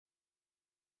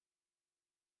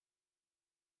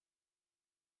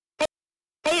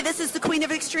Hey, this is the Queen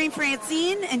of Extreme,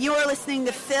 Francine, and you are listening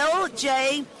to Phil,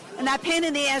 Jay, and that pain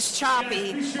in the ass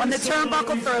Choppy on the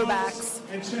Turnbuckle Throwbacks.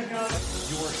 And check out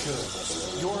your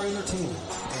shows, your entertainment,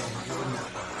 and your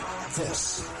network.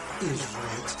 This is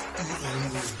Rant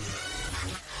EM Radio.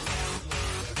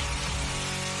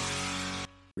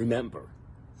 Remember,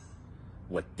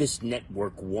 what this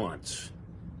network wants,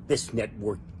 this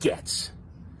network gets.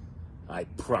 I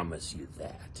promise you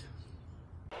that.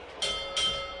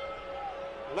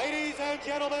 Ladies and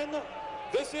gentlemen,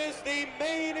 this is the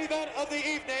main event of the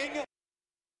evening.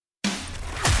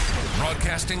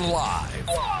 Broadcasting live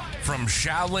from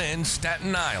Shaolin,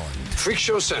 Staten Island. Freak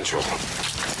Show Central.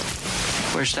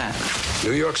 Where's that?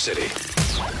 New York City.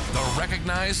 The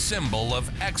recognized symbol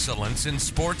of excellence in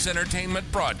sports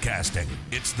entertainment broadcasting.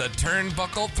 It's the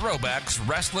Turnbuckle Throwbacks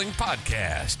Wrestling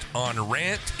Podcast on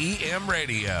Rant EM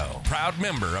Radio. Proud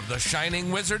member of the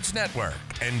Shining Wizards Network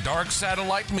and Dark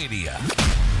Satellite Media.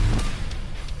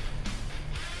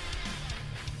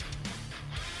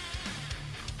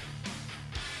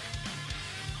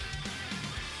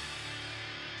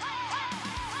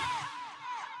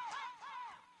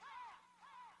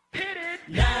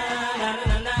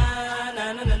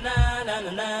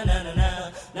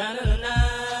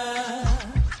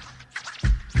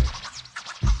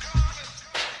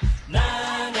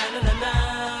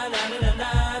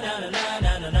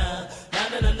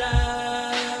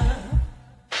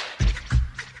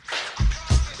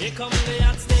 Here come the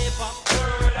hot stepper.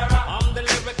 I'm the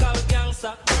lyrical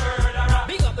gangster.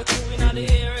 Big up the crew in the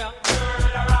area.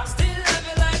 Still love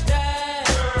you like that.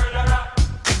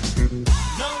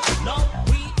 No,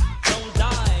 we don't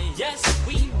die. Yes,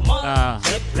 we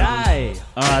multiply.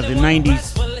 The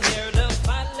 90s.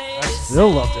 I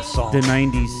Still love this song. The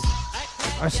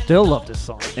 90s. I still love this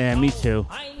song. Yeah, me too.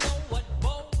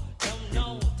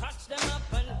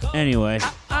 Anyway.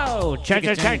 Oh,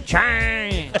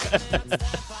 cha-cha-cha-cha.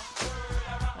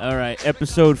 All right,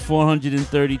 episode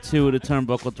 432 of the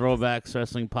Turnbuckle Throwbacks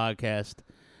Wrestling Podcast.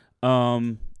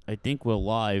 I think we're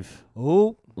live.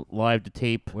 Oh, Live to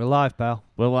tape. we're live, pal.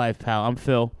 We're live, pal. I'm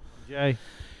Phil. Jay.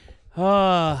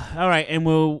 All right, and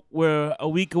we're a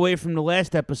week away from the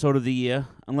last episode of the year,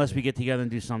 unless we get together and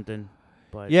do something.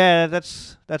 But Yeah,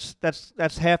 that's like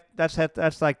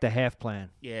the half plan.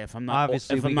 yeah, if I'm not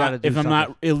Obviously, if we I'm gotta not do if I'm not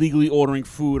something. illegally ordering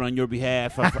food on your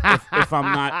behalf, if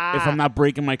I'm not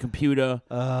breaking my computer.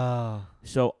 Oh,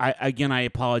 So I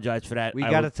apologize for that. we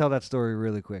I got to will- tell that story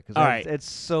really quick. 'Cause All right.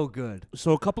 It's so good.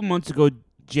 So a couple months ago,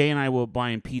 Jay and I were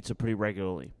buying pizza pretty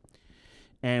regularly,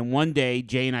 and one day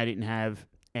Jay and I didn't have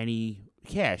any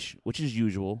cash, which is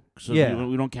usual. So Yeah.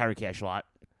 we don't carry cash a lot.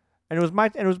 And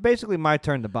it was basically my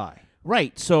turn to buy.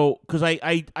 Right. So because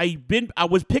I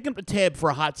was picking up the tab for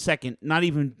a hot second, not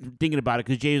even thinking about it,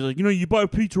 because Jay was like, you buy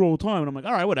pizza all the time, and I'm like,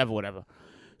 all right, whatever.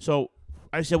 So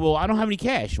I said, well, I don't have any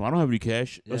cash. Well, I don't have any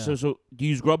cash. Yeah. So do you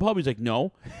use Grubhub? He's like,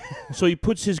 no. So he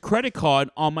puts his credit card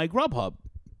on my Grubhub.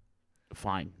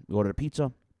 Fine. We ordered a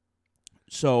pizza.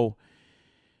 So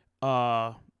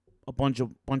a bunch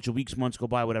of weeks, months go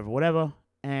by, whatever.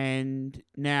 And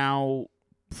now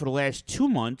for the last 2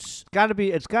 months,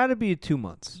 It's got to be 2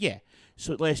 months. yeah.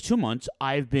 So the last 2 months,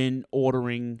 I've been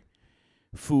ordering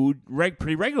food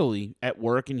pretty regularly at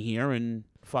work and here and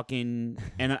fucking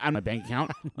and on my bank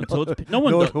account until it's no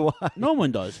one nor does. do I. No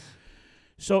one does.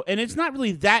 So and it's not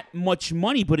really that much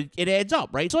money, but it adds up,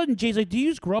 right? So then Jay's like, "Do you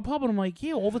use Grubhub?" And I'm like,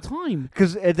 "Yeah, all the time."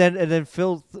 Because then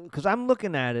Phil, because I'm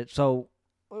looking at it, so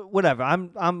whatever.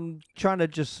 I'm trying to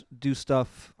just do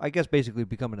stuff. I guess basically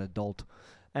become an adult,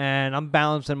 and I'm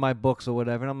balancing my books or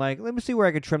whatever. And I'm like, let me see where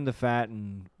I could trim the fat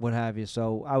and what have you.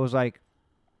 So I was like,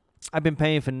 I've been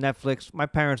paying for Netflix. My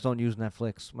parents don't use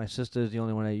Netflix. My sister is the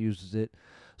only one that uses it.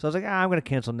 So I was like, I'm gonna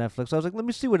cancel Netflix. So I was like, let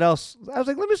me see what else.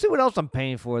 I'm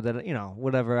paying for that.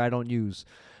 Whatever I don't use,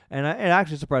 and it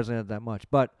actually surprisingly not that much.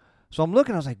 But so I'm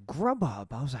looking. I was like, Grubhub.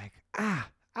 I was like, I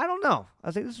don't know. I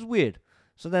was like, this is weird.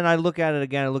 So then I look at it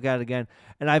again,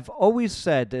 and I've always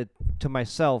said that to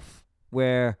myself,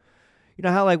 where,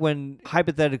 how like when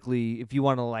hypothetically, if you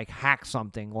want to like hack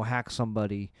something or hack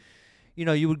somebody,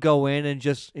 you would go in and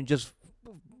just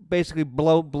basically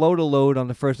blow the load on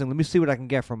the first thing. Let me see what I can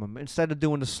get from them instead of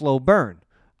doing the slow burn.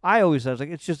 I always said,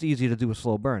 it's just easy to do a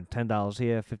slow burn. $10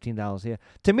 here, $15 here.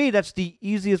 To me, that's the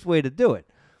easiest way to do it.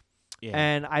 Yeah.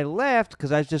 And I laughed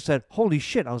because I just said, holy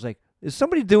shit. I was like, is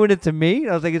somebody doing it to me?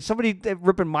 I was like, is somebody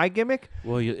ripping my gimmick?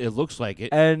 Well, it looks like it.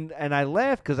 And I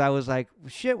laughed because I was like,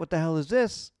 shit, what the hell is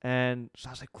this? And so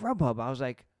I was like, Grubhub. I was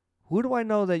like, who do I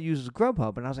know that uses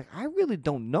Grubhub? And I was like, I really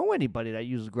don't know anybody that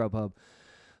uses Grubhub.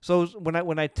 So when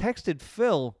I texted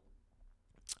Phil,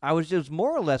 I was just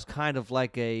more or less kind of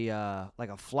like a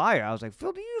flyer. I was like,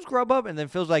 Phil, do you use Grubhub? And then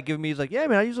Phil's like giving me, he's like, yeah,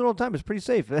 man, I use it all the time. It's pretty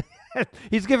safe.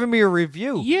 He's giving me a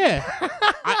review. Yeah,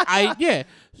 yeah.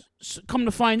 Come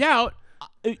to find out,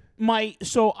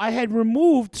 I had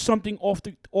removed something off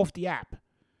the app.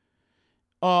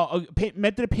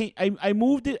 Method of pay. I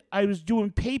moved it. I was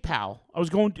doing PayPal. It was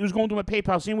going to my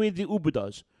PayPal, same way the Uber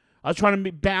does. I was trying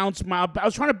to balance my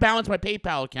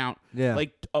PayPal account. Yeah.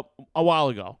 Like a while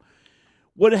ago.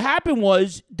 What happened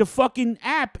was the fucking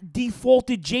app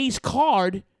defaulted Jay's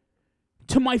card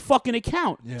to my fucking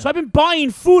account. Yeah. So I've been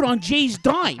buying food on Jay's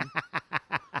dime.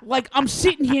 Like, I'm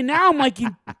sitting here now, I'm like,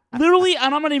 literally,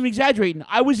 and I'm not even exaggerating,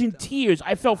 I was in tears.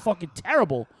 I felt fucking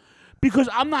terrible. Because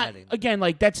I'm not, again,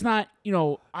 like, that's not,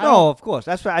 No, of course.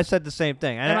 That's what I said the same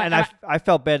thing. And I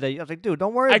felt bad. I was like, dude,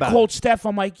 don't worry about it. I called Steph.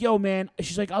 I'm like, yo, man.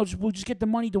 She's like, we'll just get the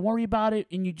money. Don't worry about it.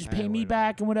 And you just pay me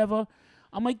back and whatever.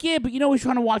 I'm like, yeah, but he's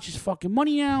trying to watch his fucking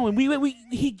money now. And we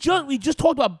just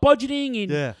talked about budgeting.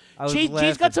 And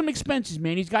Jay's got some expenses,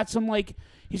 man. He's got some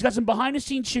behind the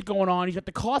scenes shit going on. He's got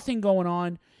the car thing going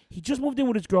on. He just moved in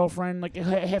with his girlfriend like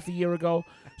half a year ago.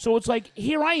 So it's like,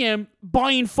 here I am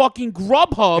buying fucking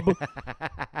Grubhub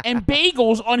and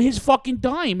bagels on his fucking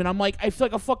dime. And I'm like, I feel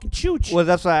like a fucking chooch. Well,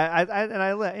 that's why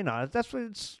that's what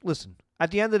it's, listen,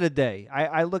 at the end of the day,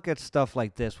 I look at stuff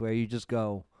like this where you just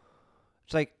go,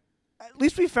 it's like, at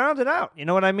least we found it out. You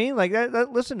know what I mean? Like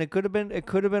listen, it could have been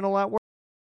a lot worse.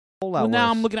 Well,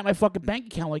 now I'm looking at my fucking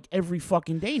bank account like every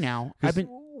fucking day now.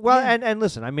 And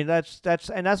listen, I mean that's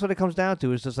what it comes down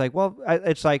to. It's just like, well,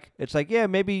 it's like yeah,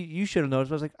 maybe you should have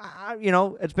noticed. I was like,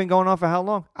 it's been going on for how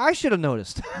long? I should have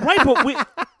noticed. Right, but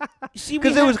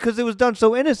because it was done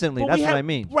so innocently. That's what I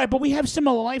mean. Right, but we have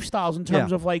similar lifestyles in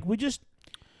terms of like we just,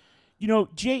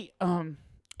 Jay.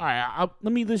 All right,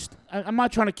 let me list. I'm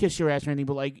not trying to kiss your ass or anything,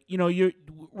 but like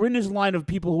we're in this line of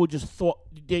people who just thought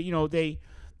they're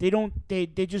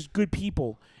just good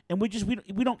people. And we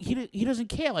don't. He doesn't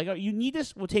care. Like, you need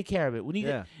this, we'll take care of it. We need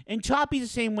it. And Choppy's the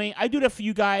same way. I do that for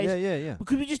you guys. Yeah.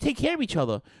 Because we just take care of each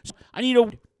other. So I need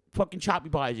a fucking Choppy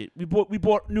buys it. We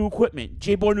bought new equipment.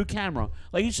 Jay bought a new camera.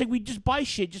 Like, it's like we just buy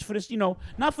shit just for this,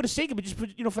 not for the sake of it, just for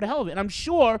for the hell of it. And I'm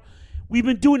sure we've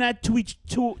been doing that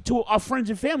to our friends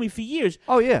and family for years.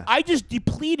 Oh yeah. I just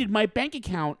depleted my bank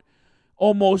account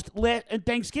almost at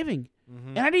Thanksgiving,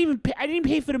 and I didn't even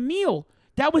pay for the meal.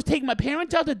 That was taking my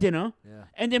parents out to dinner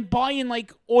and then buying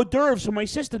like hors d'oeuvres for my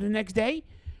sister the next day.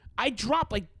 I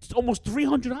dropped like almost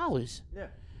 $300. Yeah.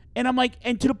 And I'm like,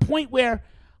 and to the point where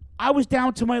I was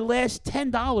down to my last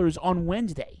 $10 on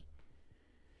Wednesday,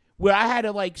 where I had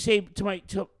to like say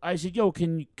I said, yo,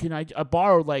 can I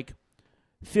borrow like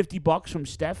 $50 from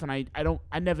Steph? And I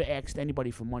never asked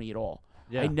anybody for money at all.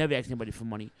 Yeah. I never asked anybody for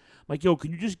money. I'm like, yo,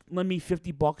 can you just lend me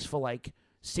 $50 for like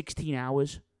 16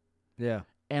 hours? Yeah.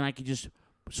 And I could just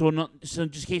so just in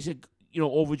case it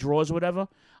overdraws or whatever.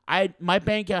 My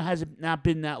bank account hasn't not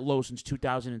been that low since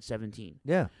 2017.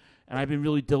 Yeah. And I've been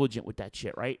really diligent with that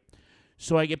shit, right?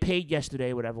 So I get paid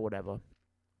yesterday, whatever.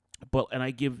 And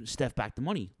I give Steph back the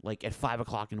money like at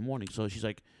 5:00 in the morning. So she's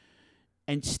like,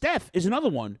 and Steph is another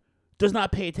one, does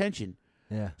not pay attention.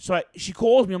 Yeah. So she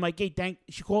calls me. I'm like, hey,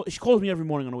 she calls me every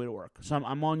morning on the way to work. So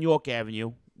I'm on York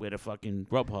Avenue, where the fucking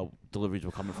Grubhub deliveries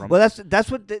were coming from. Well, that's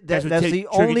the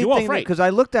only thing, because I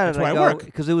looked at it and I go,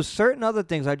 because there was certain other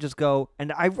things I just go,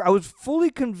 and I was fully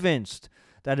convinced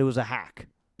that it was a hack.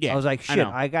 Yeah, I was like, shit,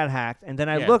 I got hacked. And then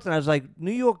I looked and I was like,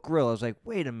 New York Grill. I was like,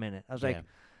 wait a minute. I was like,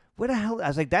 where the hell? I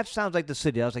was like, that sounds like the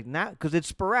city. I was like, nah, because it's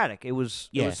sporadic. It was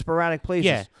sporadic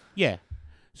places. Yeah.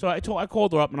 So I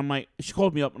called her up, and she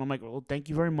called me up, and I'm like, well, thank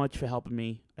you very much for helping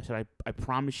me. I said, I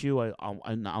promise you,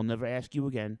 I'll never ask you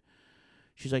again.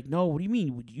 She's like, no, what do you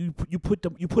mean? You put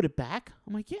it back?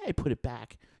 I'm like, yeah, I put it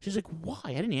back. She's like, why?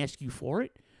 I didn't ask you for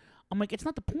it. I'm like, it's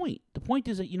not the point. The point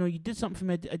is that, you did something for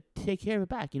me, I take care of it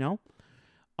back,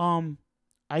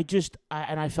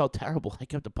 I felt terrible. I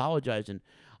kept apologizing.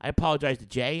 I apologized to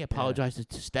Jay. I apologized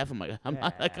to Steph. I'm like, I'm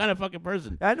not that kind of fucking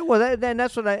person. I know. Well, then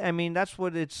that's what I mean. That's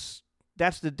what it's.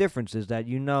 That's the difference, is that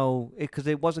because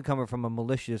it wasn't coming from a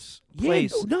malicious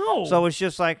place. No. So it's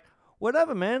just like,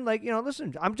 whatever, man. Like,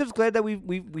 listen, I'm just glad that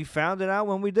we found it out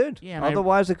when we did. Yeah.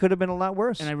 Otherwise, it could have been a lot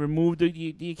worse. And I removed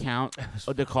the account,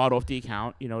 or the card off the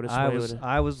account.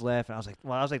 I was laughing. I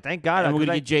was like, thank God. And we're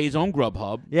gonna get Jay's own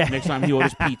Grubhub. Yeah. Next time he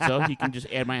orders pizza, he can just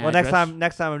add my address. Well,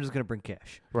 next time I'm just gonna bring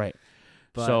cash. Right.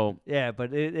 But, so yeah,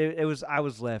 but it was. I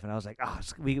was laughing. I was like,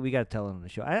 we got to tell it on the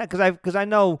show, because I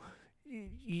know.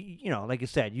 Like you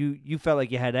said, you felt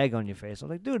like you had egg on your face. I was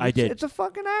like, dude, it's a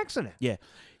fucking accident. Yeah.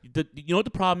 You know what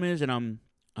the problem is, and I'm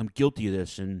guilty of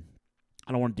this, and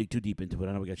I don't want to dig too deep into it.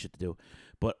 I know we got shit to do,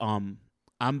 but I'm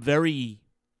very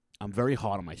I'm very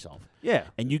hard on myself. Yeah.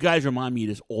 And you guys remind me of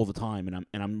this all the time, and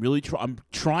I'm really I'm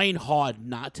trying hard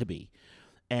not to be.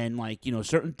 And like, you know,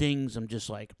 certain things I'm just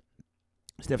like,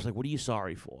 Steph's like, what are you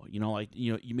sorry for? You know, like,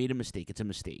 you know, you made a mistake. It's a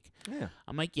mistake. Yeah.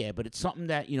 I'm like, yeah, but it's something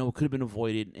that, you know, could have been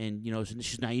avoided. And, you know, so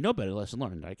now you know better, lesson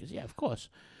learned. Right? 'Cause, yeah, of course.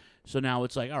 So now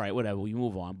it's like, all right, whatever, we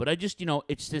move on. But I just, you know,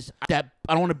 it's this, that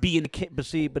I don't want to be in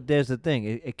the... But there's the thing.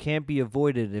 It can't be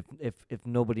avoided if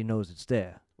nobody knows it's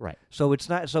there. Right. So it's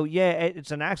not. So yeah, it's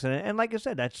an accident. And like I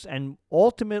said, and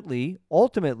ultimately,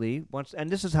 once, and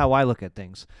this is how I look at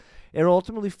things, it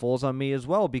ultimately falls on me as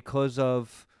well because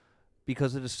of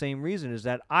the same reason, is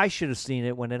that I should have seen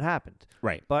it when it happened.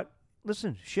 Right. But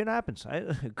listen, shit happens.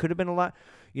 It could have been a lot.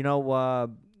 You know,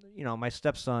 my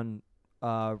stepson.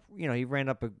 You know, he ran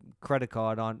up a credit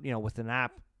card on, you know, with an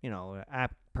app, you know,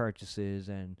 app purchases,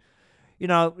 and, you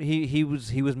know, he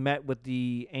was met with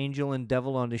the angel and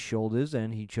devil on his shoulders,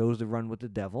 and he chose to run with the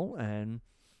devil, and,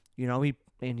 you know, he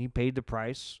paid the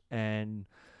price, and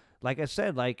like I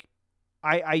said, like,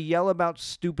 I yell about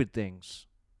stupid things,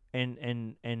 and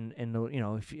you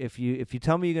know, if you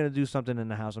tell me you're gonna do something in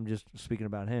the house, I'm just speaking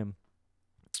about him,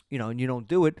 you know, and you don't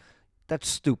do it, that's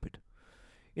stupid.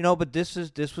 You know, but this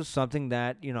was something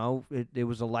that, you know, it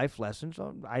was a life lesson.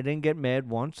 So I didn't get mad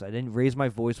once. I didn't raise my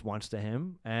voice once to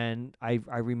him, and I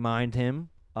remind him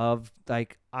of,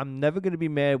 like, I'm never gonna be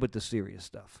mad with the serious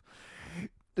stuff.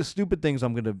 The stupid things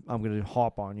I'm gonna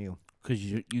harp on you. Because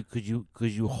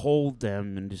you hold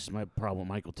them, and this is my problem with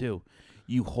Michael too.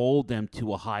 You hold them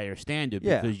to a higher standard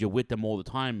because you're with them all the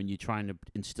time, and you're trying to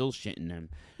instill shit in them.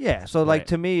 Yeah. So like,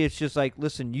 to me, it's just like,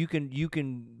 listen, you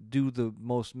can do the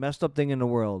most messed up thing in the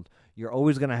world. You're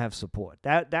always gonna have support.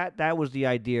 That was the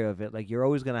idea of it. Like, you're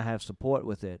always gonna have support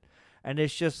with it, and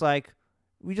it's just like,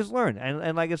 we just learn.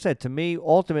 And like I said, to me,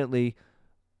 ultimately,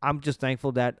 I'm just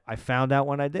thankful that I found out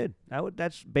when I did.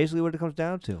 That's basically what it comes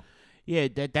down to. Yeah,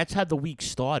 that's how the week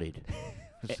started.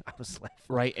 I was laughing.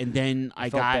 Right, and then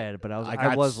I felt got bad, but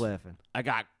I was laughing. I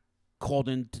got called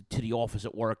into the office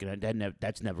at work, and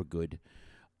that's never good.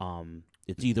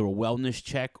 It's either a wellness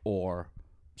check or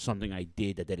something I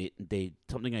did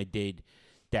something I did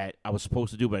that I was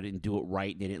supposed to do, but I didn't do it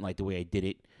right, and they didn't like the way I did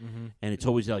it. Mm-hmm. And it's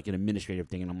always like an administrative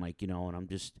thing, and I'm like, you know, and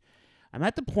I'm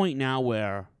at the point now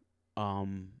where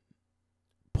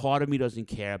part of me doesn't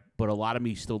care, but a lot of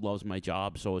me still loves my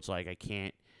job, so it's like I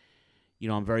can't. You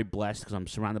know, I'm very blessed because I'm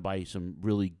surrounded by some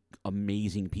really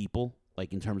amazing people,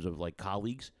 like in terms of like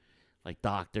colleagues, like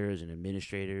doctors and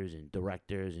administrators and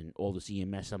directors and all the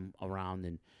EMS I'm around.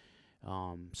 And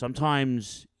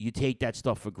sometimes you take that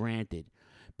stuff for granted.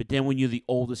 But then when you're the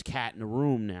oldest cat in the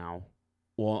room now,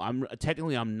 well, I'm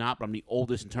not, but I'm the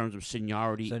oldest in terms of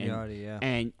seniority. Yeah.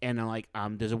 And I'm like,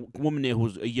 there's a woman there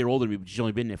who's a year older than me, but she's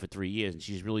only been there for 3 years, and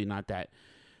she's really not that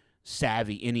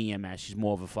savvy in EMS. She's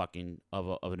more of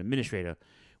an administrator,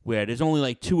 where there's only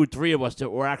like 2 or 3 of us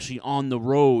that were actually on the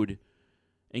road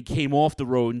and came off the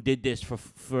road and did this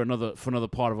for another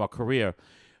part of our career.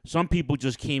 Some people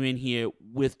just came in here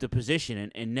with the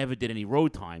position and never did any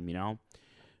road time, you know.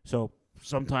 So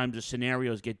sometimes the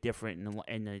scenarios get different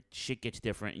and the shit gets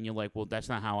different, and you're like, well, that's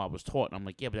not how I was taught. And I'm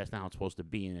like, yeah, but that's not how it's supposed to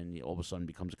be, and then all of a sudden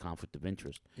becomes a conflict of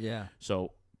interest. Yeah.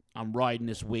 So I'm riding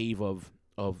this wave of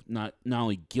not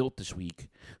only guilt this week,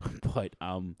 but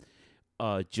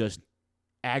just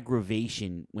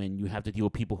aggravation when you have to deal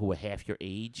with people who are half your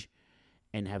age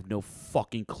and have no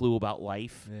fucking clue about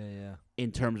life. Yeah.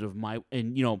 In terms of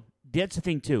and you know, that's the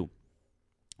thing too.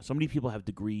 So many people have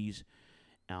degrees,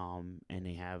 and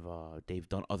they've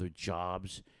done other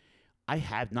jobs. I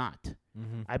have not.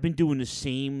 Mm-hmm. I've been doing the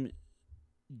same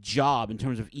job in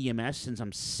terms of EMS since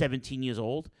I'm 17 years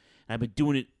old. I've been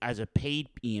doing it as a paid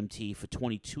EMT for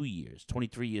 22 years,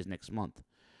 23 years next month.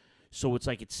 So it's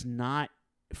like, it's not,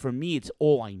 for me, it's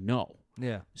all I know.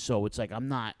 Yeah. So it's like, I'm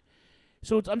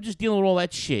just dealing with all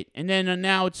that shit. And then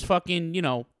now it's fucking, you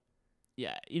know,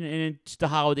 yeah, you know, and it's the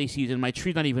holiday season. My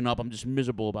tree's not even up. I'm just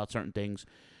miserable about certain things.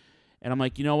 And I'm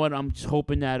like, you know what? I'm just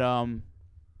hoping that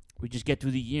we just get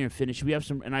through the year and finish. We have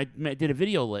some, and I did a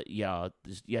video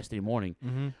yesterday morning.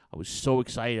 Mm-hmm. I was so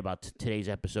excited about today's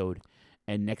episode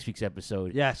and next week's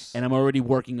episode. Yes. And I'm already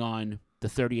working on the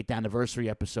 30th anniversary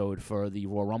episode for the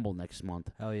Royal Rumble next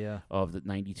month. Hell yeah. Of the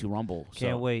 92 Rumble.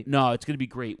 Can't wait. No, it's going to be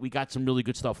great. We got some really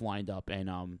good stuff lined up.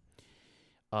 And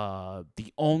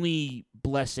the only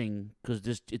blessing,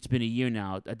 because it's been a year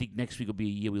now, I think next week will be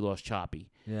a year we lost Choppy.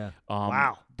 Yeah.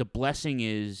 Wow. The blessing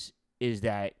is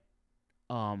that,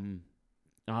 I'll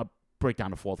break down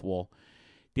the fourth wall.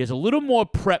 There's a little more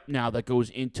prep now that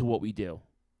goes into what we do.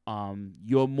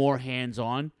 You're more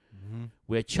hands-on,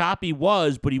 where Choppy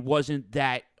was, but he wasn't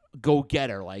that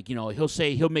go-getter. Like,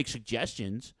 he'll make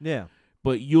suggestions. Yeah.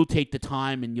 But you'll take the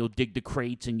time and you'll dig the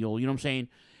crates and you'll, you know what I'm saying?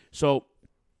 So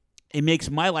it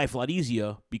makes my life a lot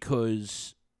easier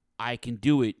because I can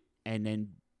do it and then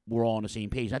we're all on the same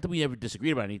page. Not that we ever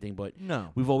disagreed about anything, but No.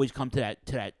 we've always come to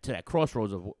that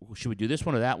crossroads of should we do this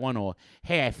one or that one, or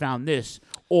hey, I found this,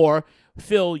 or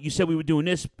Phil, you said we were doing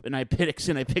this, and I picked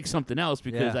something else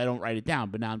because I don't write it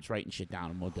down. But now I'm just writing shit down.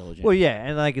 I'm more diligent. Well, yeah,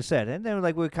 and like I said, and then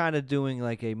like we're kind of doing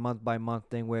like a month by month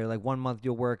thing where like 1 month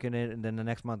you're working it, and then the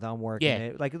next month I'm working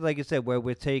it. Like I said, where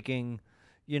we're taking,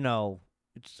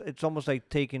 it's almost like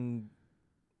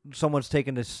someone's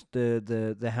taking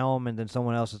the helm, and then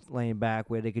someone else is laying back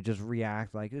where they could just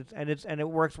react and it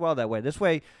works well that way. This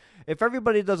way, if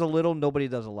everybody does a little, nobody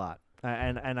does a lot.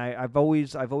 And I've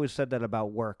always said that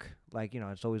about work. Like,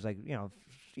 it's always like,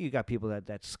 you got people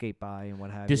that skate by and what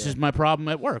have you. This is my problem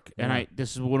at work, and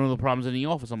this is one of the problems in the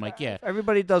office. I'm like,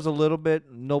 everybody does a little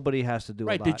bit. Nobody has to do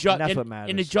a lot. The job, and that's what matters.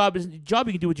 And the job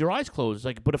you can do with your eyes closed.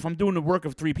 Like, but if I'm doing the work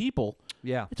of 3 people,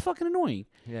 it's fucking annoying.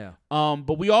 Yeah.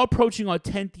 But we are approaching our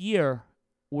 10th year.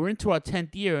 We're into our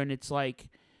 10th year, and it's like,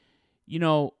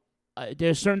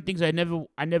 there's certain things I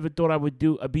never thought I would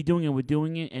do. I'd be doing, and we're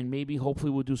doing it, and maybe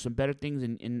hopefully we'll do some better things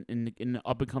in the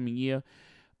up and coming year.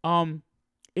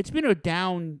 It's been a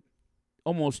down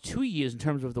almost 2 years in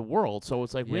terms of the world, so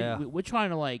it's like we're trying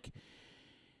to like.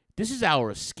 This is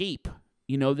our escape.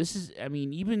 This is. I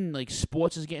mean, even like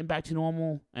sports is getting back to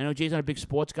normal. I know Jay's not a big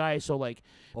sports guy, so like.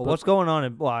 Well, what's going on? I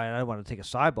don't want to take a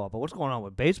sidebar, but what's going on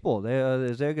with baseball?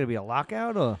 Is there going to be a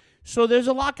lockout or? So there's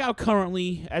a lockout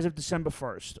currently as of December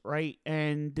 1st, right?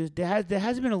 And there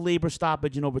hasn't been a labor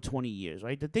stoppage in over 20 years,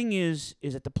 right? The thing is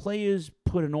that the players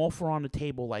put an offer on the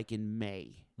table like in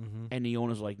May, and the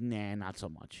owner's like, nah, not so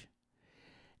much.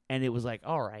 And it was like,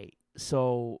 all right.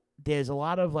 So there's a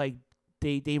lot of like,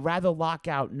 they rather lock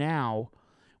out now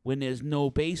when there's no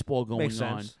baseball going Makes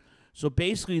on. sense. So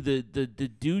basically the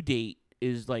due date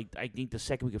is like, I think the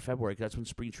second week of February, 'cause that's when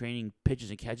spring training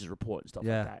pitches and catches report and stuff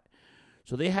like that.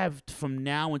 So they have from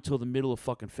now until the middle of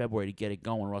fucking February to get it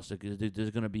going, or else there's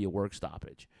going to be a work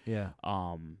stoppage. Yeah.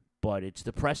 But it's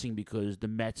depressing because the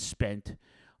Mets spent,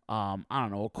 I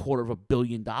don't know, $250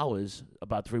 million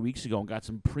about 3 weeks ago and got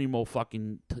some primo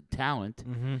fucking talent.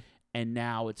 And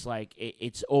now it's like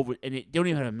it's over, and they don't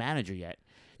even have a manager yet.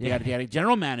 They got a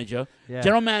general manager. Yeah.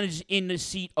 General manager's in the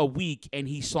seat a week, and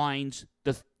he signs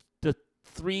the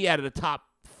 3 out of the top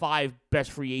 5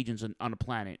 best free agents on the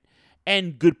planet.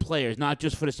 And good players, not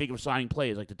just for the sake of signing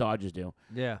players like the Dodgers do.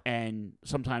 Yeah. And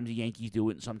sometimes the Yankees do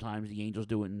it, and sometimes the Angels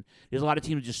do it. And there's a lot of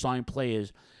teams that just sign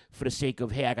players for the sake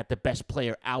of, hey, I got the best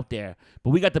player out there. But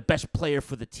we got the best player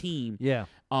for the team. Yeah.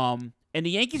 And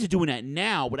the Yankees are doing that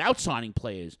now without signing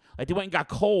players. Like, they went and got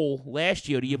Cole last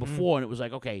year or the year before, and it was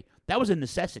like, okay, that was a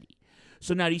necessity.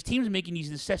 So now these teams are making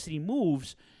these necessity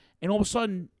moves, and all of a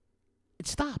sudden, it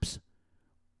stops.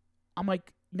 I'm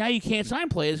like, now you can't sign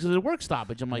players because of the work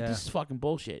stoppage. I'm like, this is fucking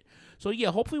bullshit. So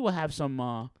yeah, hopefully we'll have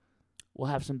some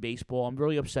baseball. I'm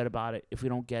really upset about it if we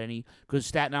don't get any, because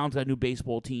Staten Island's got a new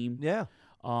baseball team. Yeah.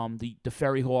 The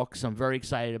Ferry Hawks. I'm very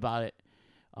excited about it.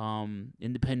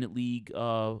 Independent league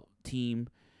team,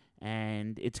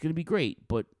 and it's gonna be great.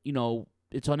 But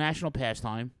it's our national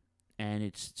pastime, and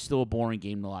it's still a boring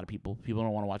game to a lot of people. People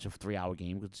don't want to watch a 3-hour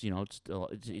game because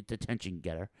it's attention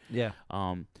getter. Yeah.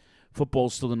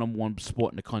 Football's still the number 1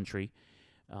 sport in the country.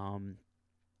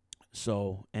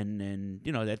 So, and then,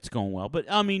 that's going well.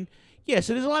 But, I mean,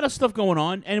 so there's a lot of stuff going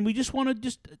on, and we just want to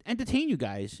just entertain you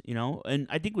guys, And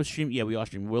I think we're streaming. Yeah, we are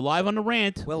streaming. We're live on the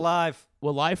Rant. We're live.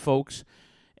 We're live, folks.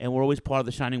 And we're always part of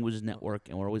the Shining Wizards Network,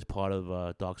 and we're always part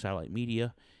of Dark Satellite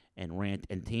Media and Rant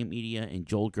Entertainment Media. And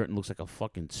Joel Gerton looks like a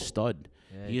fucking stud.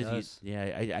 Yeah, he does.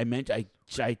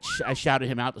 I shouted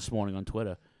him out this morning on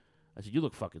Twitter. I said, you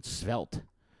look fucking svelte.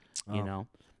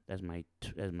 As my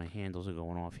handles are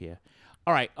going off here.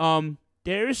 All right.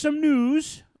 There is some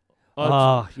news.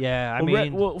 Yeah. I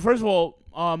mean, first of all,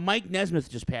 Mike Nesmith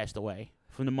just passed away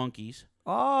from the Monkees.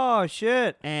 Oh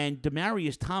shit. And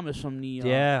Demarius Thomas from the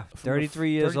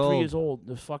 33 years old. 33 years old.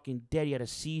 The fucking dead. He had a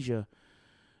seizure.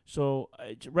 So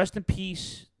rest in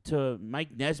peace to Mike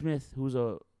Nesmith, who's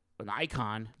an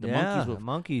icon. The Monkees. The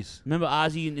Monkees. Remember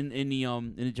Ozzy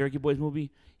in the Jerky Boys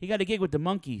movie? He got a gig with the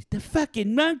Monkees. The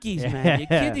fucking Monkees, man. You're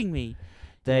kidding me.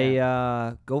 They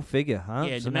go figure, huh?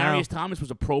 Yeah, so Demarius Thomas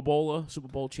was a Pro Bowler, Super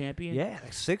Bowl champion. Yeah,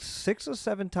 like 6 or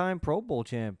 7 time Pro Bowl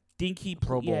champ. Think he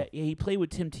Pro Bowl. Yeah, he played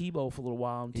with Tim Tebow for a little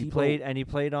while. And he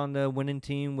played on the winning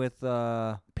team with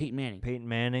Peyton Manning. Peyton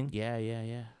Manning.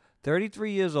 Yeah.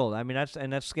 33 years old. I mean,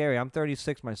 that's scary. I'm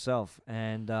 36 myself,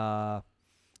 and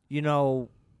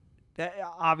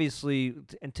obviously,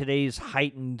 in today's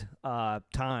heightened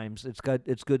times, it's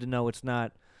good to know it's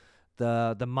not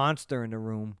the monster in the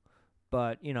room.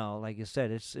 But like you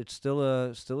said, it's still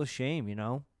a shame.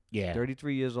 Yeah.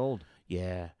 33 years old.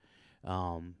 Yeah.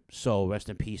 So rest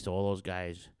in peace to all those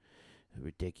guys.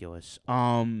 Ridiculous.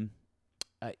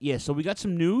 Yeah, so we got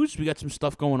some news. We got some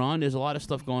stuff going on. There's a lot of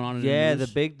stuff going on in the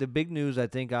news. the big news, I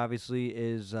think, obviously,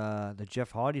 is the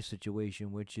Jeff Hardy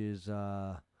situation, which is,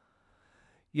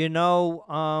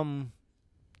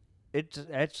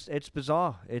 it's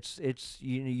bizarre. It's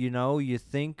you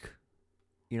think,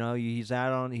 he's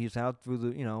out through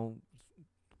the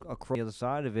across the other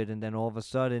side of it, and then all of a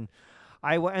sudden,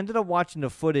 I ended up watching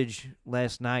the footage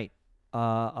last night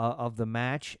of the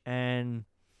match, and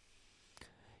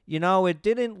it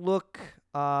didn't look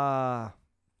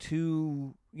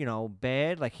too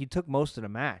bad. Like, he took most of the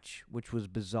match, which was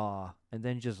bizarre, and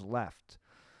then just left.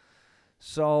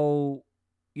 So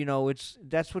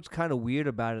that's what's kind of weird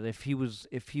about it. If he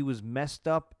was messed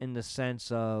up in the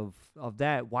sense of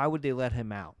that, why would they let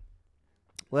him out?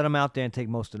 Let him out there and take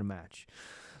most of the match.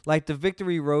 Like the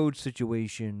Victory Road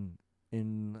situation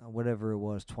in whatever it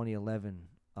was, 2011,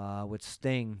 with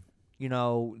Sting.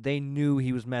 They knew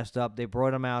he was messed up. They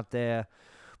brought him out there,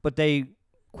 but they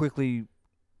quickly,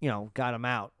 got him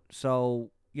out. So,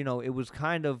 it was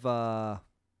kind of, that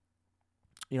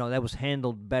was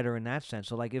handled better in that sense.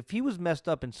 So, like, if he was messed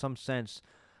up in some sense,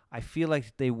 I feel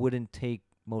like they wouldn't take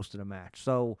most of the match.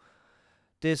 So,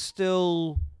 there's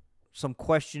still some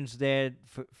questions there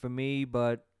for me,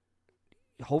 but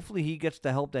hopefully he gets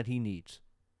the help that he needs.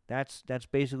 That's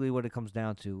basically what it comes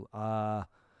down to.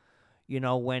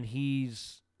 When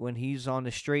he's on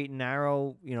the straight and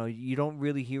narrow, you don't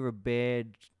really hear a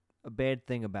bad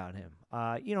thing about him.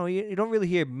 You don't really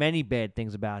hear many bad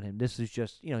things about him. This is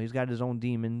just, he's got his own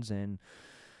demons, and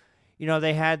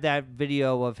they had that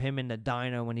video of him in the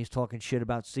diner when he's talking shit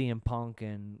about CM Punk,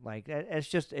 and like it's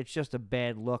just a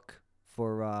bad look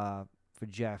for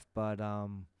Jeff. But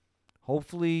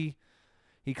hopefully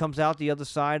he comes out the other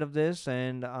side of this,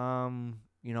 and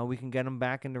we can get him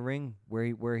back in the ring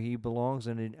where he belongs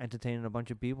and entertaining a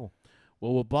bunch of people.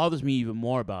 Well, what bothers me even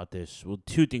more about this,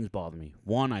 two things bother me.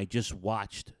 One, I just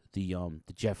watched the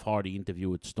Jeff Hardy interview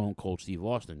with Stone Cold Steve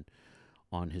Austin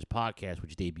on his podcast,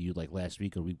 which debuted like last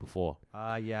week or the week before.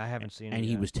 Yeah, I haven't seen it. And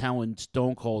he was telling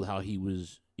Stone Cold how he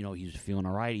was, he's feeling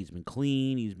all right. He's been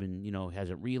clean. He's been,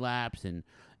 hasn't relapsed. And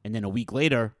then a week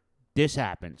later, this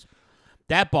happens.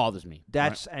 That bothers me.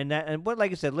 But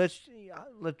like I said, let's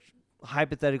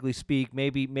hypothetically speak.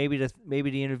 Maybe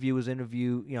the interview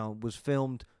was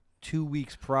filmed 2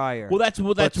 weeks prior. Well, that's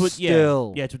what.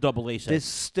 Still, yeah, it's what Double A said.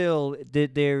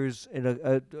 There's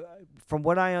from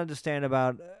what I understand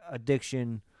about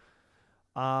addiction.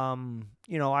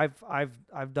 I've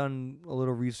done a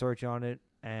little research on it,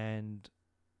 and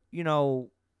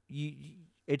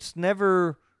it's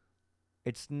never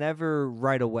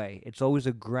right away. It's always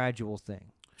a gradual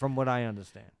thing, from what I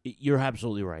understand. You're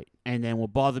absolutely right. And then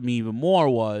what bothered me even more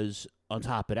was, on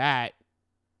top of that,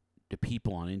 the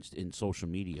people in social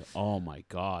media. Oh my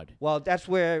God. Well, that's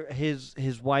where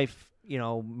his wife,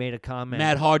 made a comment.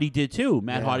 Matt Hardy did too.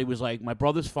 Matt Hardy was like, "My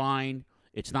brother's fine.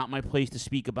 It's not my place to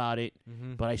speak about it,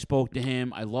 but I spoke to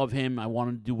him. I love him. I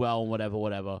want him to do well, and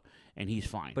whatever, and he's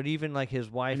fine." But even like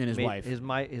his wife, and then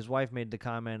his wife made the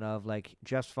comment of like,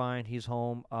 "Jeff's fine. He's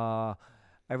home.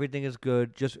 Everything is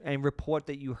good. And report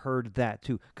that you heard that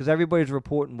too, because everybody's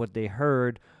reporting what they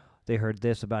heard. They heard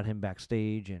this about him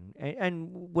backstage and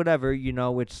whatever.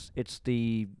 It's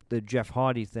the Jeff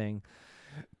Hardy thing,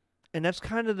 and that's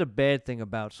kind of the bad thing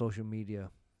about social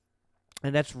media,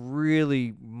 and that's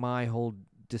really my whole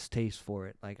distaste for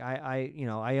it. Like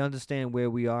I understand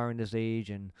where we are in this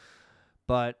age,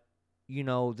 but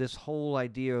this whole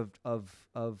idea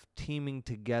of teaming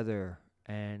together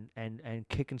and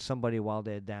kicking somebody while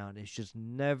they're down is just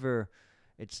never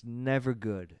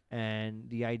good. And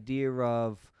the idea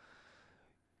of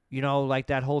like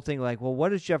that whole thing, like, well, what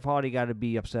does Jeff Hardy got to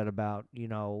be upset about?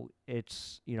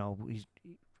 He's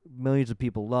millions of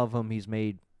people love him. He's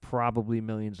made probably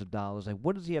millions of dollars. Like,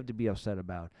 what does he have to be upset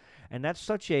about? And that's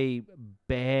such a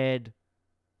bad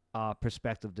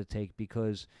perspective to take,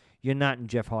 because you're not in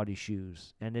Jeff Hardy's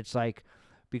shoes. And it's like,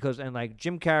 like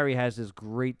Jim Carrey has this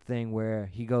great thing where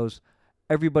he goes,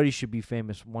 everybody should be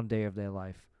famous one day of their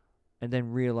life, and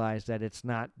then realize that it's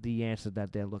not the answer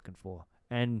that they're looking for.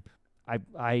 And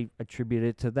I attribute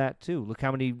it to that too. Look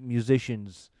how many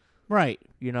musicians, right?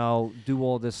 Do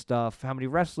all this stuff. How many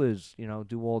wrestlers,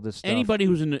 do all this stuff. Anybody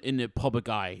who's in the public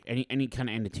eye, any kind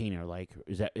of entertainer, like,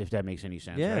 if that makes any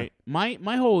sense, right?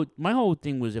 My whole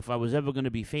thing was, if I was ever going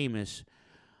to be famous,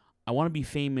 I want to be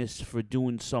famous for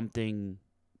doing something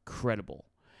credible.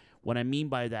 What I mean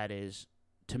by that is,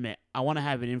 to me, I want to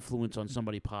have an influence on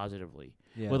somebody positively.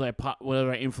 Yeah.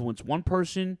 Whether I influence one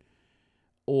person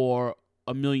or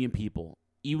a million people.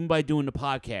 Even by doing the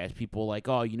podcast, people are like,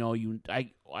 oh,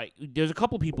 there's a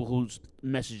couple people who's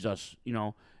messaged us,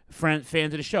 fans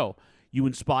of the show. You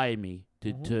inspired me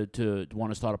to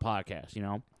want to start a podcast,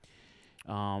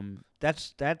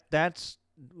 That's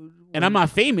and I'm not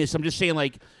famous. I'm just saying,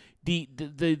 like,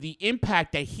 the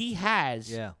impact that he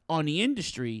has on the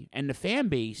industry and the fan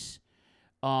base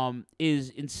is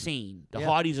insane. The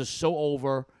Hardys are so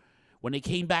over. When they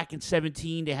came back in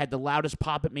 2017, they had the loudest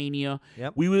pop at Mania.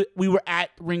 Yep. We were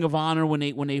at Ring of Honor when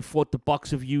they fought the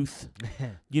Bucks of Youth.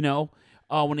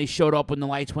 When they showed up when the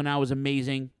lights went out, it was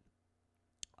amazing.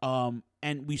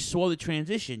 And we saw the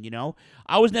transition.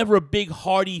 I was never a big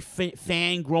Hardy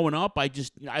fan growing up. I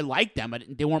liked them.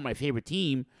 They weren't my favorite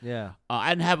team. Yeah. I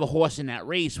didn't have a horse in that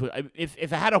race.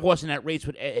 If I had a horse in that race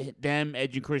with them,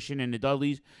 Edge and Christian, and the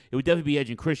Dudleys, it would definitely be Edge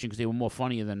and Christian because they were more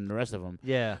funnier than the rest of them.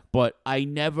 Yeah. But I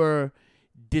never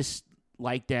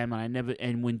disliked them,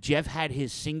 and when Jeff had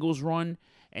his singles run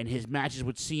and his matches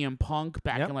with CM Punk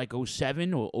back in like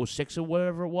 07 or 06 or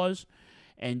whatever it was,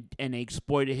 and they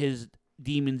exploited his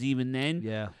demons even then.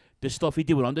 Yeah. The stuff he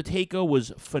did with Undertaker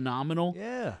was phenomenal.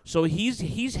 Yeah. So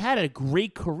he's had a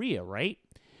great career, right?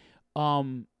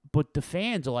 But the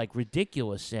fans are like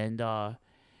ridiculous, and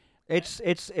it's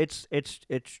I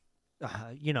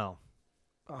don't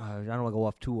want to go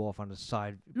off too off on the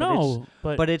side.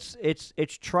 But it's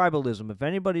tribalism. If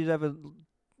anybody's ever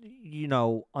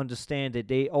understand it,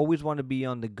 they always want to be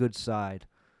on the good side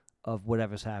of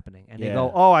whatever's happening. And they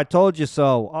go, oh, I told you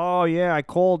so. Oh, yeah, I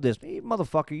called this. Hey,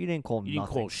 motherfucker, you didn't call nothing. You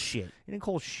didn't call shit. You didn't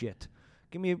call shit.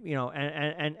 Give me,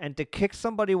 and to kick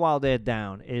somebody while they're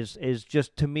down is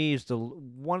just, to me, is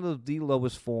one of the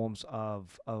lowest forms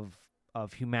of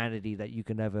humanity that you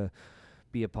can ever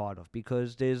be a part of,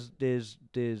 because there's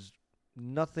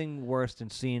nothing worse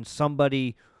than seeing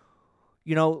somebody,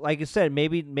 like I said,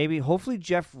 maybe hopefully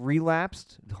Jeff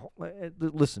relapsed.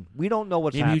 Listen, we don't know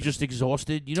what's happening. Maybe you're just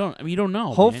exhausted. You don't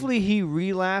know. Hopefully he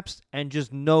relapsed and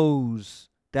just knows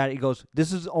that he goes,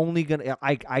 this is only gonna.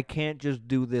 I can't just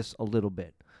do this a little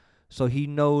bit. So he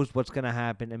knows what's gonna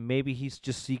happen, and maybe he's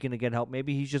just seeking to get help.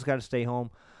 Maybe he's just got to stay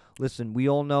home. Listen, we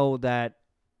all know that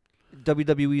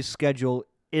WWE's schedule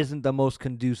isn't the most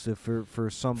conducive for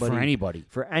somebody,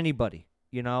 for anybody,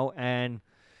 and.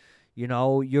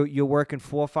 You're working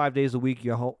 4 or 5 days a week.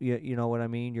 You're home. You know what I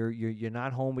mean. You're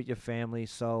not home with your family.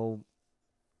 So,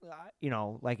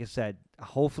 like I said,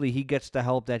 hopefully he gets the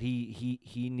help that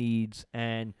he needs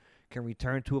and can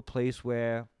return to a place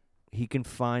where he can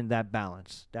find that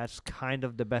balance. That's kind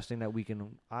of the best thing that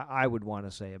I would want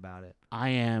to say about it. I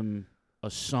am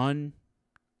a son,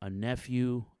 a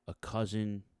nephew, a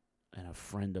cousin, and a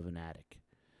friend of an addict.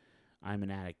 I'm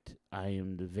an addict. I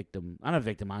am the victim. I'm not a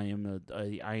victim. I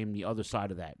am the other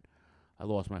side of that. I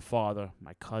lost my father,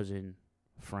 my cousin,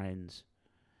 friends,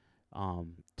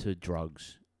 to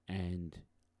drugs, and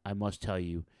I must tell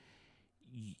you,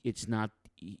 it's not.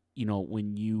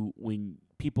 When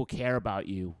people care about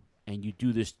you and you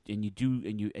do this and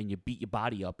you beat your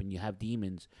body up and you have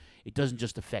demons, it doesn't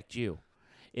just affect you.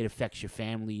 It affects your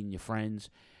family and your friends.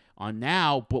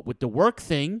 But with the work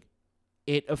thing,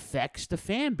 it affects the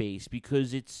fan base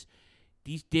because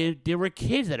there were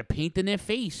kids that are painting their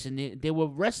face, and there were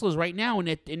wrestlers right now in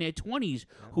their 20s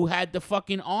who had the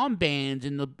fucking armbands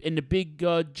and the big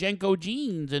Jenko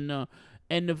jeans and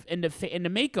the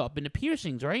makeup and the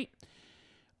piercings, right?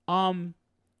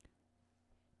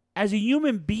 As a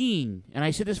human being, and I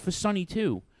said this for Sunny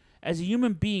too. As a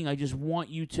human being, I just want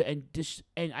you to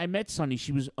and I met Sunny.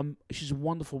 She's a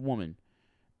wonderful woman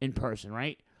in person,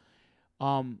 right?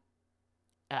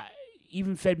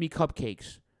 Even fed me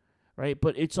cupcakes, right?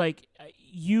 But it's like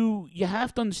you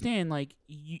have to understand, like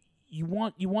you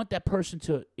want that person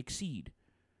to exceed,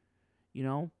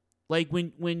 like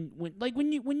when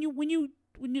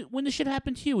the shit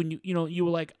happened to you and you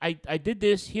were like, I did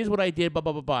this, here's what I did, blah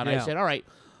blah blah blah, and I said, all right.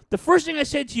 The first thing I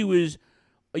said to you is,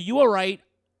 are you all right?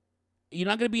 You're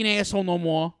not gonna be an asshole no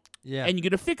more, and you're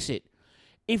gonna fix it.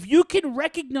 If you can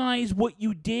recognize what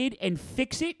you did and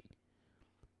fix it,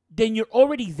 then you're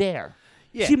already there.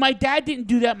 Yeah. See, my dad didn't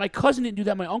do that. My cousin didn't do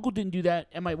that. My uncle didn't do that.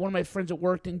 And one of my friends at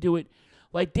work didn't do it.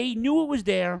 Like, they knew it was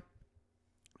there.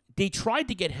 They tried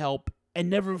to get help and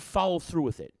never followed through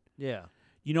with it. Yeah.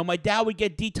 My dad would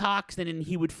get detoxed, and then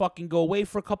he would fucking go away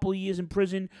for a couple of years in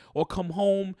prison or come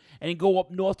home and then go up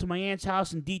north to my aunt's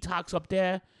house and detox up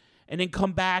there and then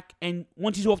come back. And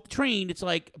once he's off the train, it's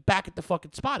like back at the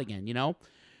fucking spot again,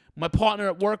 My partner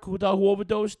at work who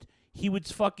overdosed, he would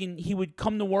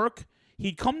come to work.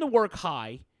 He'd come to work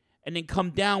high, and then come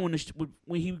down when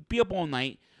he would be up all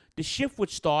night. The shift would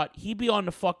start. He'd be on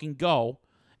the fucking go,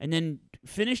 and then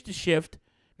finish the shift,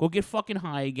 go get fucking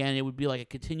high again. It would be like a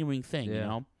continuing thing, you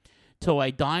know. Till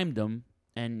I dimed him,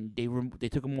 and they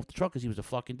took him off the truck because he was a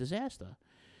fucking disaster.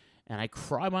 And I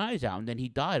cried my eyes out, and then he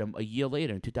died a year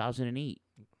later in 2008.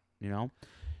 You know.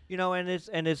 You know, and it's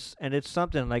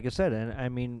something, like I said, and I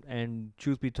mean, and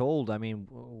truth be told, I mean,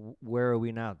 where are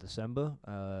we now? December.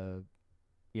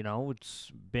 You know,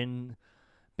 it's been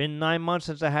 9 months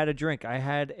since I had a drink. I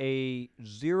had a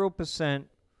 0%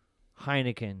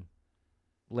 Heineken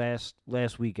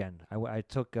last weekend. I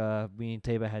took me and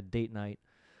Taba had date night,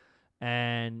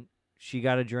 and she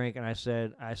got a drink, and I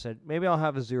said maybe I'll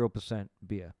have a 0%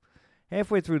 beer.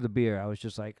 Halfway through the beer, I was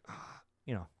just like,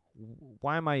 you know,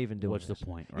 why am I even doing What's this? the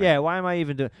point? Right? Yeah, why am I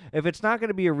even doing? If it's not going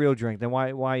to be a real drink, then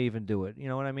why even do it? You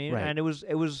know what I mean? Right. And it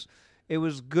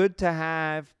was good to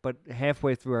have, but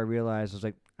halfway through I realized I was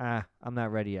like, I'm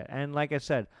not ready yet. And like I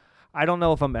said, I don't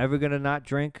know if I'm ever going to not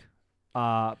drink,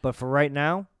 but for right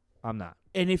now, I'm not.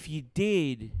 And if you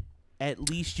did, at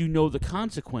least you know the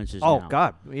consequences. Oh now,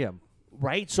 God, yeah.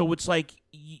 right? So it's like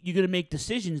you're gonna make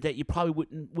decisions that you probably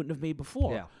wouldn't have made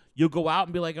before. Yeah. You'll go out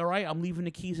and be like, all right, I'm leaving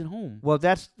the keys at home. Well,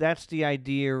 that's the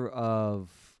idea of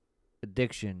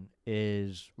addiction,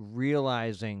 is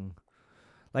realizing,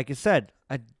 like you said,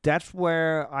 that's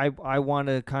where I want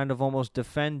to kind of almost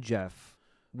defend Jeff.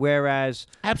 Whereas,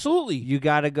 absolutely, you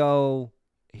got to go.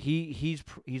 He's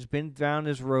been down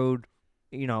this road,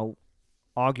 you know,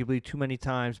 arguably too many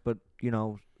times. But you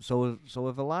know, so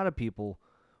if a lot of people,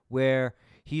 where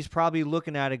he's probably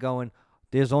looking at it going,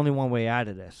 there's only one way out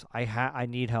of this. I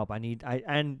need help.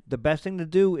 And the best thing to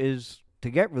do is to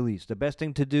get released. The best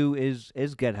thing to do is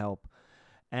get help.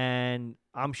 And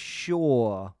I'm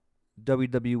sure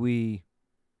WWE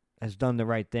has done the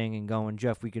right thing and going,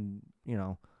 Jeff, we can, you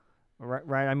know,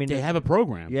 right. I mean, they have a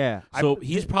program. Yeah. So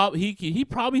he's probably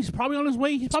on his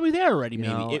way. He's probably there already.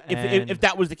 Maybe know, if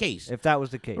that was the case. If that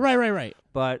was the case. Right.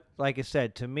 But like I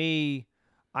said, to me,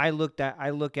 I look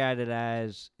at it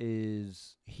as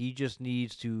is he just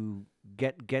needs to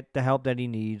get the help that he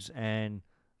needs, and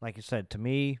like I said, to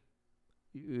me,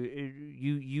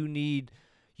 you need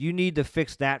to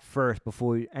fix that first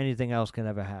before anything else can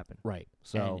ever happen. Right.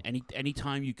 So and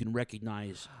anytime you can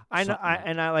recognize, I know,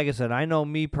 like I said, I know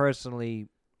me personally,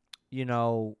 you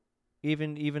know,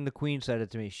 even the Queen said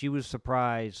it to me. She was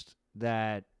surprised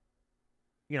that,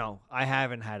 you know, I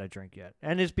haven't had a drink yet,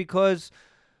 and it's because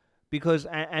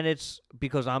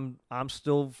I'm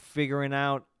still figuring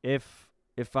out if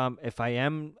I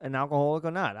am an alcoholic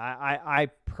or not. I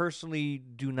personally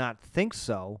do not think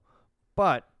so,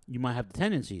 but you might have the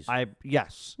tendencies.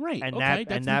 Yes. Right. And okay.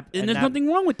 there's nothing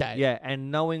wrong with that. Yeah, and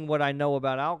knowing what I know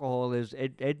about alcohol is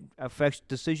it affects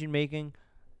decision making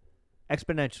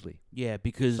exponentially. Yeah,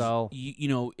 because you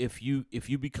know, if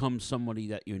you become somebody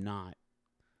that you're not,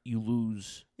 you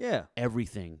lose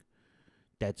everything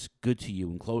that's good to you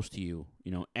and close to you,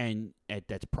 you know, and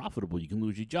that's profitable. You can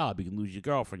lose your job, you can lose your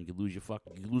girlfriend, you can lose you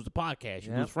can lose the podcast, you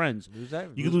can lose friends,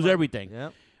 you can lose everything.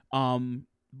 Yep.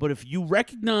 But if you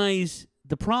recognize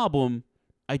the problem,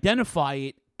 identify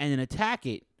it, and then attack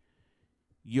it,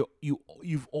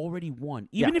 you've already won.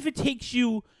 Even if it takes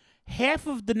you half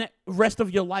of the rest of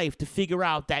your life to figure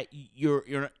out that you're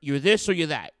this or you're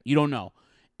that, you don't know,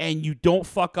 and you don't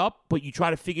fuck up, but you try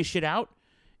to figure shit out.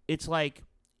 It's like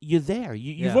you're there.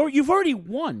 You've already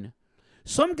won.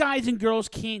 Some guys and girls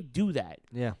can't do that.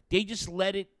 Yeah, they just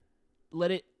let it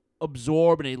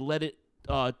absorb, and they let it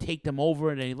take them over,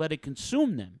 and they let it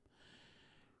consume them.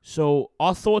 So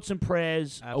our thoughts and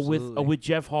prayers are with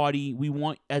Jeff Hardy. We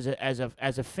want as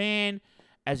a fan,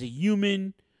 as a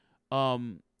human,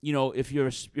 you know, if you're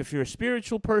a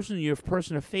spiritual person, you're a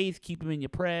person of faith, keep him in your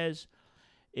prayers.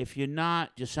 If you're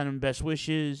not, just send him best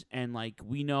wishes, and like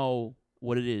we know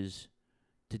what it is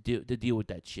to deal with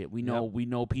that shit. We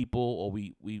know people, or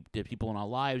we there are people in our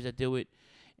lives that do it,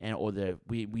 and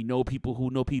we know people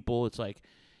who know people. It's like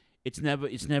it's never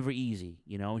easy,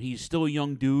 you know. And he's still a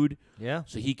young dude,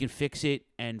 so he can fix it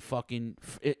and fucking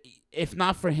if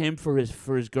not for him, for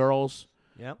his girls,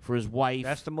 for his wife.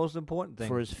 That's the most important thing.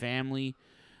 For his family.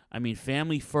 I mean,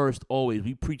 family first always.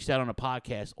 We preach that on a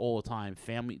podcast all the time.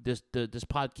 Family. This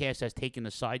podcast has taken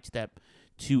a sidestep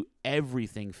to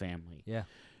everything family. Yeah.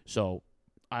 So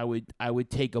I would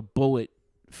take a bullet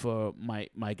for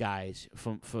my guys,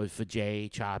 for Jay,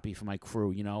 Choppy, for my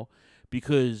crew, you know,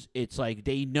 because it's like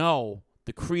they know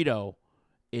the credo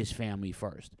is family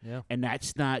first. Yeah. And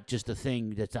that's not just a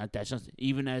thing. That's not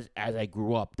even as I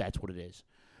grew up. That's what it is.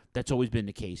 That's always been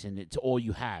the case, and it's all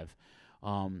you have.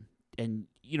 And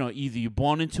either you're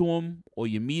born into them or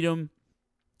you meet them.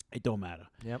 It don't matter.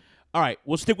 Yep. All right,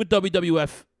 we'll stick with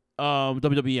WWF.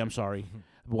 WWE. I'm sorry.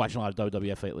 I've been watching a lot of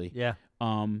WWF lately. Yeah.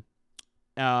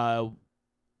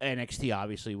 NXT,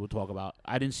 obviously, we'll talk about.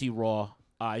 I didn't see Raw.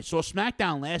 I saw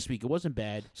SmackDown last week. It wasn't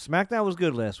bad. SmackDown was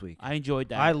good last week. I enjoyed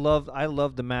that. I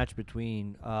loved the match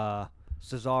between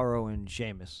Cesaro and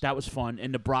Sheamus. That was fun,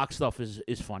 and the Brock stuff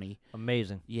is funny.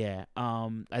 Amazing. Yeah. I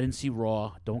didn't see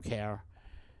Raw. Don't care.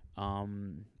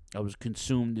 I was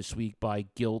consumed this week by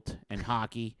guilt and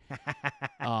hockey,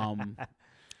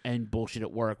 and bullshit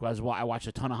at work. I watched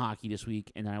a ton of hockey this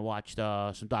week, and then I watched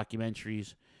some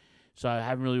documentaries. So I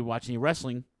haven't really watched any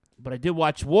wrestling, but I did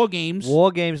watch War Games.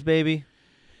 War Games, baby.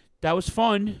 That was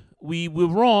fun. We were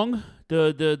wrong.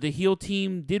 The heel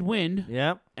team did win.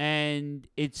 Yeah. And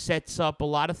it sets up a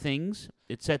lot of things.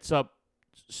 It sets up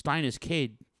Steiner's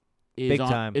kid is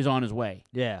on his way.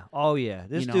 Yeah. Oh yeah.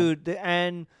 This dude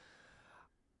and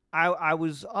I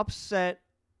was upset.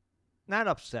 Not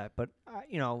upset, but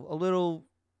a little.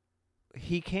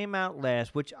 He came out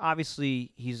last, which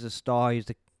obviously he's a star. He's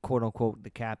the quote unquote the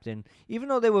captain. Even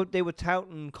though they were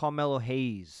touting Carmelo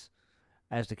Hayes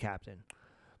as the captain,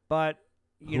 but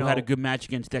who had a good match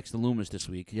against Dexter Lumis this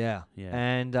week. Yeah.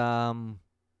 And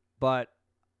but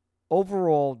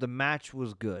overall the match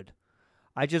was good.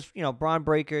 I just Braun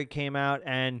Breaker came out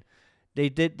and they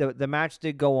did the match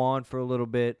did go on for a little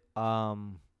bit.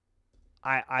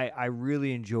 I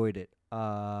really enjoyed it.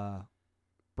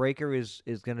 Breaker is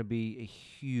going to be a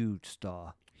huge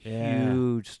star. Yeah.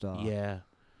 Huge star. Yeah.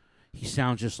 He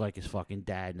sounds just like his fucking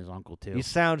dad and his uncle too. He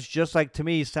sounds just like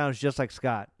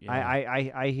Scott. Yeah.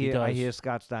 I hear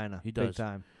Scott Steiner. He does. Big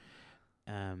time.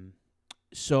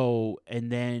 So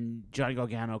and then Johnny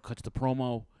Gargano cuts the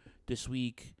promo this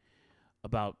week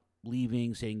about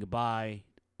leaving, saying goodbye,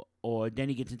 or then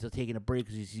he gets into taking a break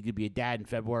because he's going to be a dad in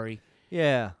February.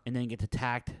 Yeah. And then gets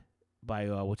attacked by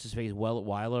what's his face, Weller,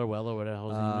 whatever the hell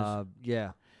his name is.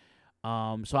 Yeah.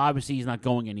 So obviously he's not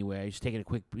going anywhere. He's taking a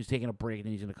break, and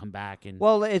then he's going to come back. And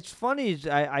well, it's funny.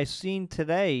 I seen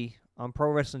today on Pro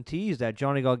Wrestling Tees that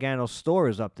Johnny Gargano's store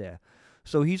is up there,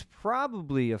 so he's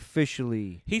probably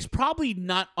officially. He's probably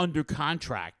not under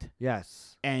contract.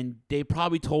 Yes. And they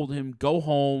probably told him go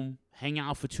home, hang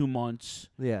out for 2 months.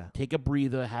 Yeah. Take a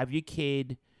breather, have your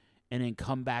kid, and then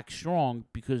come back strong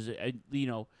because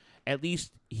at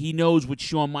least he knows with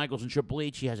Shawn Michaels and Triple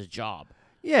H he has a job.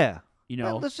 Yeah.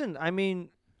 Well, listen, I mean,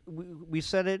 we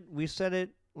said it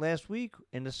last week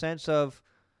in the sense of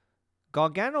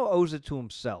Gargano owes it to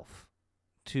himself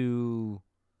to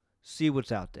see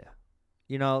what's out there.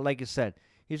 Like you said,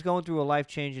 he's going through a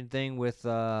life-changing thing with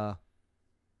having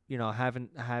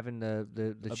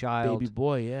the child, baby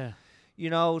boy, yeah.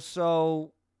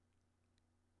 So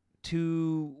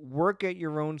to work at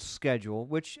your own schedule,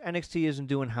 which NXT isn't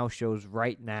doing house shows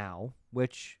right now,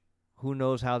 which who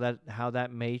knows how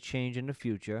that may change in the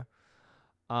future.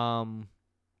 But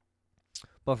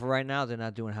for right now, they're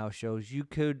not doing house shows. You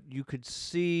could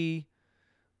see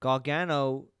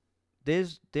Gargano.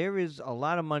 There is a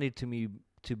lot of money to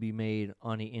be made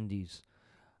on the indies.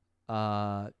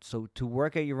 So to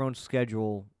work at your own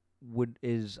schedule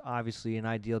is obviously an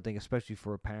ideal thing, especially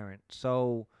for a parent.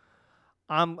 So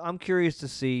I'm curious to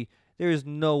see. There is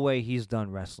no way he's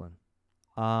done wrestling.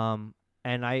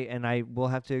 And I will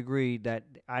have to agree that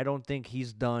I don't think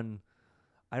he's done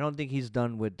with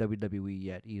WWE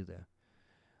yet either.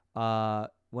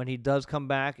 When he does come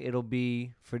back, it'll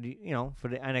be for the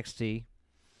NXT.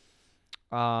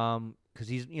 Because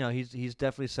he's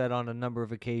definitely said on a number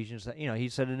of occasions that he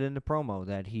said it in the promo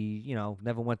that he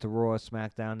never went to Raw or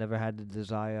SmackDown, never had the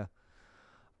desire.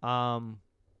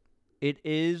 It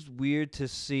is weird to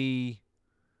see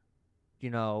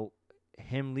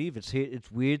him leave.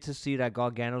 It's weird to see that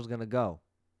Gargano's gonna go,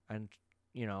 and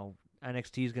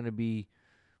NXT is gonna be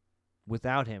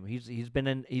without him. He's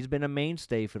been a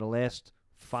mainstay for the last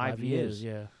 5 years.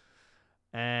 Yeah,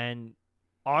 and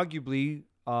arguably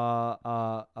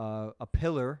a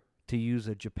pillar, to use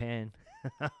a Japan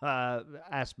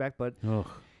aspect, but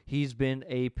he's been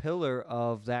a pillar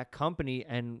of that company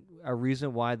and a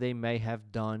reason why they may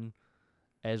have done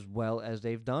as well as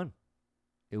they've done.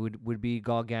 It would be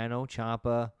Gargano,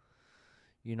 Ciampa,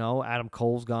 Adam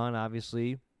Cole's gone,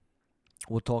 obviously.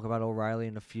 We'll talk about O'Reilly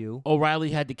in a few.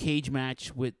 O'Reilly had the cage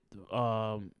match with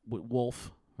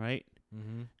Wolf, right?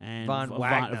 Mm-hmm. And Von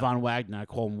Wagner. I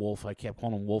call him Wolf. I kept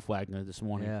calling him Wolf Wagner this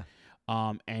morning.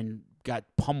 Yeah. And got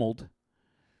pummeled.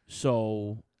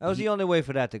 So that was the only way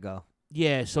for that to go.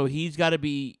 Yeah, so he's got to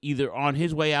be either on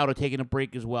his way out or taking a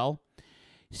break as well.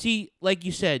 See, like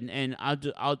you said, and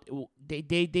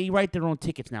they write their own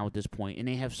tickets now at this point, and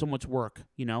they have so much work.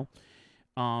 You know,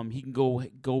 he can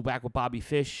go back with Bobby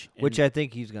Fish, which I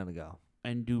think he's gonna go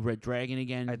and do Red Dragon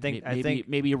again. I think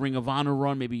maybe a Ring of Honor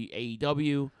run, maybe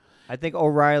AEW. I think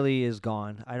O'Reilly is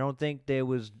gone. I don't think there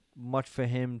was much for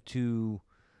him to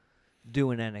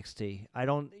do in NXT.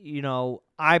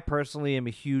 I personally am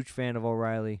a huge fan of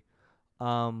O'Reilly.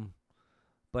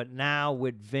 But now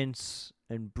with Vince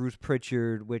and Bruce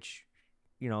Pritchard, which,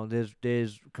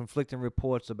 there's conflicting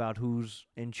reports about who's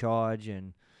in charge,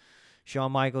 and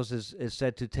Shawn Michaels is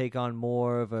set to take on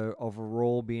more of a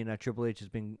role, being that Triple H has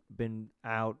been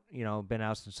out, been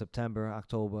out since September,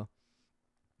 October.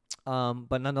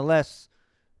 But nonetheless,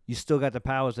 you still got the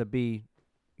powers that be,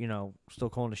 still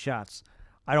calling the shots.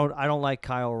 I don't like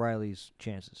Kyle O'Reilly's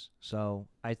chances. So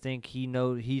I think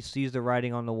he sees the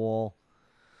writing on the wall.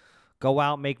 Go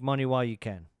out, make money while you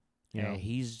can. Yeah,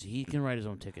 he can write his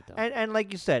own ticket though. And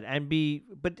like you said,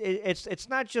 but it's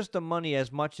not just the money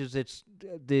as much as it's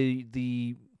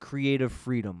the creative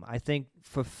freedom. I think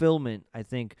fulfillment. I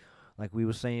think, like we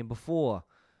were saying before,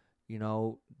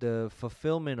 the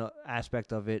fulfillment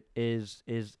aspect of it is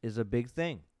a big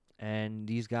thing, and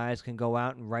these guys can go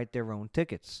out and write their own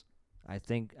tickets. I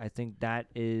think that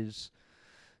is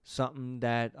something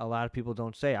that a lot of people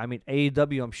don't say. I mean,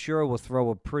 AEW, I'm sure, will throw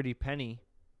a pretty penny,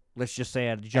 let's just say,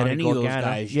 at Johnny any Gargano. Of those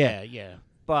guys, yeah.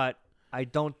 But I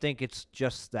don't think it's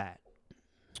just that.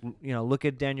 Look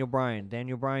at Daniel Bryan.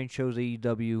 Daniel Bryan chose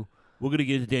AEW. We're going to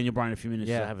get into Daniel Bryan in a few minutes.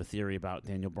 Yeah. I have a theory about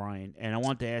Daniel Bryan. And I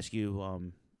want to ask you,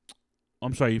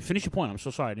 I'm sorry, you finish your point. I'm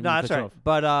so sorry. I didn't mean to that's cut you right.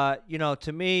 off. But,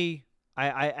 to me,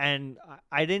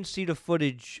 I didn't see the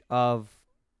footage of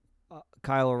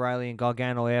Kyle O'Reilly and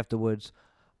Gargano afterwards.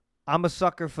 I'm a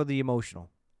sucker for the emotional.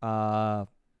 No,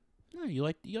 you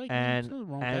like and nothing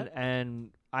wrong with that.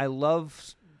 and I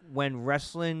love when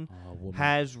wrestling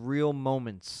has real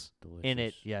moments in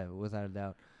it. Yeah, without a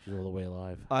doubt. She's all the way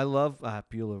alive. I love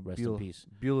Beulah. Rest in peace.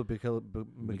 Beulah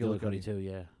McGillicuddy too.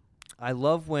 Yeah. I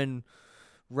love when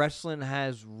wrestling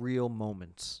has real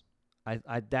moments.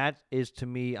 I that is, to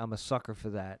me, I'm a sucker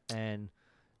for that. And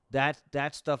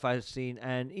that stuff I've seen,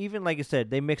 and even like I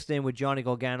said, they mixed in with Johnny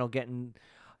Gargano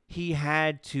he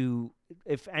had to.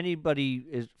 If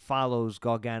anybody follows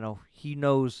Gargano, he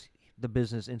knows the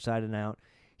business inside and out.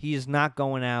 He is not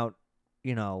going out,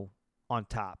 on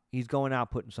top. He's going out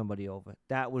putting somebody over.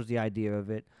 That was the idea of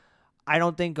it. I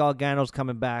don't think Gargano's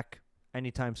coming back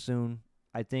anytime soon.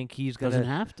 I think he's gonna doesn't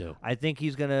have to. I think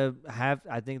he's gonna have.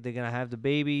 I think they're gonna have the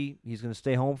baby. He's gonna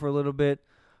stay home for a little bit,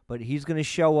 but he's gonna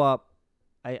show up.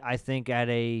 I think at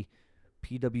a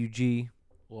PWG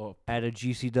or at a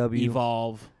GCW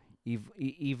Evolve.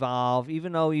 Evolve,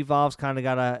 even though Evolve's kind of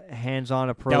got a hands-on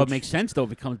approach. That would make sense, though,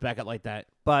 if it comes back at like that.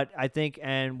 But I think,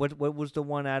 and what was the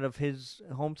one out of his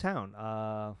hometown?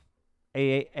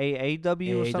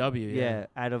 AAW or something? Yeah.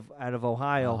 Out of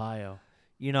Ohio.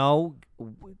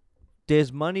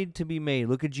 There's money to be made.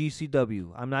 Look at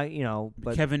GCW. I'm not,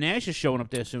 but Kevin Nash is showing up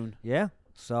there soon. Yeah.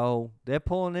 So they're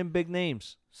pulling in big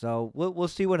names. So we'll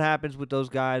see what happens with those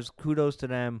guys. Kudos to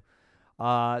them.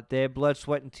 Their blood,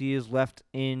 sweat, and tears left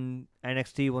in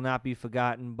NXT will not be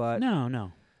forgotten, but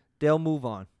no, they'll move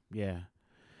on. Yeah.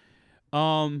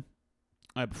 All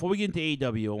right, before we get into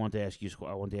AEW, I want to ask you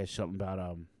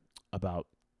something about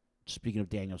speaking of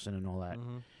Danielson and all that.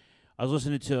 Mm-hmm. I was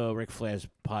listening to Ric Flair's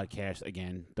podcast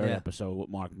again, third episode with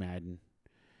Mark Madden,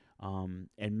 and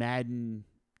Madden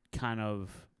kind of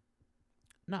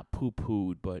not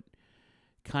poo-pooed, but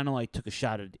kind of like took a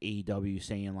shot at AEW,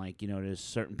 saying like, there's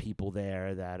certain people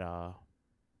there that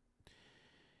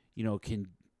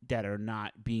that are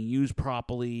not being used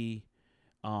properly.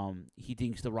 He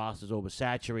thinks the roster's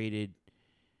oversaturated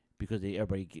because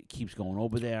everybody keeps going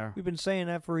over there. We've been saying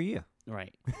that for a year.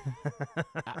 Right.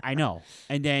 I know.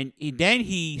 And then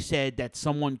he said that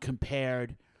someone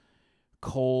compared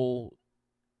Cole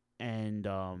and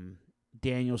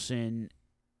Danielson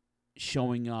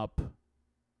showing up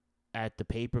at the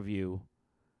pay-per-view,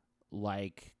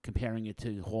 like comparing it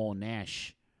to Hall and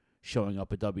Nash showing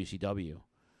up at WCW,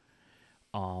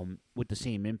 with the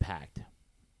same impact.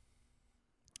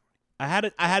 My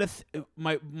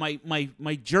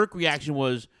jerk reaction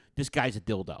was, this guy's a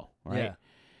dildo, right? Yeah.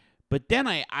 But then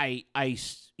I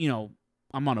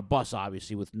I'm on a bus,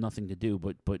 obviously, with nothing to do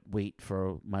but wait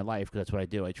for my life, because that's what I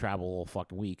do. I travel all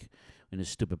fucking week in this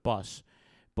stupid bus.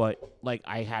 But like,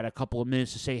 I had a couple of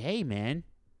minutes to say, hey man,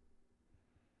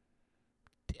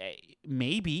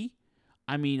 maybe.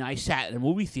 I mean, I sat in a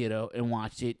movie theater and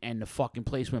watched it, and the fucking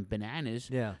place went bananas.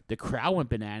 Yeah. The crowd went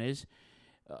bananas.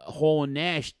 Hall and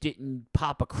Nash didn't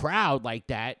pop a crowd like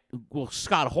that. Well,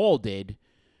 Scott Hall did,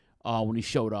 when he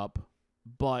showed up.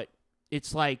 But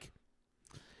it's like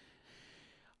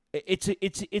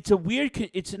it's a weird.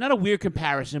 It's not a weird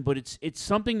comparison, but it's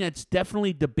something that's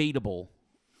definitely debatable.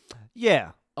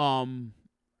 Yeah.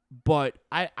 But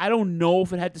I don't know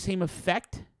if it had the same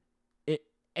effect.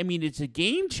 I mean, it's a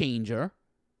game changer,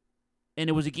 and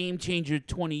it was a game changer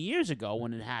 20 years ago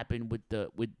when it happened with the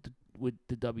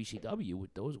WCW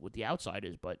with the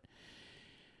Outsiders. But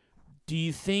do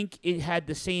you think it had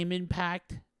the same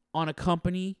impact on a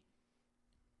company,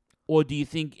 or do you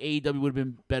think AEW would have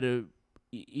been better?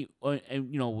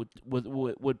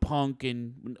 With Punk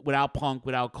and without Punk,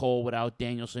 without Cole, without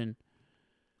Danielson.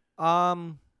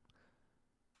 Let's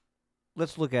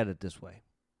look at it this way.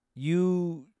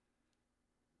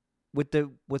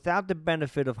 Without the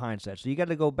benefit of hindsight, so you got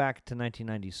to go back to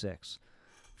 1996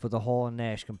 for the Hall and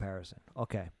Nash comparison.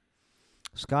 Okay.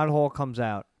 Scott Hall comes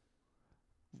out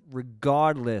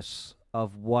regardless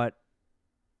of what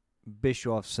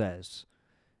Bischoff says.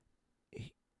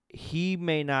 He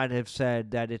may not have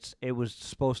said that it was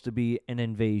supposed to be an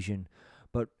invasion,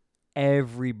 but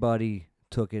everybody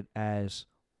took it as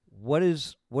what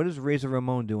is Razor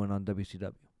Ramon doing on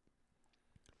WCW?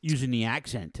 Using the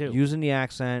accent too. Using the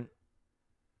accent.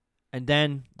 And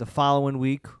then the following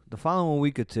week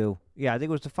or two, I think it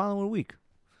was the following week,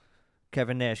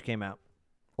 Kevin Nash came out.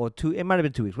 Or it might have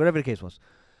been 2 weeks, whatever the case was.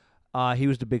 He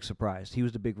was the big surprise. He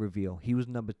was the big reveal. He was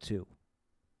number 2.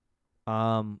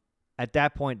 At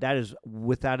that point, that is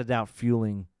without a doubt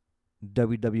fueling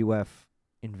WWF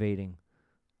invading.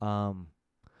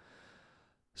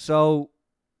 So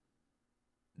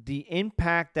the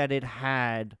impact that it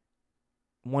had,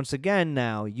 once again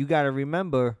now, you got to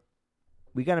remember,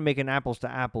 we got to make an apples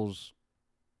to apples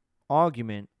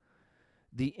argument.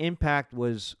 The impact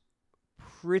was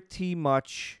pretty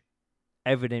much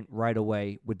evident right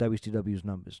away with WCW's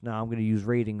numbers. Now I'm going to use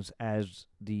ratings as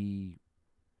the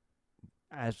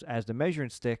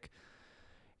measuring stick.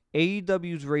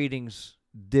 AEW's ratings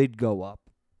did go up.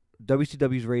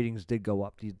 WCW's ratings did go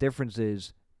up. The difference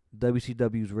is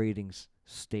WCW's ratings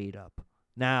stayed up.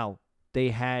 Now, they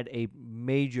had a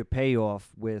major payoff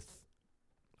with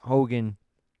Hogan.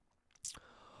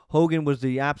 Hogan was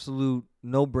the absolute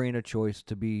no-brainer choice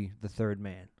to be the third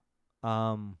man.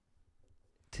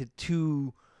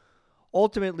 To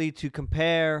ultimately to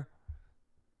compare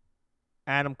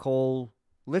Adam Cole,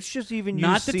 let's just even use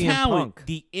not the CM talent, Punk.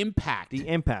 the impact. The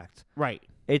impact. Right.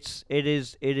 It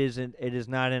is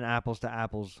not an apples to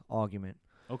apples argument.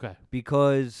 Okay.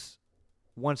 Because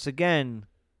once again,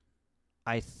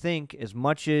 I think as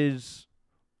much as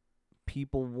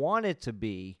people want it to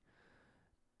be,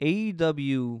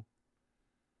 AEW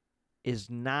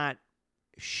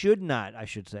should not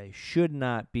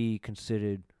be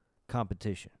considered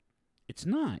competition. It's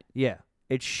not. Yeah,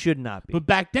 it should not be. But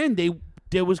back then,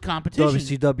 there was competition.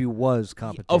 WCW was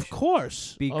competition. Of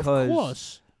course.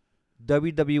 Because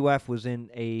WWF was in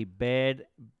a bad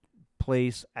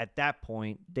place at that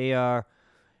point. They're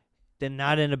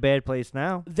not in a bad place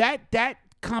now. That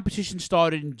competition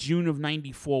started in June of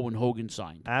 '94 when Hogan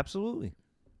signed. Absolutely.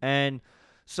 And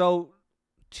so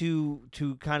to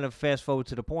kind of fast forward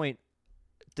to the point,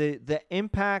 the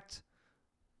impact,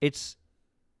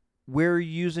 we're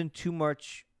using too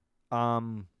much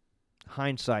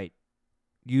hindsight,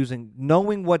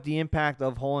 knowing what the impact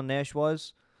of Hall and Nash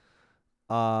was,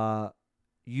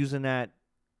 using that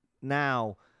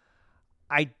now.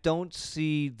 I don't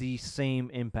see the same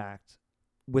impact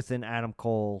with an Adam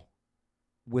Cole,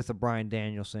 with a Bryan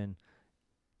Danielson,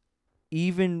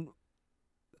 even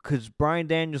because Bryan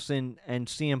Danielson and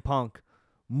CM Punk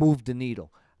moved the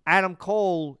needle. Adam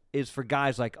Cole is for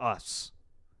guys like us.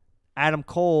 Adam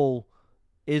Cole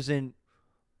isn't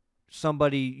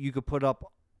somebody you could put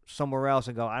up somewhere else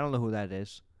and go, I don't know who that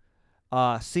is.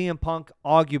 CM Punk,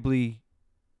 arguably,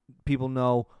 people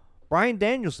know. Bryan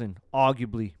Danielson,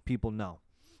 arguably, people know.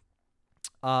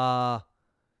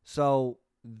 So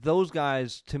those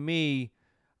guys, to me,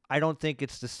 I don't think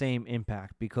it's the same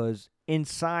impact because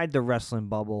inside the wrestling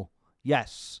bubble,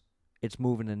 yes, it's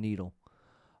moving the needle.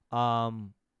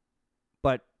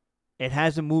 But it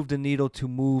hasn't moved the needle to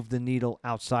move the needle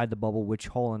outside the bubble, which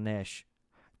Hall and Nash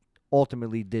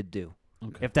ultimately did do.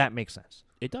 Okay. If that makes sense.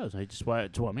 It does. That's why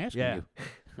I'm asking you.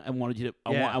 I wanted you to.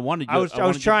 Yeah. I wanted you. I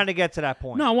was trying to get to that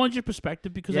point. No, I wanted your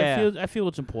perspective because I feel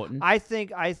it's important. I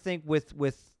think with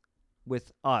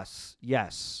us,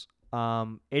 yes,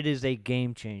 it is a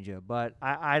game changer. But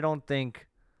I don't think.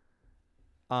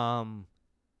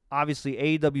 Obviously,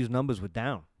 AEW's numbers were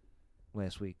down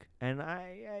last week, and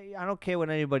I don't care what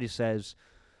anybody says.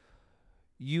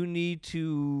 You need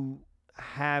to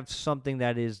have something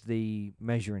that is the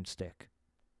measuring stick.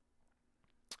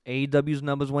 AEW's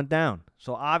numbers went down.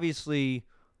 So obviously,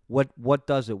 what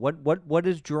does it? What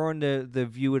is drawing the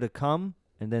viewer to come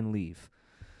and then leave?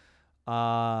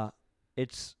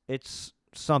 It's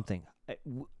something.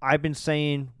 I've been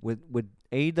saying with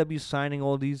AEW signing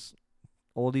all these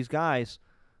guys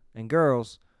and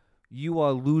girls, you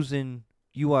are losing.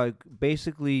 You are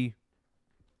basically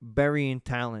burying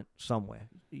talent somewhere.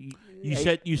 You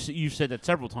said that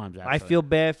several times. Actually. I feel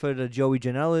bad for the Joey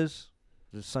Janela's,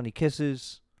 the Sonny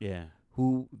Kisses. Yeah.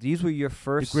 Who these were your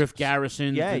first the Griff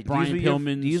Garrisons, the Brian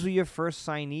Pillmans. These were your first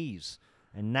signees,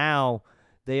 and now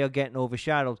they are getting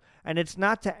overshadowed. And it's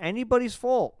not to anybody's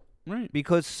fault, right?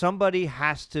 Because somebody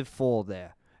has to fall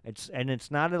there. It's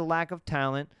not a lack of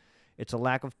talent; it's a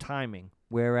lack of timing.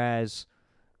 Whereas,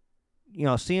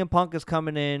 CM Punk is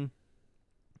coming in,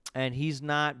 and he's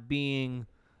not being,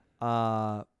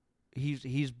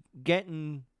 he's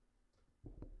getting,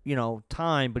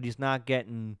 time, but he's not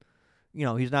getting.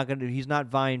 He's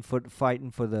not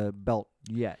fighting for the belt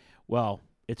yet. Well,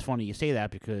 it's funny you say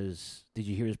that because did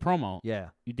you hear his promo? Yeah.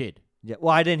 You did? Yeah.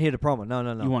 Well, I didn't hear the promo. No.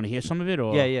 You want to hear some of it?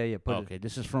 Or? Yeah. Okay,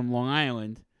 this is from Long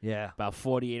Island. Yeah. About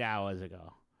 48 hours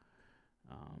ago.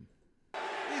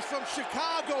 He's from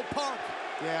Chicago, Punk.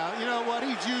 Yeah, you know what?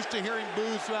 He's used to hearing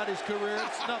boos throughout his career.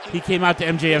 It's nothing. He came out to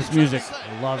MJF's music.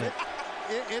 I love it.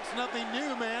 It's nothing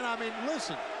new, man. I mean,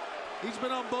 listen. He's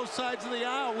been on both sides of the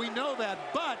aisle. We know that,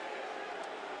 but...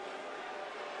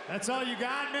 That's all you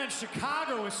got, man.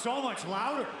 Chicago is so much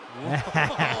louder.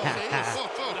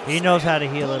 He knows how to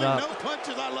heal it up. No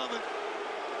punches. I love it.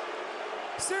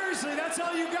 Seriously, that's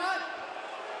all you got?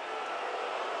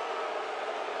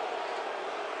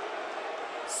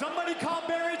 Somebody call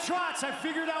Barry Trotz. I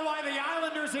figured out why the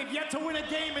Islanders have yet to win a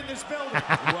game in this building.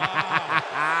 Wow.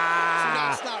 So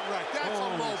that's not right. That's a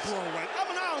low blow, right?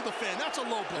 I'm an Islander fan. That's a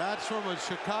low blow. That's from a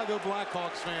Chicago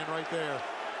Blackhawks fan right there.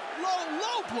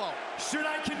 Low blow. Should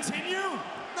I continue?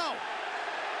 No.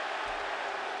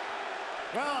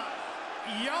 Well,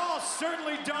 y'all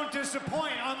certainly don't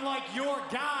disappoint, unlike your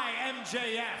guy,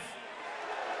 MJF.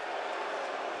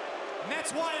 And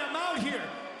that's why I'm out here.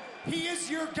 He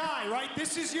is your guy, right?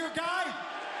 This is your guy?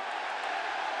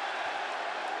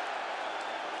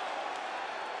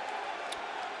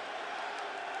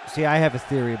 See, I have a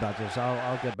theory about this.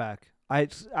 I'll get back. I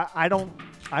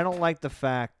don't like the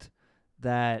fact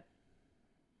that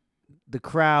the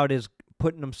crowd is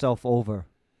putting himself over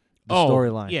the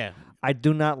storyline. Yeah. I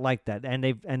do not like that.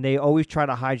 And they always try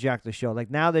to hijack the show.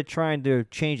 Like now they're trying to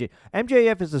change it.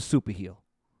 MJF is a super heel.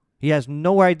 He has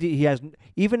no idea. He has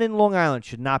even in Long Island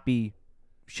should not be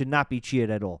cheered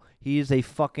at all. He is a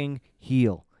fucking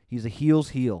heel. He's a heel's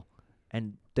heel.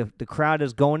 And the crowd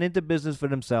is going into business for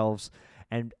themselves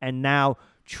and now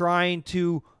trying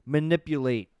to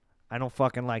manipulate. I don't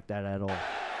fucking like that at all.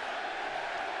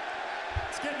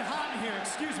 It's getting hot in here,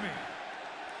 excuse me.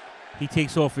 He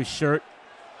takes off his shirt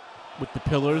with the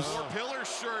pillars. 4-pillar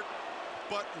shirt,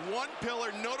 but one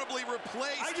pillar notably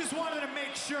replaced. I just wanted to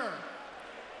make sure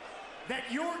that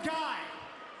your guy,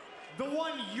 the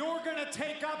one you're going to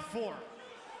take up for,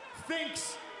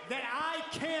 thinks that I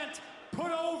can't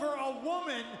put over a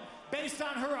woman based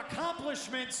on her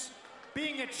accomplishments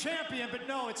being a champion, but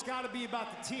no, it's got to be about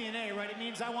the TNA, right? It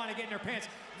means I want to get in her pants.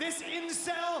 This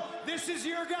incel, this is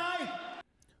your guy?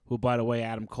 Who, by the way,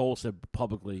 Adam Cole said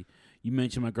publicly, you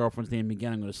mentioned my girlfriend's name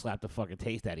again, I'm going to slap the fucking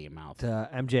taste out of your mouth.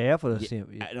 MJF or the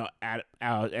no,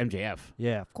 MJF.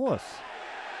 Yeah, of course.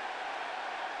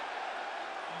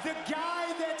 The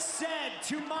guy that said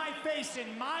to my face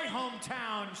in my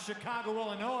hometown, Chicago,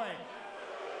 Illinois,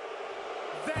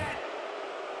 that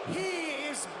he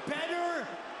is better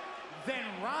than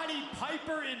Roddy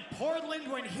Piper in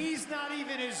Portland when he's not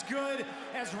even as good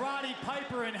as Roddy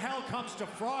Piper in Hell Comes to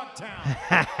Frogtown.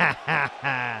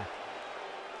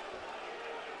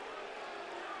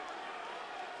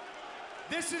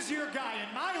 This is your guy.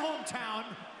 In my hometown,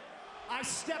 I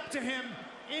stepped to him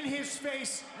in his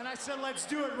face and I said, let's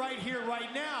do it right here,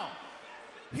 right now.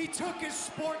 He took his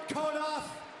sport coat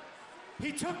off.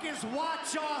 He took his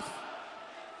watch off.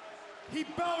 He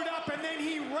bowed up and then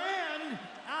he ran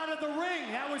out of the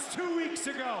ring. That was 2 weeks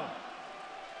ago.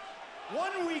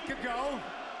 1 week ago.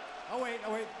 Oh, wait.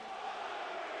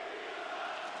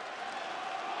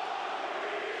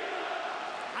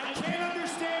 I can't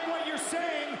understand what you're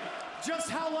saying, just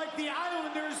how, like, the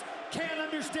Islanders can't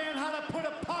understand how to put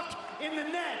a puck in the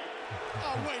net.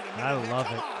 Oh, wait a minute. I love it.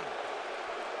 Come on.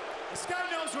 This guy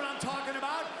knows what I'm talking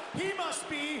about. He must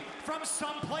be from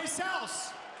someplace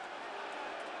else.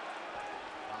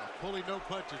 Pulling no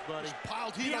punches, buddy.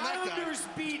 Piled heat on that guy. The Islanders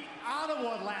beat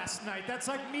Ottawa last night. That's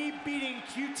like me beating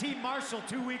QT Marshall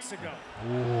 2 weeks ago.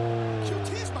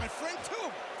 QT's my friend,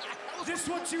 too. This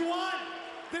what you want?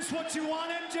 This what you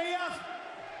want, MJF?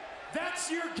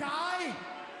 That's your guy?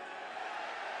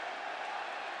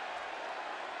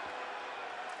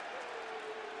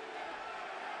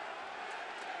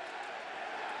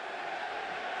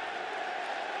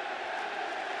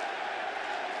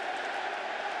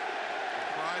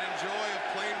 Pride and joy of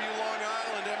Plainview, Long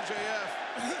Island, MJF.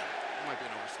 Might be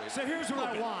an overstatement. So here's what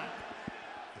I want.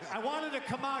 I wanted to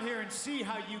come out here and see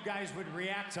how you guys would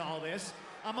react to all this.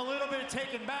 I'm a little bit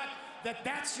taken back that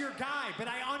that's your guy, but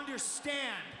I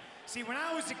understand. See, when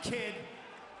I was a kid,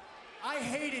 I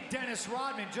hated Dennis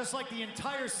Rodman just like the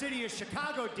entire city of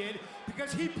Chicago did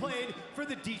because he played for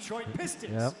the Detroit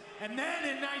Pistons. Yep. And then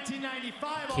in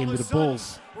 1995, Came all of to a the sudden,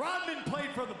 Bulls. Rodman played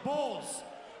for the Bulls.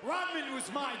 Rodman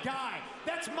was my guy.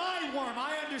 That's my worm.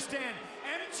 I understand.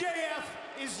 MJF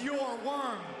is your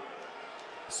worm.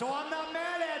 So I'm not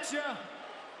mad at you.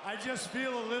 I just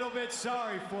feel a little bit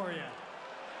sorry for you.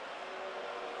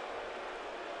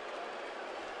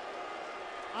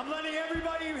 I'm letting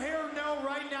everybody here know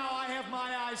right now I have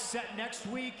my eyes set next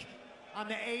week on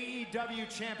the AEW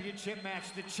Championship match.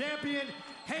 The champion,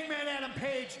 Hangman Adam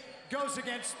Page, goes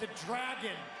against the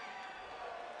Dragon,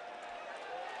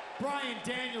 Bryan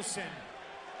Danielson.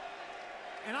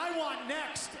 And I want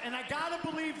next, and I gotta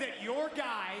believe that your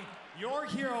guy, your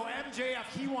hero, MJF,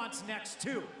 he wants next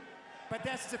too. But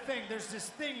that's the thing, there's this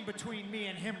thing between me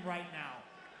and him right now.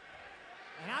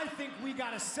 And I think we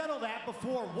gotta settle that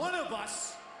before one of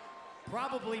us,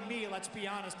 probably me, let's be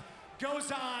honest,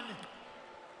 goes on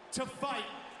to fight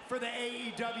for the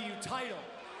AEW title.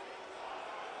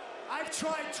 I've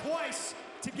tried twice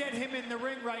to get him in the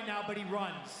ring right now, but he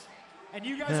runs. And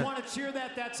you guys want to cheer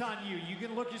that, that's on you. You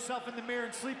can look yourself in the mirror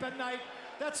and sleep at night,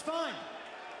 that's fine.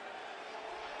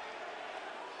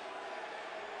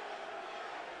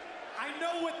 I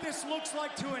know what this looks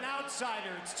like to an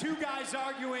outsider. It's two guys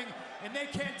arguing, and they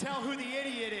can't tell who the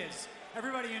idiot is.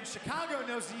 Everybody in Chicago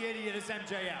knows the idiot is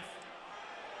MJF.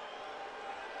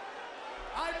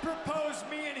 I propose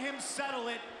me and him settle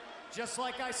it, just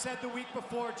like I said the week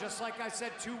before, just like I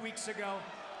said 2 weeks ago.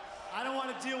 I don't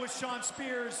want to deal with Sean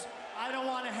Spears. I don't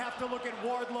want to have to look at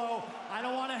Wardlow. I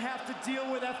don't want to have to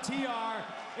deal with FTR.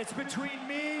 It's between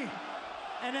me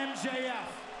and MJF,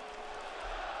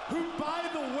 who, by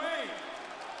the way,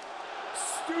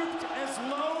 stooped as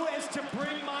low as to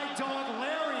bring my dog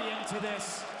Larry into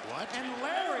this. What? And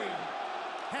Larry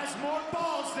has more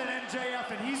balls than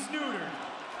MJF, and he's neutered.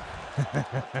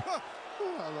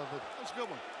 Ooh, I love it. That's a good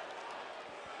one.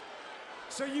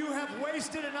 So you have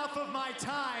wasted enough of my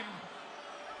time.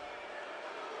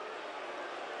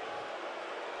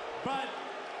 But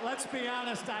let's be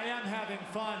honest, I am having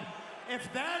fun.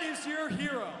 If that is your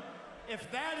hero,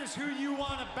 if that is who you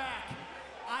want to back,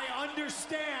 I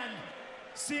understand,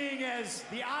 seeing as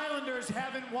the Islanders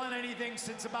haven't won anything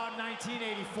since about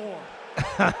 1984.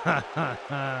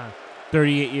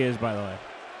 38 years, by the way.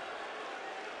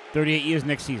 38 years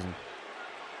next season.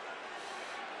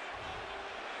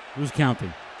 Who's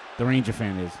counting? The Ranger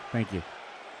fan is. Thank you.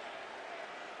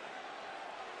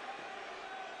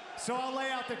 So I'll lay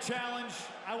out the challenge.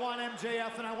 I want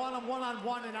MJF, and I want him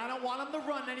one-on-one, and I don't want him to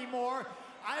run anymore.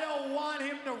 I don't want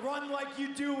him to run like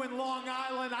you do in Long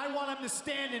Island. I want him to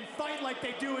stand and fight like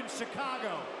they do in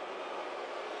Chicago.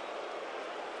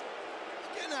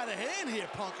 It's getting out of hand here,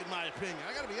 Punk, in my opinion.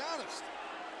 I gotta be honest.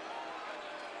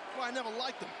 Well, I never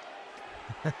liked him.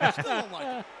 I still don't like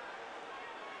him.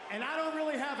 And I don't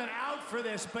really have an out for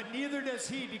this, but neither does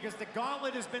he, because the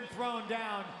gauntlet has been thrown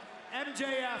down.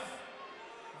 MJF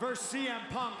versus CM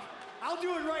Punk. I'll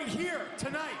do it right here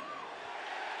tonight.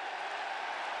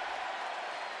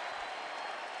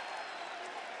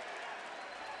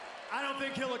 I don't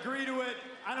think he'll agree to it.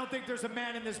 I don't think there's a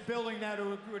man in this building that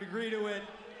would agree to it.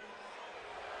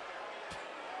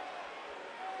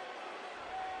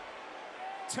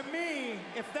 To me,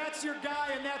 if that's your guy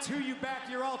and that's who you back,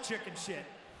 you're all chicken shit.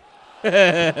 What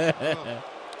the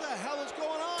hell is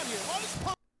going on here? What is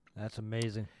Punk? That's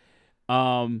amazing.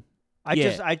 Yeah.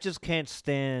 I just can't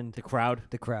stand The crowd.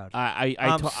 the crowd.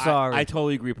 I'm sorry. I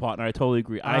totally agree, partner. I totally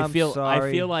agree. I I'm feel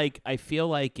sorry. like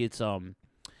it's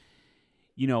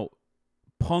you know,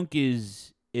 Punk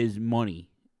is money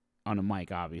on the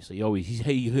mic. Obviously, he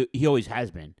always has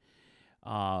been.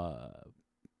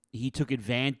 He took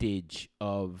advantage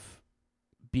of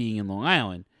being in Long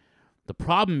Island. The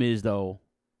problem is, though,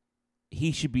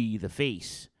 he should be the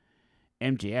face.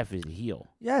 MJF is the heel.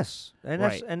 Yes, and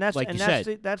Right. that's Like you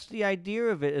said. that's the idea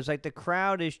of it. Is like the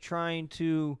crowd is trying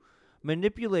to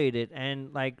manipulate it,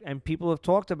 and people have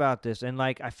talked about this, and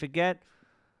I forget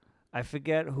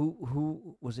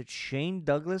who was it? Shane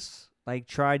Douglas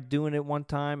tried doing it one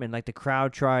time, and the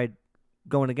crowd tried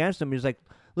going against him. He was like,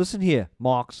 "Listen here,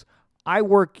 Marks, I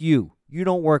work you. You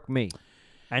don't work me,"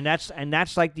 and that's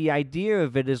the idea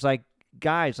of it is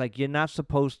guys, you're not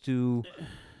supposed to.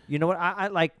 You know what?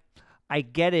 I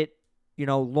get it.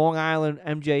 Long Island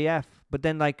MJF, but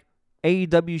then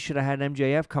AEW should have had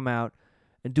MJF come out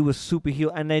and do a super heel,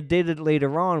 and they did it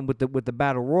later on with the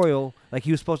Battle Royal.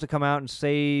 He was supposed to come out and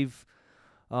save.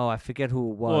 Oh, I forget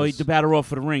who it was. Well, the Battle Royal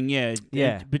for the ring, yeah.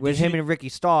 But with him and Ricky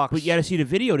Starks. But you got to see the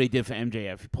video they did for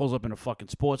MJF. He pulls up in a fucking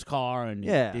sports car, and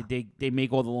they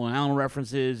make all the Long Island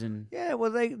references, and well,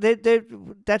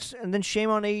 that's and then shame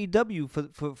on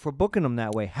AEW for booking him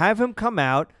that way. Have him come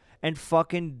out and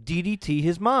fucking DDT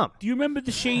his mom. Do you remember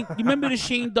the Shane? You remember the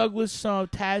Shane Douglas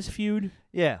Taz feud?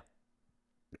 Yeah.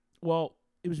 Well,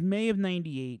 it was May of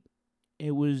 '98.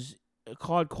 It was a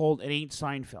card called "It Ain't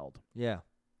Seinfeld." Yeah.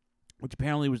 Which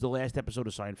apparently was the last episode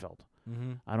of Seinfeld.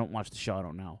 Mm-hmm. I don't watch the show. I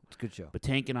don't know. It's a good show. But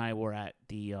Tank and I were at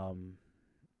the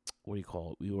what do you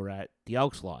call it? We were at the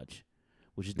Elks Lodge,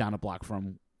 which is down a block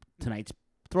from tonight's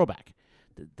Throwback,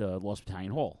 the Lost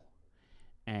Battalion Hall,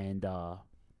 and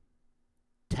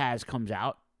Taz comes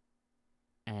out,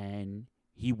 and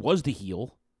he was the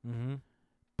heel,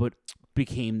 but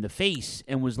became the face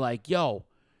and was like, "Yo,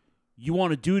 you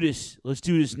want to do this? Let's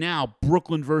do this now.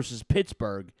 Brooklyn versus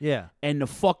Pittsburgh." Yeah. And the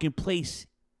fucking place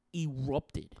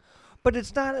erupted. But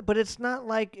it's not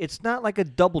like a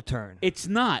double turn. It's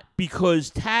not,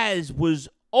 because Taz was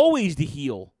always the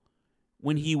heel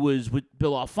when he was with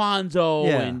Bill Alfonso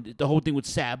and the whole thing with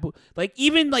Sabu.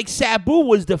 Even Sabu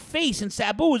was the face and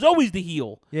Sabu was always the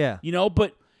heel. Yeah.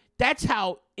 But that's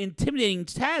how intimidating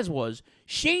Taz was.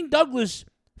 Shane Douglas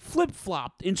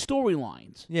flip-flopped in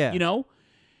storylines. Yeah.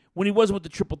 When he wasn't with the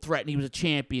Triple Threat and he was a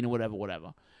champion or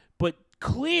whatever. But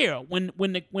clear when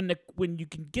you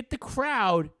can get the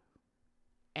crowd,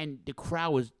 and the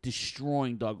crowd was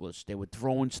destroying Douglas. They were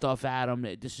throwing stuff at him.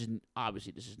 This is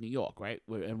New York, right?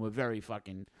 We're a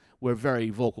very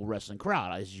vocal wrestling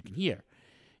crowd, as you can hear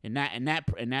in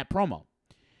that promo.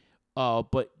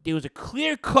 But there was a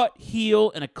clear-cut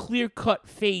heel and a clear-cut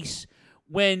face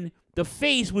when the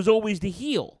face was always the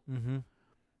heel. Mm-hmm.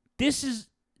 This is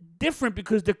different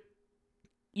because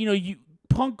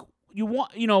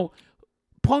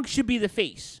Punk should be the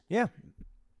face. Yeah.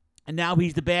 And now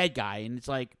he's the bad guy, and it's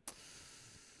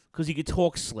because he could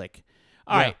talk slick.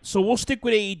 All right, so we'll stick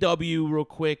with AEW real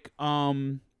quick.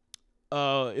 It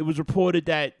was reported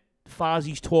that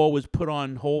Fozzy's tour was put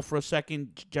on hold for a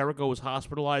second. Jericho was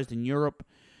hospitalized in Europe.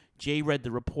 Jay read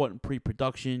the report in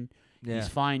pre-production. Yeah. He's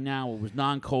fine now. It was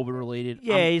non-COVID related.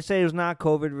 Yeah, he said it was not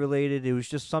COVID related. It was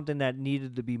just something that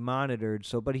needed to be monitored.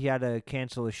 So, but he had to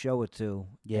cancel a show or two.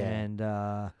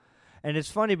 Yeah, and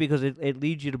it's funny because it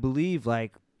leads you to believe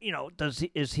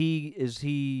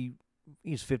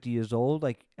he's 50 years old,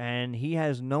 and he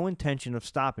has no intention of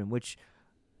stopping, which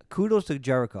kudos to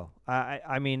Jericho.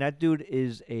 I mean, that dude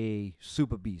is a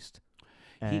super beast.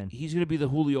 And he's going to be the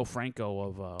Julio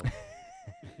Franco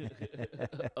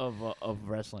of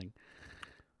wrestling.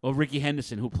 Or Ricky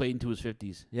Henderson, who played into his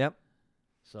 50s. Yep.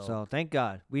 So thank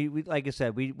God. We like I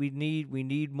said, we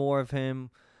need more of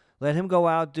him. Let him go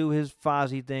out, do his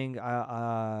Fozzy thing.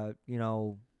 I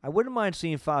wouldn't mind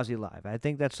seeing Fozzy live. I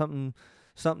think that's something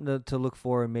to look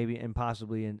for, and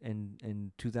possibly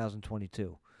in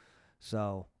 2022.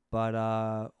 So,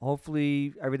 but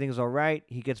hopefully everything's all right.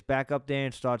 He gets back up there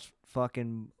and starts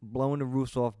fucking blowing the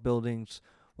roofs off buildings,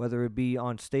 whether it be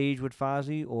on stage with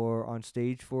Fozzy or on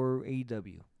stage for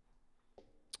AEW.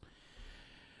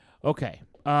 Okay.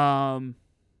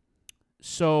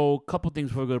 So, a couple things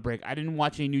before we go to break. I didn't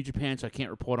watch any New Japan, so I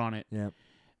can't report on it. Yeah.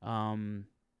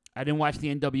 I didn't watch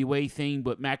the NWA thing,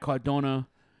 but Matt Cardona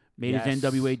made his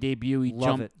NWA debut. He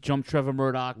jumped Trevor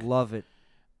Murdoch. Love it.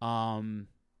 And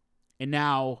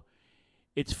now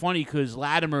it's funny because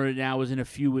Latimer now is in a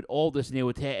feud with Aldis, and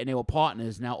they were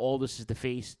partners. Now Aldis is the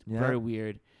face. Yeah. Very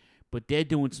weird. But they're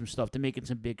doing some stuff. They're making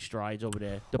some big strides over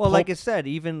there. Like I said,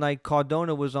 even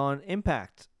Cardona was on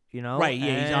Impact. Right,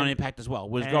 yeah, he's on Impact as well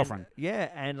with his girlfriend. Yeah,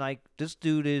 and this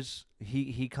dude is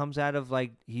he comes out of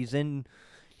he's in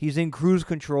cruise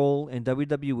control in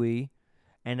WWE,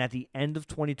 and at the end of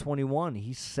 2021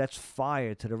 he sets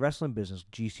fire to the wrestling business.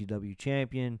 GCW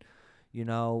champion,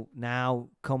 now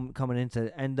coming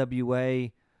into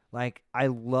NWA. I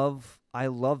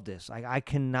love this. I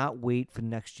cannot wait for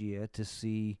next year to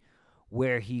see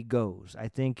where he goes. I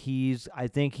think he's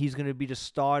going to be the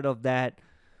start of that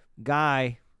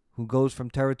guy who goes from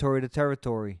territory to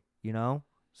territory,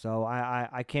 So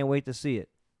I can't wait to see it.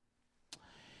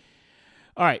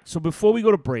 All right, so before we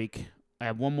go to break, I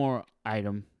have one more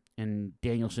item, and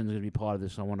Danielson's going to be part of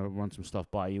this. So I want to run some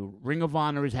stuff by you. Ring of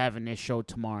Honor is having their show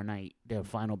tomorrow night, their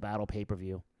Final Battle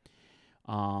pay-per-view.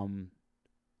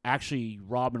 Actually,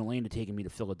 Rob and Elaine are taking me to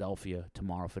Philadelphia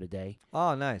tomorrow for the day.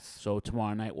 Oh, nice. So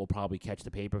tomorrow night we'll probably catch the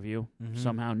pay-per-view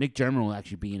somehow. Mhm. Nick German will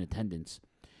actually be in attendance.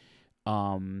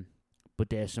 But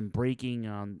there's some breaking,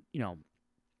 a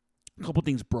couple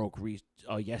things broke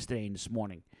yesterday and this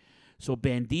morning. So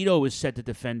Bandito is set to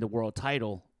defend the world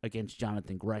title against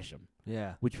Jonathan Gresham.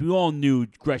 Yeah. Which we all knew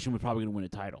Gresham was probably going to win the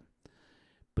title.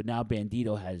 But now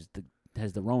Bandito has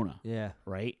the Rona. Yeah.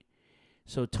 Right?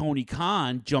 So Tony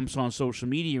Khan jumps on social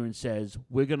media and says,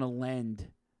 we're going to lend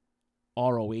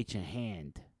ROH a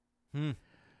hand.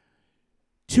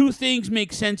 Two things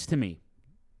make sense to me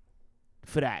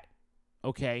for that.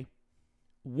 Okay?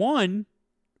 One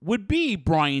would be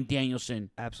Bryan Danielson.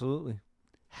 Absolutely.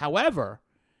 However,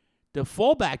 the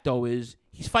fallback, though, is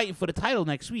he's fighting for the title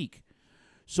next week.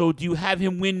 So do you have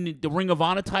him win the Ring of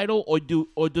Honor title,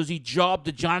 or does he job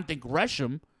to Jonathan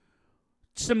Gresham?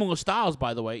 Similar styles,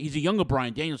 by the way. He's a younger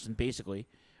Bryan Danielson, basically,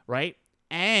 right?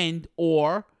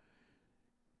 Or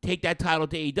take that title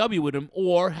to AEW with him,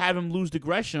 or have him lose to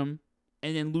Gresham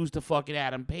and then lose to fucking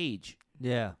Adam Page.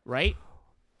 Yeah. Right?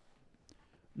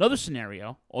 Another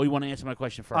scenario. Or you want to answer my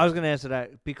question first? I was going to answer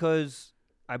that because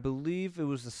I believe it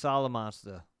was the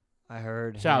Salamonster. I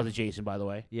heard. Shout out to Jason, by the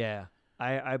way. Yeah.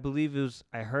 I believe it was.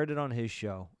 I heard it on his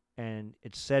show, and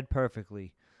it said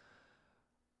perfectly.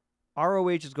 ROH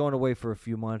is going away for a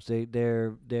few months.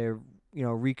 They're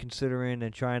reconsidering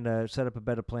and trying to set up a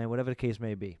better plan, whatever the case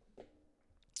may be.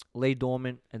 Lay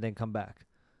dormant and then come back.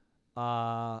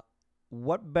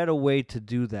 What better way to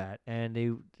do that?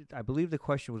 And I believe the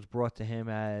question was brought to him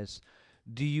as,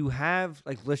 do you have,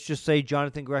 let's just say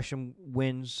Jonathan Gresham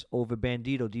wins over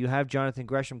Bandito. Do you have Jonathan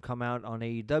Gresham come out on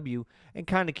AEW and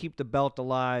kind of keep the belt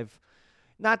alive?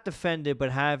 Not defend it,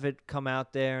 but have it come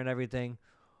out there and everything.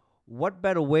 What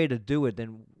better way to do it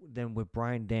than with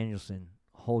Bryan Danielson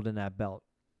holding that belt?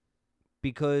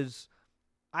 Because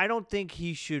I don't think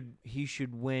he should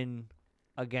win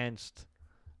against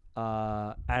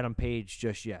Adam Page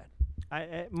just yet.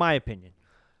 My opinion.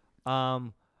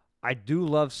 I do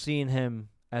love seeing him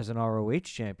as an ROH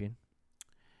champion,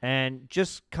 and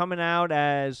just coming out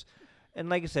as, and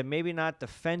like I said, maybe not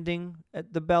defending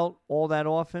the belt all that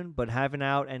often, but having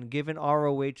out and giving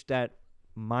ROH that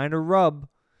minor rub,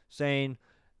 saying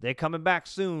they're coming back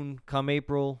soon, come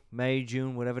April, May,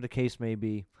 June, whatever the case may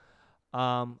be.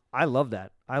 I love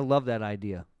that. I love that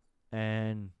idea,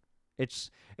 and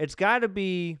it's got to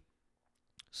be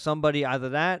somebody, either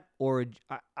that or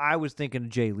I was thinking of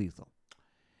Jay Lethal.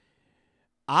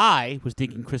 I was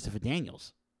thinking Christopher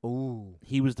Daniels. Ooh.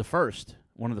 He was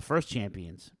one of the first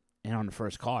champions, and on the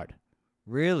first card.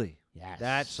 Really?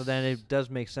 Yes. So then it does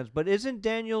make sense. But isn't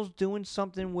Daniels doing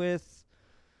something with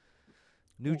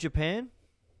New Japan?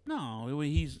 No,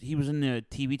 he was in the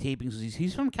TV tapings.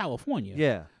 He's from California.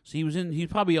 Yeah. So he's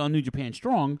probably on New Japan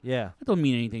Strong. Yeah. That don't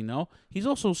mean anything, though. He's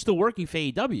also still working for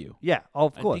AEW. Yeah,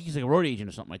 of course. I think he's like a road agent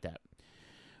or something like that.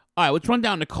 All right, let's run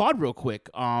down the card real quick.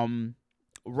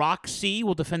 Roxy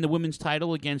will defend the women's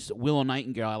title against Willow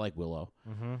Nightingale. I like Willow.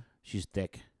 Mm-hmm. She's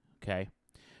thick. Okay.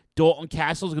 Dalton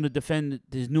Castle is going to defend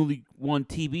his newly won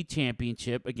TV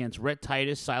championship against Rhett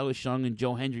Titus, Silas Young, and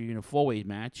Joe Hendry in a four-way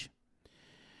match.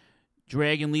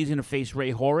 Dragon Lee's going to face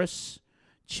Ray Horace.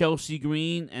 Chelsea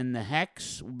Green and the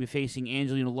Hex will be facing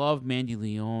Angelina Love, Mandy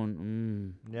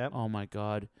Leon. Yep. Oh, my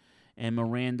God. And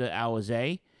Miranda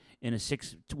Alizé in a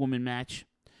 6-woman match.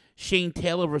 Shane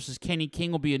Taylor versus Kenny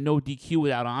King will be a no DQ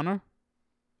without honor.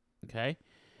 Okay.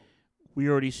 We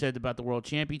already said about the World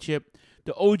Championship.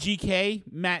 The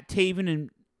OGK, Matt Taven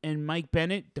and Mike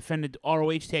Bennett defended the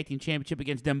ROH Tag Team Championship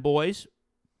against them boys.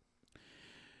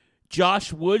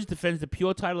 Josh Woods defends the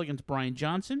Pure title against Brian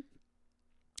Johnson.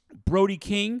 Brody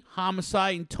King,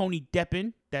 Homicide, and Tony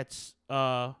Deppen, that's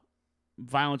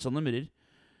Violence Unlimited,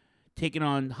 taking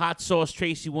on Hot Sauce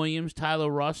Tracy Williams,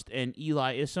 Tyler Rust, and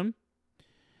Eli Isom.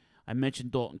 I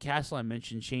mentioned Dalton Castle. I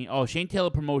mentioned Shane Taylor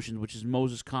Promotions, which is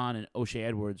Moses Khan and O'Shea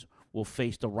Edwards, will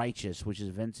face the Righteous, which is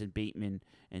Vincent Bateman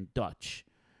and Dutch,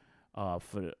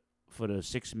 for the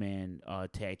 6-man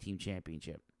tag team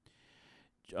championship.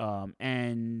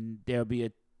 And there'll be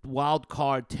a wild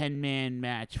card 10-man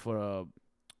match for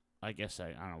I don't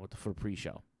know, for the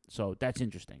pre-show. So that's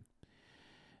interesting.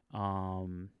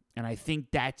 And I think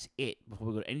that's it.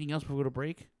 Anything else before we go to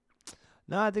break?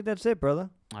 No, I think that's it, brother.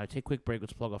 All right, take a quick break.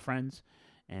 Let's plug our friends,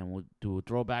 and we'll do a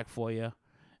throwback for you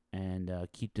and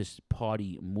keep this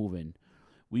party moving.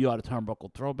 We are the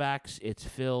Turnbuckle Throwbacks. It's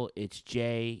Phil. It's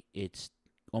Jay. It's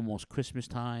almost Christmas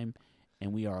time,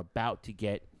 and we are about to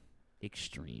get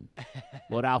extreme.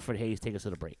 Lord Alfred Hayes, take us to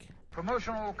the break.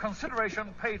 Promotional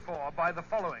consideration paid for by the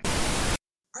following.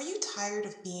 Are you tired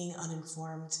of being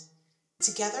uninformed?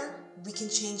 Together, we can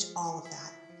change all of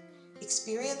that.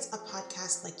 Experience a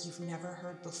podcast like you've never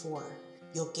heard before.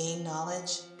 You'll gain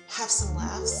knowledge, have some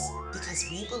laughs, because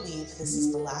we believe this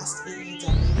is the last AEW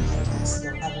podcast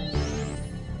you'll ever need.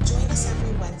 Join us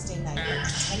every Wednesday night at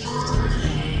 10:15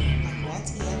 p.m. on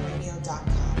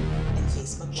rantemradio.com and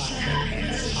Facebook Live. We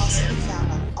can also be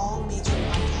found on all major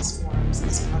podcast forums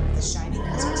as part of the Shining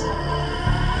Wizards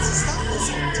Network. So stop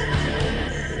listening to the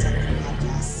AEW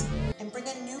podcasts and bring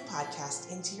a new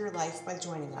podcast into your life by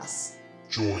joining us.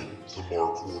 Join the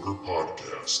Mark Order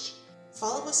Podcast.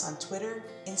 Follow us on Twitter,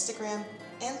 Instagram,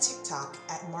 and TikTok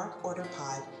at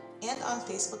MarkOrderPod and on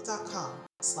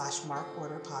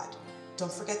Facebook.com/MarkOrderPod.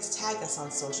 Don't forget to tag us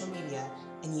on social media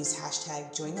and use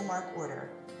hashtag #JoinTheMarkOrder,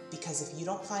 because if you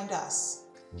don't find us,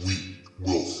 we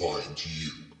will find you.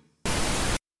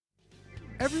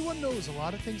 Everyone knows a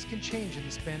lot of things can change in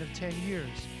the span of 10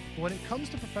 years, but when it comes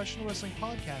to professional wrestling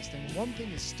podcasting, one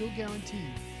thing is still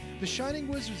guaranteed. The Shining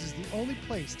Wizards is the only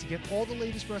place to get all the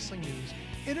latest wrestling news,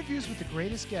 interviews with the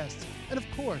greatest guests, and of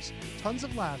course, tons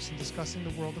of laughs in discussing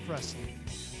the world of wrestling.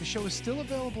 The show is still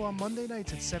available on Monday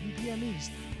nights at 7 p.m.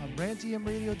 East on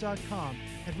rantemradio.com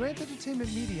and Rant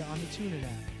Entertainment Media on the TuneIn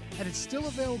app, and it's still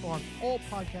available on all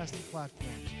podcasting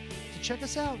platforms. To check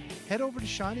us out, head over to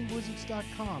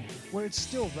shiningwizards.com, where it's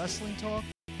still wrestling talk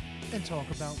and talk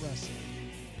about wrestling.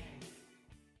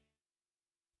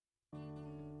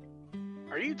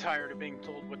 Are you tired of being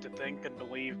told what to think and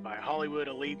believe by Hollywood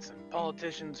elites and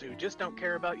politicians who just don't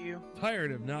care about you?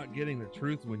 Tired of not getting the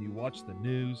truth when you watch the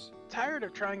news? Tired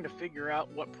of trying to figure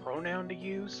out what pronoun to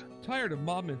use? Tired of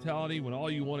mob mentality when all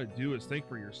you want to do is think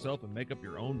for yourself and make up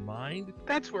your own mind?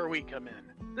 That's where we come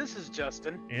in. This is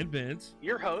Justin. And Vince.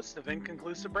 Your hosts of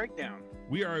Inconclusive Breakdown.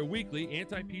 We are a weekly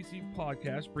anti-PC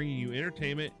podcast bringing you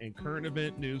entertainment and current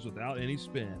event news without any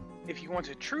spin. If you want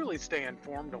to truly stay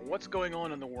informed on what's going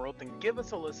on in the world, then give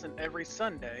us a listen every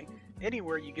Sunday,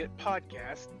 anywhere you get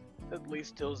podcasts, at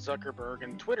least till Zuckerberg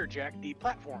and Twitter Jack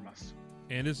deplatform us.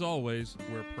 And as always,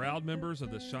 we're proud members of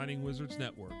the Shining Wizards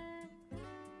Network.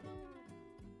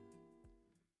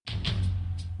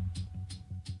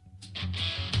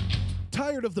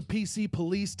 Tired of the PC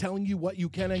police telling you what you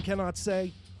can and cannot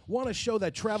say? Want a show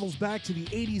that travels back to the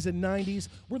 80s and 90s,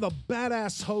 where the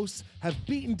badass hosts have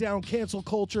beaten down cancel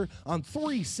culture on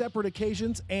 3 separate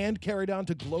occasions and carried on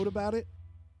to gloat about it?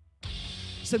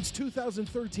 Since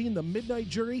 2013, The Midnight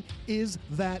Jury is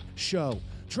that show.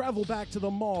 Travel back to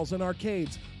the malls and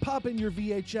arcades, pop in your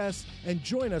VHS, and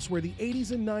join us where the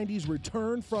 80s and 90s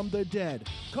return from the dead.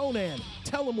 Conan,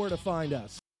 tell them where to find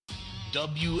us.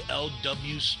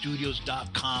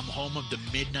 WLWstudios.com, home of the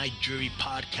Midnight Jury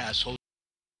podcast, hosted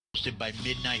by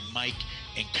Midnight Mike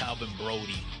and Calvin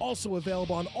Brody. Also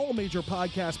available on all major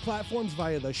podcast platforms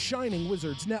via the Shining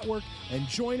Wizards Network, and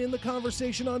join in the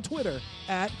conversation on Twitter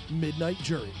at Midnight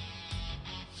Jury.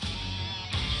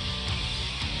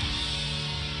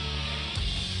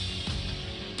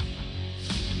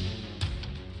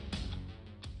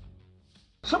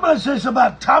 Somebody says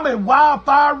about Tommy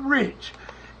Wildfire Rich.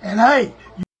 And hey,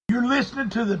 you're listening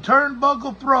to the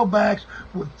Turnbuckle Throwbacks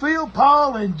with Phil,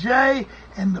 Paul, and Jay,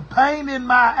 and the pain in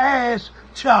my ass,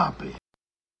 Choppy.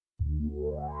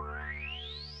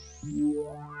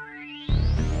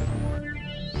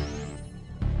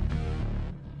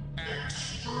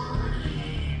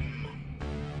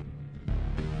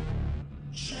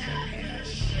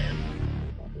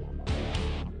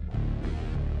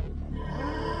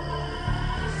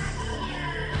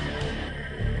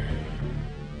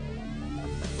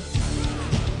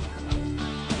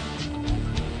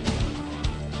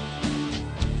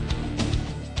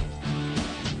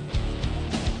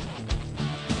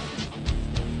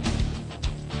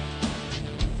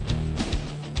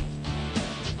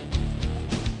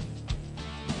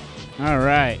 All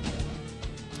right.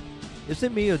 Is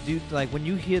it me, or do you, like, when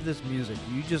you hear this music,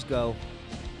 you just go,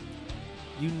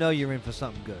 you know you're in for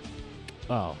something good?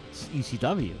 Oh, it's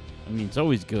ECW. I mean, it's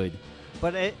always good.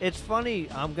 But it's funny.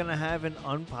 I'm gonna have an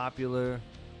unpopular,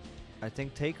 I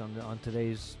think, take on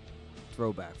today's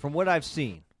throwback from what I've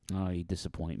seen. Oh, you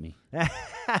disappoint me.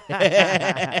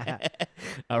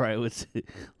 All right, let's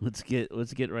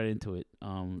get right into it.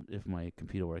 If my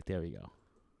computer worked, there we go.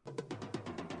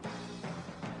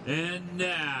 And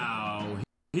now,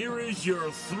 Here is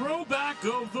your Throwback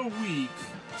of the Week,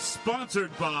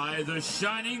 sponsored by the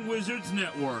Shining Wizards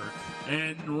Network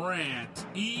and Rant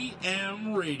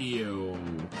EM Radio.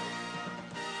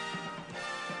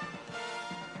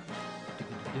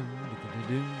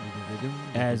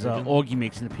 As Augie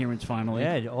makes an appearance finally.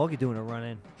 Yeah, Augie doing a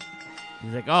run-in.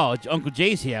 He's like, oh, Uncle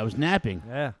Jay's here. I was napping.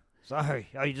 Yeah. Sorry.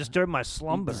 Oh, you disturbed my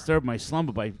slumber. You disturbed my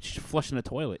slumber by flushing the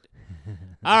toilet.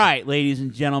 All right, ladies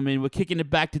and gentlemen, we're kicking it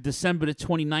back to December the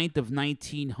 29th of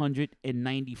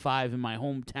 1995 in my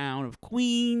hometown of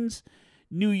Queens,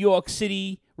 New York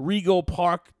City, Rego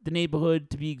Park, the neighborhood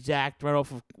to be exact,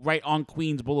 right on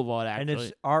Queens Boulevard. Actually, and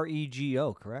it's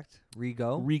Rego, correct?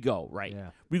 Rego, right? Yeah.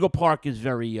 Rego Park is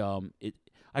very.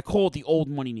 I call it the old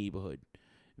money neighborhood.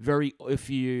 Very,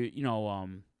 if you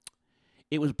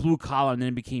it was blue collar and then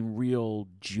it became real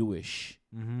Jewish.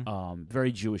 Mm-hmm.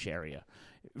 Very Jewish area.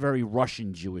 Very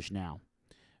Russian Jewish now.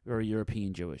 Very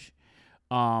European Jewish.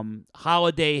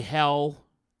 Holiday Hell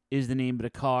is the name of the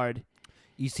card.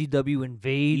 ECW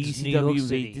invades New York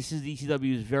City. This is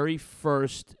ECW's very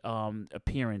first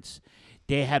appearance.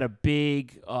 They had a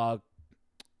big. Paul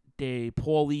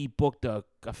Lee booked I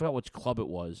forgot which club it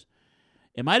was.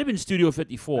 It might have been Studio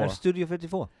 54. Studio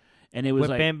 54. And it was with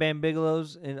like Bam Bam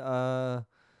Bigelow's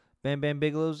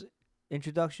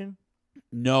introduction.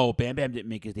 No, Bam Bam didn't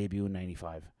make his debut in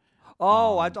 '95.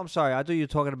 Oh, I'm sorry. I thought you were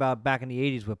talking about back in the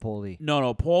 '80s with Paul Lee.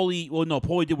 No, Paul Lee. Well, no,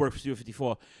 Paul Lee did work for Studio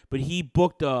 54, but he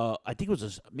booked. I think it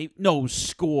was it was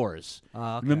Scores.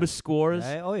 Okay. Remember Scores?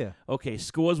 Oh yeah. Okay,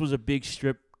 Scores was a big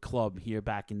strip club here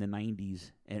back in the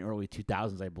 '90s and early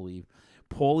 2000s, I believe.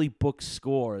 Paul Lee booked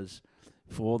Scores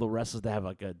for all the wrestlers to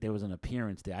have there was an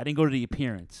appearance there. I didn't go to the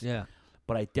appearance. Yeah.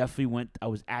 But I definitely went. I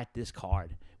was at this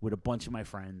card with a bunch of my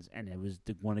friends, and it was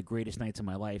one of the greatest nights of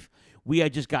my life. We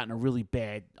had just gotten a really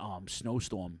bad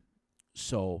snowstorm,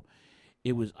 so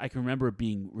it was. I can remember it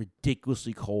being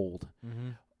ridiculously cold.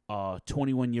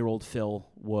 21-year-old Phil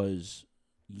was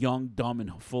young, dumb,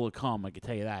 and full of cum. I can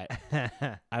tell you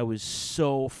that. I was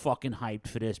so fucking hyped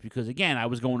for this because, again, I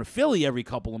was going to Philly every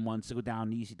couple of months to go down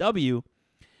to ECW,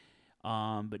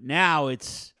 but now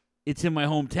it's in my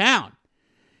hometown.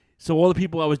 So all the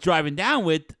people I was driving down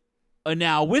with are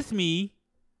now with me,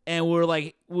 and we were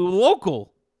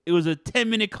local. It was a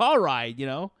 10-minute car ride,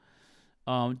 Augie,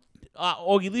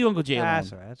 leave Uncle Jay alone.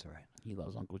 That's all right. He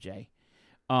loves Uncle Jay.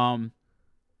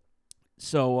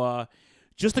 So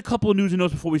just a couple of news and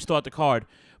notes before we start the card.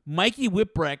 Mikey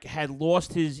Whipwreck had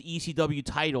lost his ECW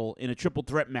title in a triple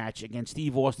threat match against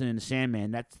Steve Austin and the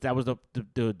Sandman. That was the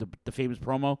famous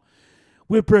promo.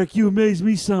 Whipwreck, you amaze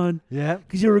me, son. Yeah.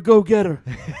 Because you're a go-getter.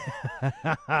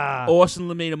 Austin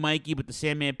eliminated Mikey, but the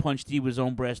Sandman punched Steve with his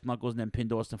own brass knuckles and then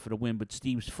pinned Austin for the win, but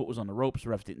Steve's foot was on the ropes. The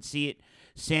ref didn't see it.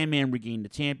 Sandman regained the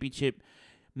championship.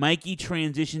 Mikey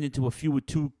transitioned into a feud with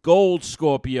Gold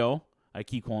Scorpio. I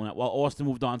keep calling that. While Austin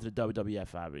moved on to the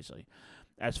WWF, obviously.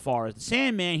 As far as the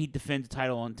Sandman, he defends the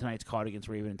title on tonight's card against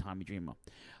Raven and Tommy Dreamer.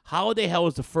 Holiday Hell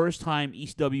was the first time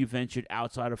ECW ventured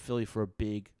outside of Philly for a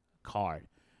big card.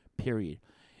 Period.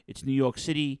 It's New York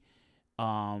City,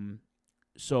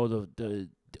 so the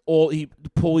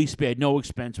police spared no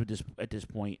expense with this at this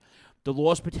point. The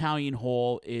Lost Battalion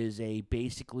Hall is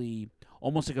basically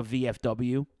almost like a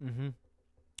VFW. Mm-hmm.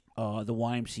 The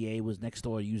YMCA was next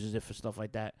door, uses it for stuff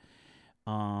like that.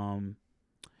 It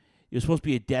was supposed to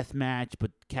be a death match, but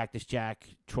Cactus Jack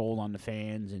trolled on the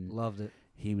fans and loved it.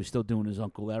 He was still doing his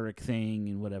Uncle Eric thing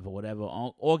and whatever.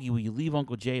 Augie, will you leave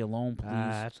Uncle Jay alone, please?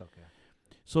 That's okay.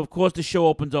 So, of course, the show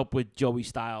opens up with Joey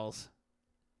Styles.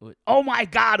 Oh, my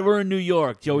God, we're in New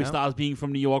York. Joey Styles being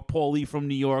from New York. Paul Lee from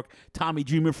New York. Tommy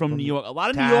Dreamer from New York. A lot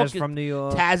of New York. Taz from New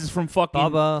York. Taz is from fucking...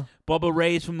 Bubba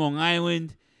Ray is from Long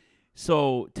Island.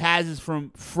 So, Taz is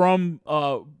from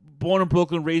born in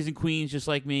Brooklyn, raised in Queens, just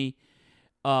like me.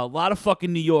 A lot of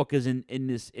fucking New Yorkers on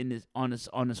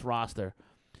this roster.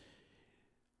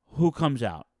 Who comes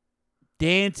out?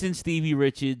 Dancing Stevie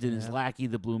Richards and his lackey,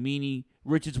 the Blue Meanie.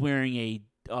 Richards wearing a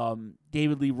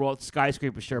David Lee Roth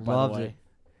Skyscraper shirt, by the way. it.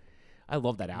 I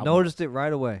love that album. Noticed it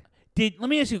right away. Let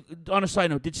me ask you, on a side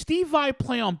note, did Steve Vai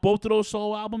play on both of those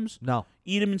solo albums? No.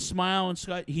 Eat 'em and Smile and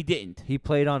Sky? He didn't. He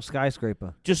played on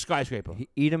Skyscraper. Just Skyscraper.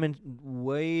 Eat 'em and...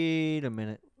 Wait a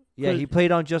minute. Yeah, he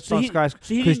played on on Skyscraper.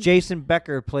 So because Jason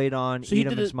Becker played on Eat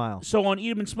 'em and Smile. So on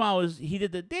Eat 'em and Smile, he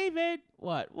did the David,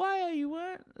 what? Why are you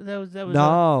what? That was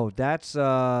No, that's...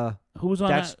 Who was on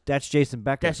that? That's Jason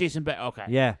Becker. That's Jason Becker, okay.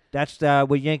 Yeah, that's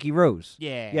with Yankee Rose.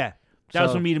 Yeah. Yeah. That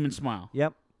was from Eat 'em and Smile.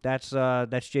 Yep,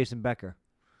 that's Jason Becker.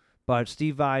 But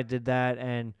Steve Vai did that,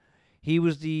 and he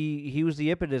was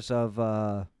the impetus of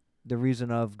the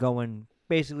reason of going,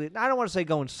 basically, I don't want to say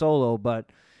going solo, but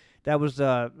that was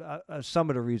some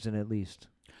of the reason, at least.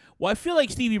 Well, I feel like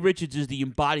Stevie Richards is the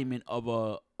embodiment of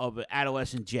an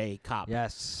adolescent J cop.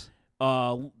 Yes.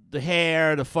 The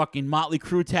hair, the fucking Motley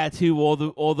Crue tattoo,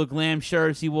 all the glam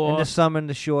shirts he wore. In the summer, in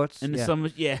the shorts. In the yeah. summer,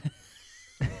 yeah.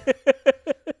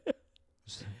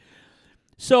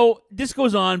 So this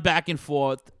goes on back and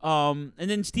forth, and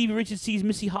then Stevie Richards sees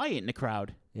Missy Hyatt in the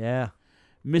crowd. Yeah.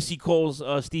 Missy calls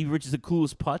Stevie Richards the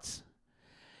coolest putz.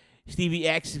 Stevie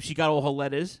asks if she got all her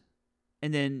letters,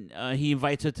 and then he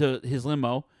invites her to his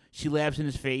limo. She laughs in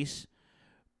his face,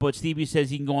 but Stevie says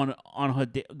he can go on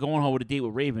her with a date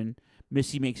with Raven.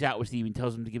 Missy makes out with Stevie and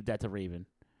tells him to give that to Raven.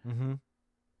 Mm-hmm.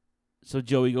 So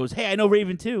Joey goes, "Hey, I know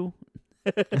Raven too."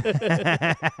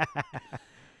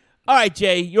 All right,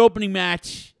 Jay, your opening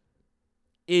match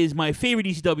is my favorite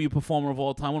ECW performer of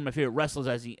all time. One of my favorite wrestlers,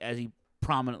 as he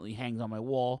prominently hangs on my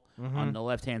wall on the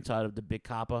left-hand side of the big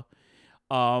copper.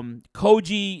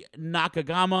 Koji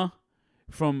Nakagama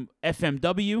from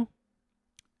FMW,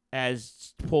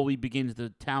 as Paulie begins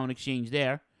the talent exchange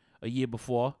there a year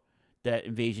before that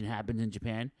invasion happens in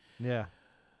Japan. Yeah.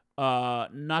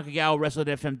 Nakagawa wrestled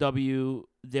at FMW.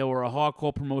 They were a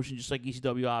hardcore promotion, just like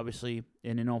ECW, obviously,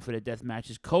 and they're known for their death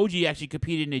matches. Koji actually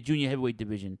competed in the junior heavyweight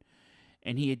division,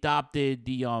 and he adopted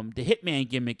the Hitman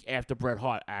gimmick after Bret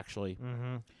Hart, actually.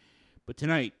 Mm-hmm. But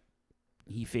tonight,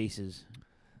 he faces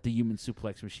the Human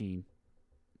Suplex Machine,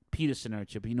 Peter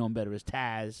Sinertia, but you know him better as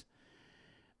Taz,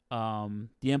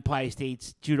 the Empire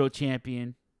State's judo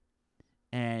champion,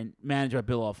 and manager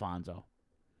Bill Alfonso.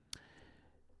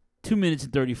 2 minutes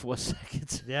and 34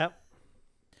 seconds. Yep.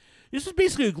 This was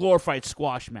basically a glorified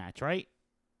squash match, right?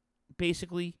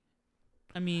 Basically.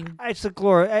 I mean, it's a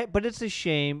glory, but it's a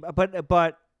shame. But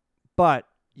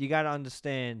you got to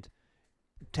understand,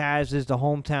 Taz is the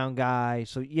hometown guy.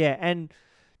 So, yeah, and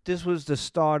this was the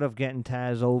start of getting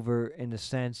Taz over in the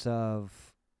sense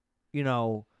of,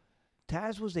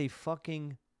 Taz was a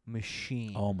fucking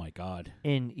machine. Oh, my God.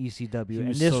 In ECW. And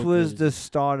was this so was good. the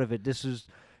start of it. This was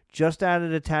just out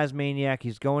of the Tasmaniac.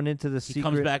 He's going into the secret.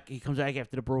 He comes back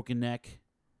after the broken neck.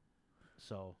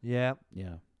 So, yeah.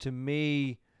 To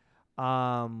me,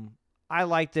 I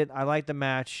liked it. I liked the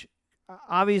match.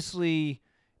 Obviously,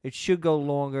 it should go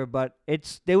longer, but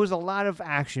there was a lot of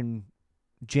action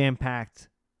jam-packed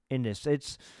in this.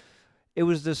 It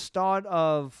was the start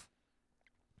of,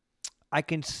 I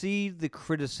can see the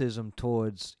criticism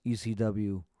towards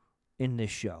ECW in this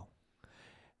show.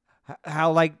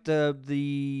 How like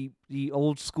the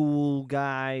old school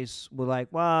guys were like,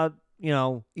 well,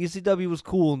 ECW was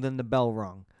cool, and then the bell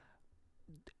rung.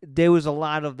 There was a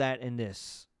lot of that in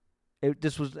this.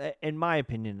 This was, in my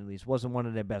opinion at least, wasn't one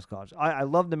of their best cards. I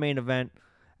love the main event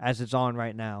as it's on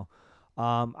right now.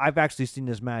 I've actually seen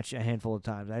this match a handful of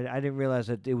times. I didn't realize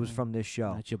that it was from this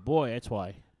show. That's your boy, that's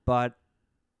why. But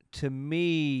to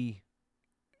me,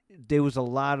 there was a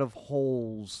lot of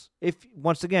holes. If,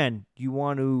 once again, you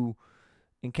want to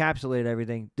encapsulate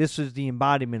everything, this is the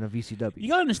embodiment of ECW. You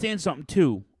got to understand something,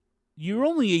 too. You're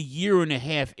only a year and a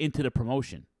half into the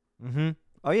promotion. Mm-hmm.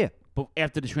 Oh, yeah. But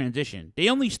after the transition. They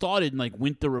only started in,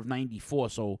 winter of 94,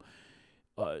 so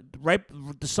right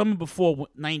the summer before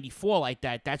 94 like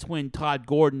that, that's when Todd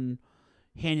Gordon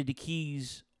handed the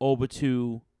keys over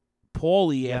to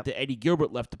Paulie after Eddie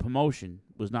Gilbert left the promotion,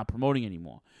 was not promoting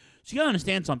anymore. So you got to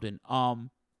understand something. And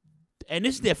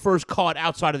this is their first card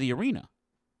outside of the arena.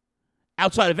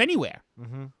 Outside of anywhere.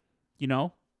 Mm-hmm.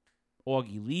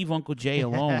 Augie, leave Uncle Jay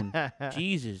alone.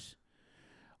 Jesus.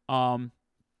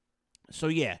 So,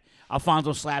 yeah.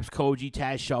 Alfonso slaps Koji.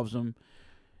 Taz shoves him.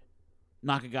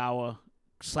 Nakagawa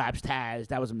slaps Taz.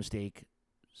 That was a mistake.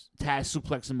 Taz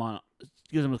suplexes him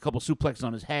gives him a couple suplexes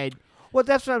on his head. Well,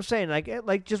 that's what I'm saying.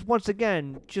 Like just once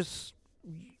again, just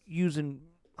using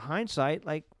hindsight,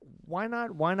 why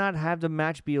not have the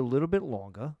match be a little bit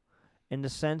longer in the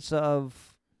sense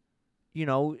of,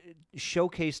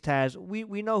 showcase Taz.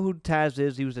 We know who Taz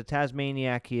is. He was a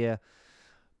Tasmaniac here.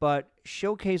 But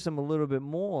showcase him a little bit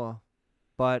more.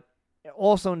 But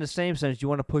also in the same sense, you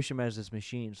want to push him as this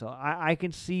machine. So I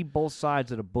can see both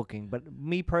sides of the booking. But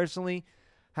me personally,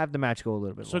 have the match go a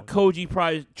little bit longer. So Koji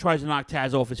tries to knock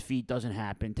Taz off his feet. Doesn't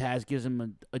happen. Taz gives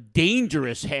him a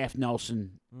dangerous half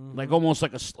Nelson. Almost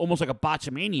like a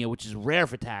botchamania, which is rare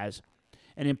for Taz.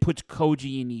 And then puts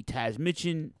Koji in the Taz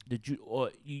Michin,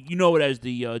 you know it as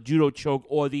the judo choke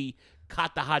or the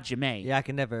Kata Hajime. Yeah, I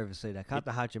can never ever say that.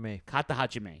 Kata Hajime. Kata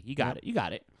Hajime. You got it. You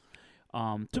got it.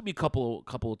 Took me a couple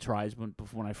of tries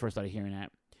before when I first started hearing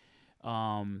that.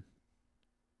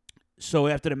 So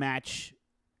after the match,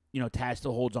 Taz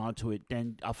still holds on to it.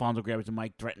 Then Alfonso grabs the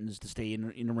mic, threatens to stay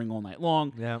in the ring all night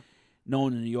long. Yeah. no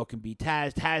one in New York can beat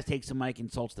Taz. Taz takes the mic,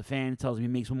 insults the fan, tells him he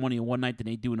makes more money in one night than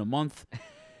they do in a month.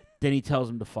 Then he tells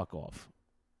him to fuck off.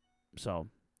 So,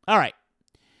 all right.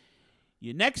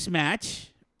 Your next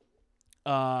match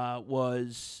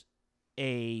was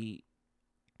the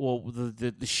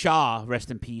Shaw,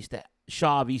 rest in peace, the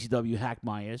Shaw of ECW, Hack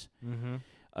Myers,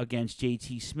 against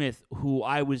JT Smith, who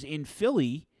I was in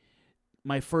Philly.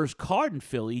 My first card in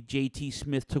Philly, JT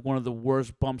Smith took one of the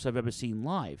worst bumps I've ever seen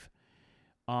live.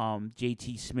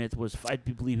 JT Smith I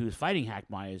believe he was fighting Hack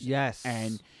Myers. Yes.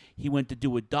 And he went to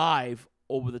do a dive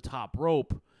over the top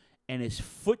rope, and his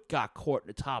foot got caught in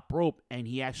the top rope, and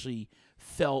he actually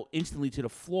fell instantly to the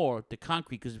floor, the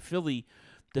concrete, because the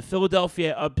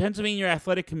Pennsylvania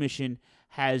Athletic Commission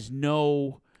has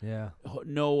no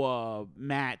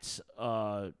mats,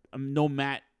 no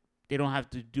mat. They don't have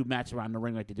to do mats around the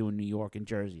ring like they do in New York and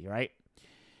Jersey, right?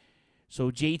 So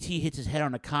JT hits his head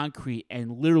on the concrete,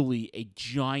 and literally a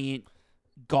giant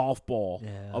golf ball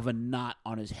of a knot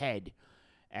on his head,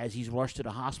 as he's rushed to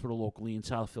the hospital locally in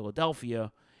South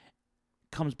Philadelphia,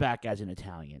 comes back as an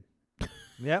Italian.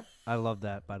 Yep, I love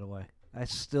that, by the way. I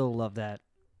still love that.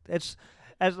 That's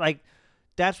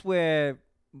where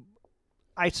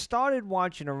I started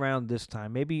watching around this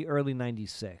time, maybe early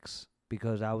 96,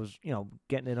 because I was,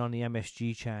 getting it on the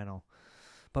MSG channel.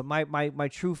 But my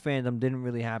true fandom didn't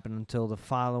really happen until the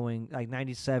following, like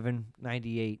 97,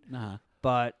 98.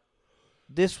 But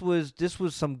this was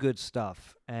some good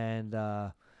stuff. And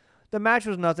the match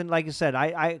was nothing. Like I said,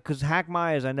 because Hack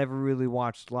Myers I never really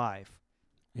watched live.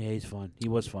 Yeah, he's fun. He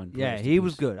was fun. Yeah, he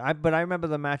was good. But I remember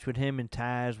the match with him and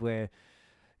Taz where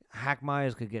Hack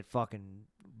Myers could get fucking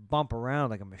bump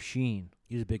around like a machine.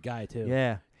 He was a big guy too.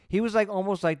 Yeah. He was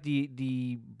almost like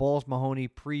the Balls Mahoney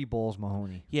pre-Balls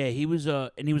Mahoney. Yeah, he was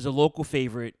a local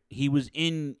favorite. He was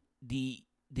in the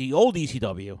old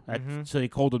ECW, so they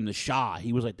called him the Shah.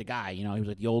 He was like the guy, he was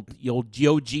like the old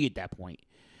GOG at that point.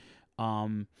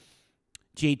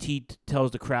 JT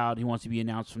tells the crowd he wants to be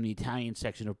announced from the Italian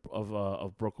section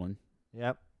of Brooklyn.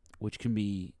 Yep. Which could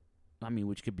be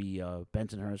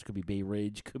Bensonhurst, could be Bay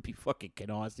Ridge, could be fucking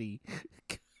Canarsie,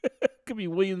 could be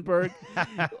Williamsburg.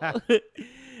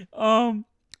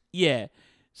 Yeah.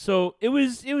 So it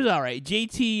was all right.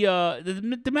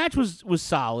 JT, the match was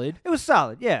solid. It was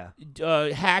solid, yeah.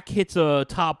 Hack hits a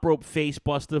top rope face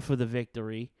buster for the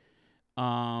victory.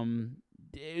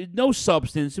 No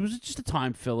substance. It was just a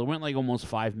time filler. It went like almost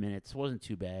 5 minutes. It wasn't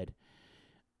too bad.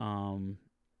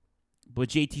 But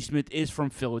JT Smith is from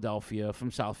Philadelphia,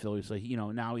 from South Philly. So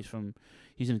now he's an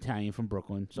Italian from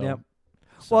Brooklyn. So, yep.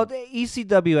 Well, the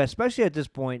ECW, especially at this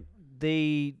point,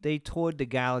 they toured the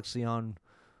galaxy on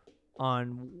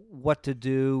what to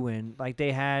do, and like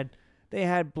they had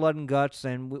blood and guts,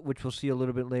 and which we'll see a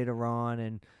little bit later on,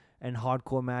 and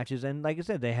hardcore matches, and like I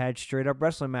said, they had straight up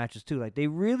wrestling matches too. Like they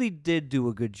really did do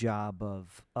a good job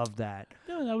of that.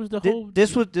 Yeah, that was the whole.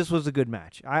 This was a good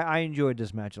match. I enjoyed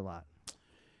this match a lot.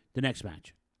 The next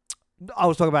match. I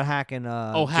was talking about Hack and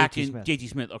Hack JT and Smith. JT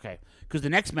Smith. Okay, because the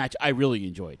next match I really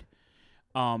enjoyed.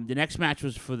 The next match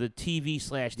was for the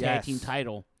TV/tag team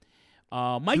title.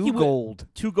 Mikey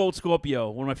Two Gold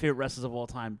Scorpio, one of my favorite wrestlers of all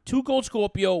time. Two Gold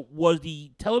Scorpio was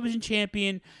the television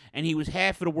champion, and he was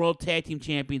half of the world tag team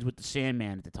champions with the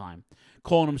Sandman at the time,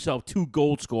 calling himself Two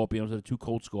Gold Scorpio instead of Two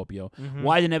Cold Scorpio.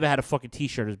 Why they never had a fucking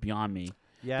T-shirt is beyond me.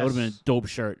 Yes. That would have been a dope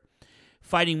shirt.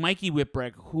 Fighting Mikey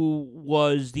Whipwreck, who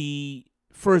was the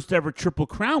first ever Triple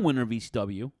Crown winner of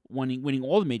ECW, winning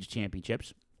all the major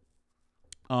championships.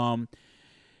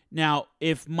 Now,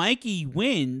 if Mikey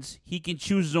wins, he can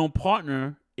choose his own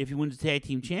partner if he wins the tag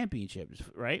team championships,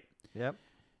 right? Yep.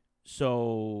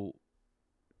 So,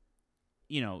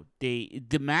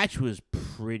 the match was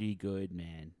pretty good,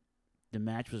 man. The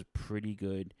match was pretty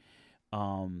good.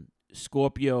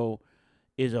 Scorpio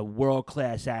is a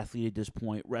world-class athlete at this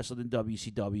point, wrestled in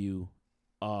WCW.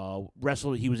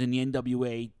 He was in the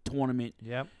NWA tournament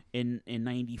in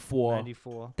 94.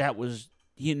 94. That was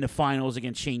he in the finals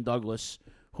against Shane Douglas,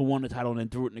 who won the title and then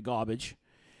threw it in the garbage.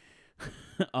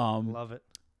 Love it.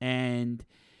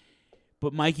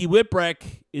 But Mikey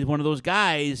Whipwreck is one of those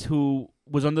guys who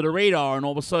was under the radar, and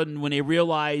all of a sudden, when they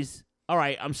realized, all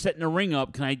right, I'm setting a ring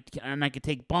up, I can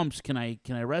take bumps, can I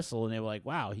wrestle? And they were like,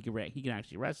 wow, he can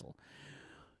actually wrestle.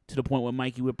 To the point where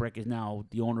Mikey Whipwreck is now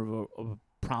the owner of a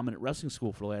prominent wrestling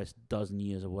school for the last dozen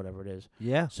years or whatever it is.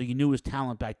 Yeah. So you knew his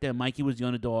talent back then. Mikey was the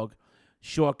underdog,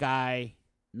 short guy,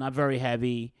 not very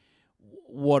heavy.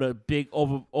 What a big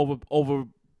over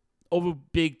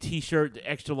big T-shirt,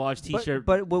 extra large T-shirt.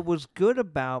 But what was good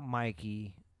about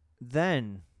Mikey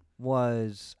then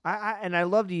was I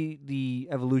love the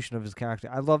evolution of his character.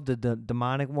 I love the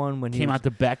demonic one when he came out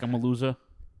the back. I'm a loser.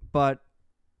 But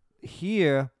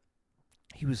here,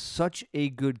 he was such a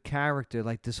good character.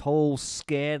 Like this whole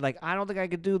scared, like I don't think I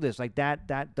could do this. Like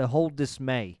that the whole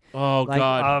dismay. Oh, like,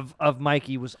 God. Of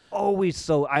Mikey was always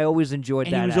so. I always enjoyed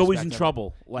And that. he was always in aspect of it.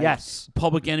 trouble. Like, Yes.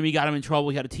 Public Enemy got him in trouble.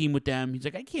 He had a team with them. He's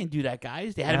like, I can't do that,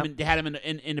 guys. They had Yep. him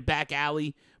in the back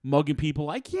alley mugging people.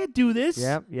 I can't do this.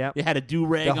 Yep. They had a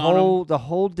do-rag The on whole him. the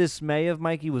whole dismay of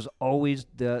Mikey was always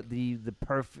the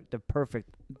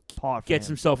perfect part. For Gets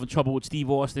him. himself in trouble with Steve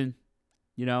Austin.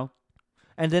 You know.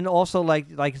 And then also,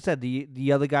 like I said,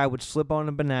 the other guy would slip on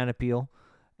a banana peel,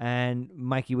 and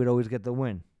Mikey would always get the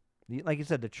win. Like you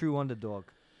said, the true underdog.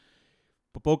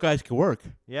 But both guys can work.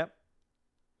 Yep.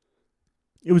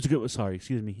 It was a good. Sorry,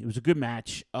 excuse me. It was a good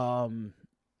match.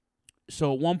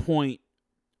 So at one point,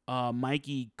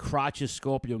 Mikey crotches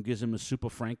Scorpio and gives him a Super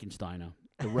Frankensteiner.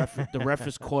 The ref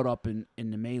is caught up in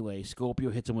the melee.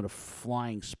 Scorpio hits him with a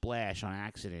flying splash on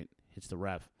accident. Hits the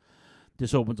ref.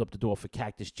 This opens up the door for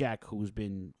Cactus Jack, who's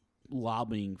been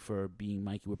lobbying for being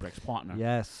Mikey Whipwreck's partner.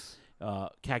 Yes.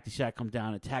 Cactus Jack comes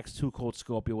down, attacks Too Cold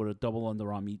Scorpio with a double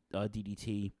underarm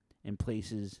DDT, and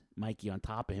places Mikey on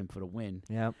top of him for the win.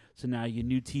 Yep. So now your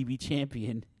new TV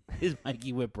champion is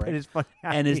Mikey Whipwreck. It is funny.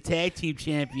 And his tag team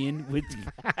champion with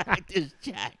Cactus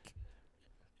Jack.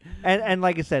 And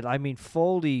like I said, I mean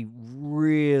Foley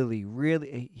really,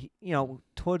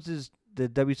 towards the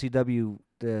WCW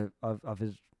of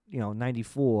his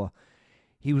 94,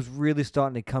 he was really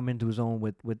starting to come into his own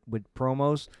with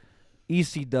promos.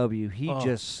 ECW,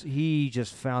 he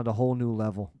just found a whole new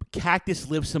level. Cactus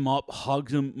lifts him up,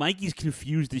 hugs him. Mikey's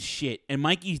confused as shit, and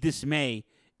Mikey's dismay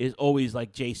is always,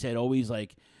 like Jay said, always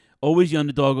the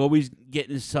underdog, always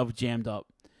getting himself jammed up.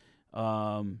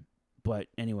 But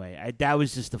anyway, that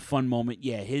was just a fun moment.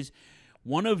 Yeah,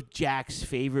 one of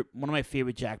my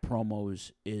favorite Jack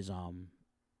promos is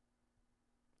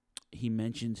he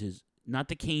mentions not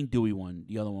the Kane Dewey one,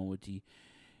 the other one with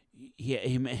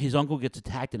his uncle gets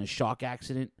attacked in a shark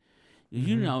accident.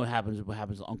 You know what happens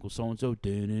to Uncle so and so.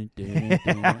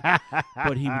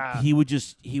 But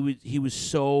he was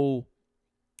so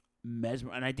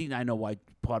mesmerized, and I know why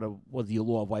part of the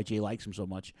allure of why Jay likes him so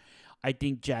much. I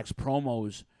think Jack's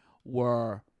promos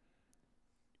was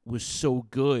so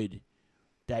good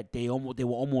that they were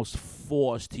almost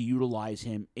forced to utilize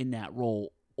him in that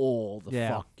role all the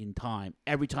fucking time.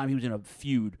 Every time he was in a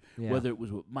feud, whether it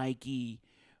was with Mikey,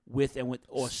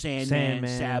 or Sandman,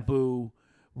 Sabu,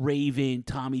 Raven,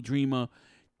 Tommy Dreamer,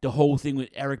 the whole thing with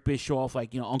Eric Bischoff,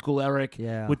 Uncle Eric,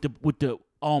 with the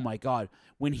oh my God,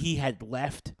 when he had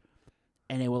left,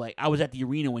 and they were like, I was at the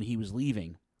arena when he was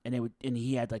leaving, and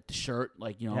he had like the shirt,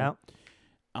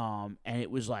 and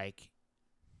it was like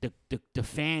the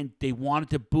fan, they wanted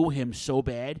to boo him so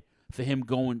bad for him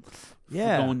going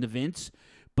to Vince,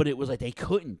 but it was like they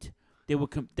couldn't. They were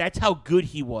that's how good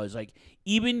he was. Like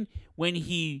even when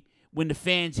the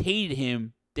fans hated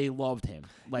him, they loved him.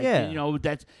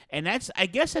 That's I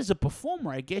guess as a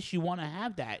performer, I guess you want to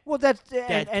have that. Well,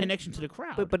 connection to the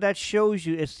crowd. But that shows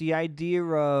you it's the idea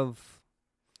of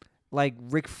like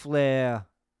Ric Flair's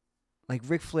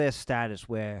status,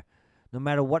 where no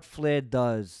matter what Flair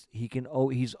does,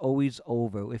 he's always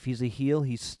over. If he's a heel,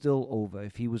 he's still over.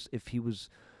 If he was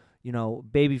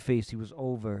babyface, he was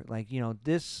over.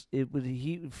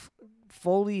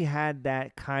 Foley had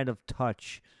that kind of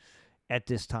touch at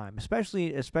this time, especially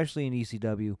in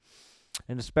ECW,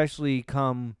 and especially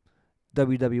come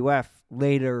WWF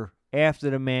later after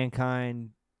the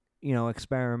Mankind,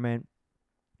 experiment.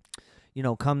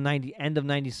 Come end of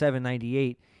 97,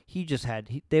 98, he just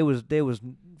had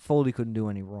Foley couldn't do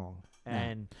any wrong,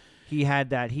 and he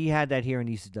had that here in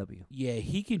ECW. Yeah,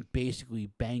 he can basically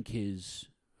bank his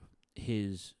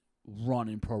run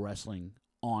in pro wrestling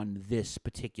on this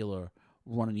particular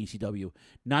run in ECW.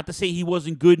 Not to say he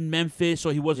wasn't good in Memphis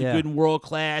or he wasn't good in World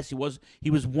Class. He was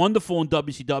wonderful in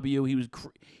WCW.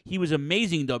 He was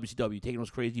amazing in WCW, taking those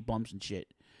crazy bumps and shit.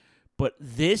 But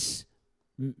this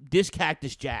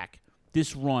Cactus Jack,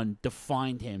 this run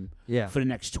defined him for the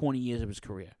next 20 years of his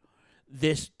career.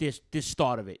 This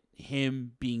start of it,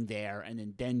 him being there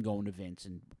and then going to Vince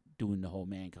and doing the whole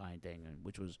Mankind thing,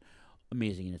 which was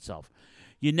amazing in itself.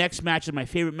 Your next match is my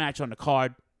favorite match on the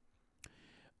card.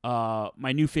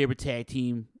 My new favorite tag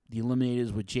team, the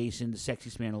Eliminators, with Jason, the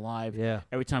sexiest man alive. Yeah.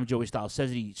 Every time Joey Styles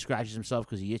says it, he scratches himself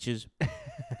because he itches.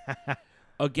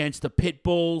 Against the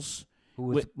Pitbulls. Who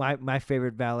was my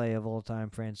favorite valet of all time,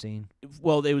 Francine.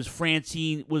 Well, it was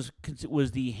Francine was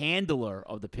the handler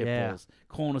of the Pitbulls,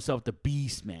 calling herself the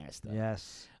Beastmaster.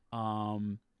 Yes.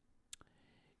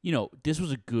 This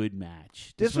was a good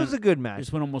match. This was a good match.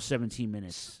 This went almost 17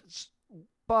 minutes.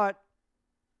 But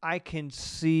I can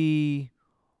see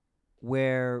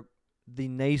where the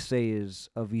naysayers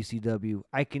of ECW,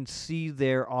 I can see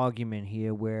their argument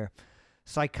here where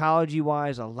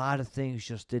psychology-wise, a lot of things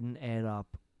just didn't add up.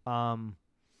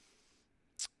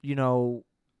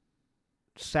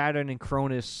 Saturn and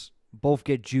Cronus both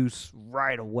get juice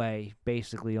right away,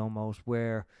 basically almost,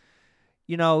 where,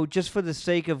 just for the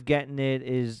sake of getting it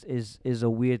is a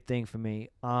weird thing for me.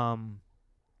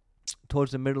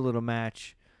 Towards the middle of the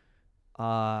match,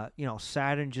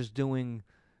 Saturn just doing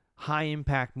high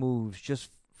impact moves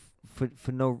just for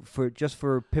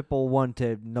Pitbull 1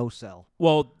 to no sell.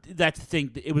 Well, that's the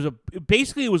thing. It was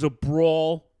a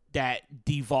brawl that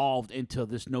devolved into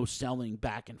this no selling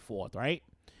back and forth, right?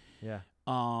 Yeah.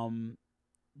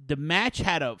 The match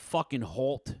had a fucking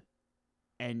halt,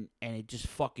 and it just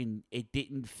it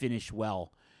didn't finish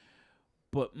well.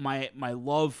 But my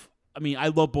love, I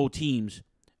love both teams,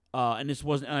 and this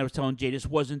wasn't. And I was telling Jay, this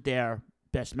wasn't their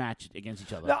best match against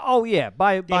each other. No, oh yeah,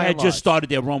 they had just started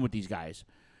their run with these guys.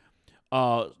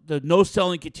 The no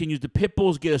selling continues. The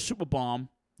Pitbulls get a super bomb.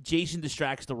 Jason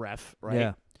distracts the ref,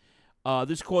 right? Yeah.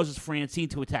 This causes Francine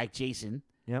to attack Jason.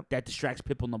 Yep. That distracts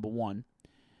Pitbull number 1.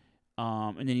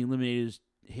 And then the Eliminators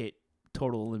hit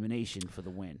total elimination for the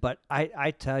win. But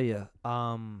I tell you,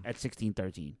 at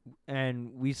 16-13.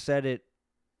 And we said it,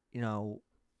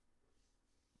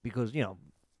 because,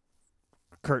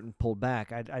 curtain pulled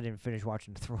back. I didn't finish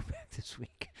watching the throwback this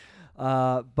week.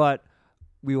 But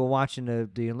we were watching the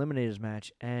Eliminators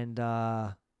match, and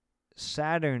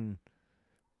Saturn,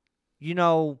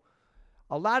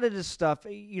 a lot of this stuff,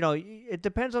 it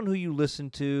depends on who you listen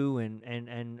to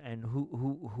and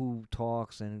who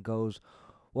talks and goes,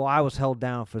 well, I was held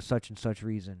down for such and such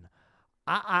reason.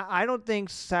 I don't think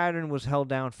Saturn was held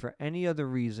down for any other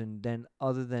reason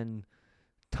other than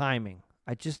timing.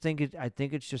 I think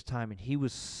it's just timing. He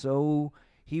was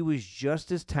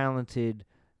just as talented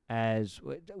as,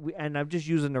 and I'm just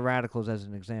using the Radicals as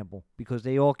an example because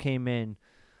they all came in.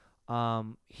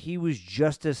 He was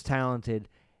just as talented.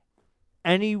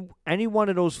 Any one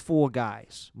of those 4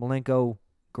 guys, Malenko,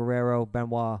 Guerrero,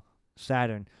 Benoit,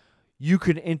 Saturn, you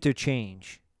could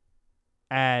interchange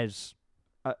as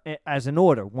an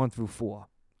order 1 through 4.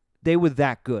 They were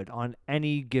that good on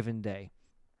any given day.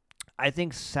 I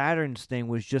think Saturn's thing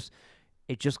was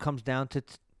it just comes down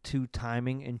to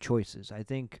timing and choices. I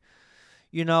think,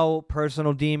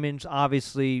 personal demons,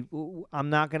 obviously, I'm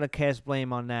not going to cast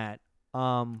blame on that.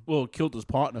 It killed his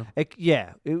partner.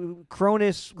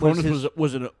 Cronus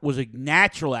was a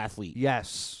natural athlete.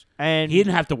 Yes, and he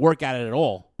didn't have to work at it at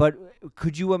all. But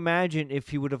could you imagine if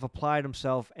he would have applied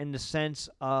himself in the sense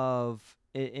of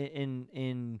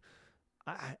and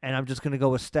I'm just going to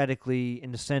go aesthetically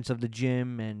in the sense of the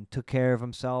gym and took care of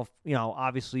himself.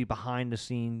 Obviously behind the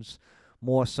scenes,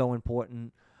 more so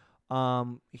important.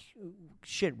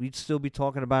 We'd still be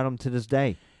talking about him to this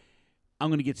day. I'm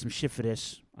going to get some shit for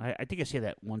this. I think I say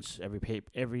that once every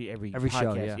podcast.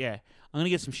 Show, yeah. I'm going to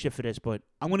get some shit for this, but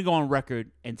I'm going to go on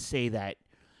record and say that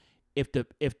if the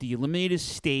Eliminators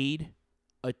stayed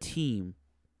a team,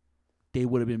 they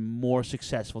would have been more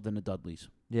successful than the Dudleys.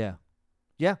 Yeah.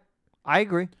 Yeah, I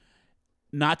agree.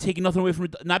 Not taking nothing away from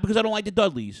it. Not because I don't like the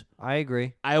Dudleys. I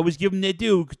agree. I always give them their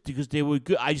due because they were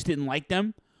good. I just didn't like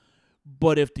them.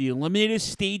 But if the Eliminators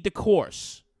stayed the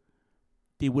course,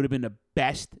 they would have been the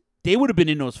best. They would have been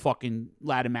in those fucking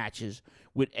ladder matches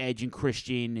with Edge and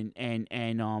Christian and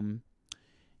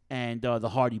the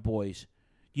Hardy Boys.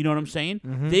 You know what I'm saying?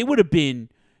 Mm-hmm. They would have been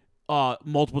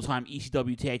multiple time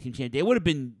ECW Tag Team Champions. They would have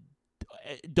been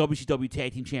WCW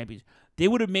Tag Team Champions. They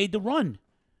would have made the run.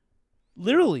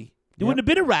 Literally. They wouldn't have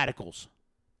been the Radicals.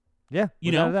 Yeah,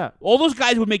 you know that. All those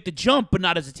guys would make the jump, but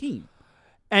not as a team.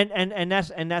 And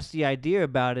that's the idea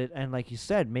about it. And like you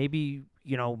said, maybe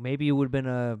it would have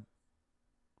been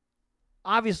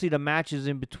obviously the matches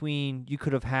in between you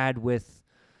could have had with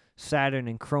Saturn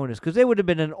and Cronus because they would have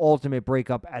been an ultimate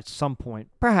breakup at some point,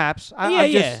 perhaps.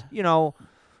 I'd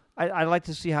like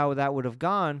to see how that would have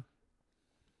gone,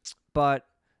 but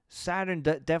Saturn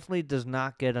definitely does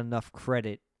not get enough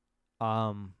credit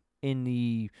in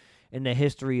the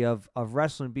history of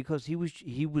wrestling because he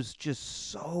was just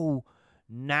so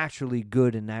naturally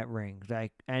good in that ring,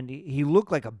 and he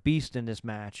looked like a beast in this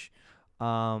match.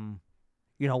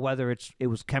 Whether it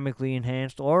was chemically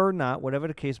enhanced or not, whatever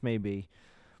the case may be,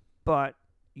 but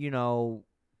he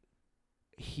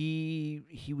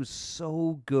was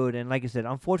so good, and like I said,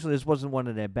 unfortunately, this wasn't one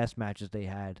of their best matches they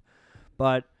had,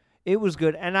 but it was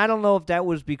good, and I don't know if that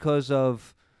was because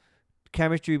of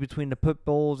chemistry between the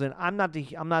Pitbulls, and I'm not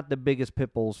the biggest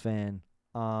Pitbulls fan.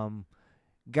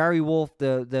 Gary Wolf,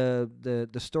 the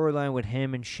storyline with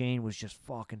him and Shane was just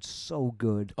fucking so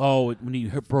good. Oh, when he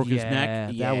broke his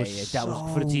neck? that was that so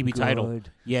was for the TV title.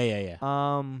 good. Yeah.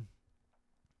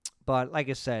 But like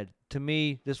I said, to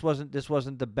me, this wasn't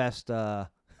the best.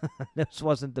 This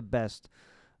wasn't the best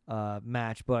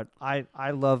match. But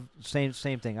I love same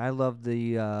thing. I love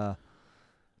the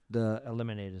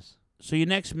Eliminators. So your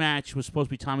next match was supposed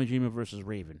to be Tommy Dreamer versus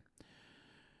Raven.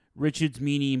 Richards,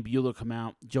 Meanie, and Bueller come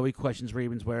out. Joey questions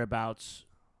Raven's whereabouts.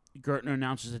 Gertner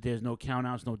announces that there's no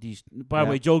countouts, no D. By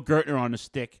the way, Joe Gertner on a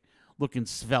stick, looking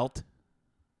svelte.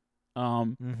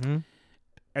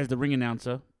 As the ring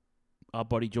announcer, our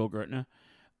buddy Joe Gertner.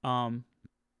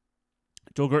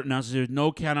 Joe Gertner announces there's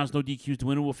no countouts, no DQs. The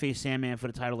winner will face Sandman for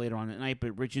the title later on that night,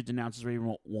 but Richards announces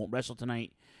Raven won't wrestle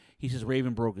tonight. He says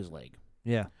Raven broke his leg.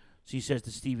 Yeah. So he says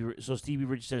to Stevie. So Stevie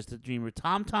Richards says to Dreamer,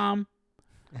 Tom,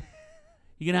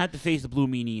 you're gonna have to face the Blue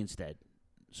Meanie instead.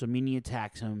 So Meanie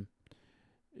attacks him.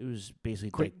 It was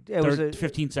basically Quick. like It was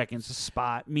 15 seconds. A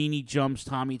spot. Meanie jumps.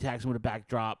 Tommy attacks him with a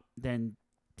backdrop. Then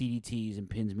DDTs and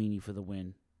pins Meanie for the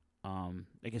win.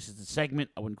 I guess it's a segment.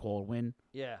 I wouldn't call it a win.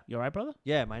 Yeah. You all right, brother?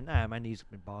 Yeah, my knees have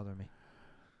been bothering me.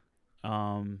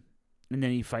 And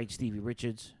then he fights Stevie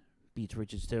Richards. Beats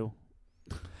Richards too.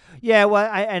 Yeah, well,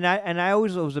 I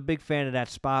always was a big fan of that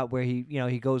spot where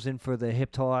he goes in for the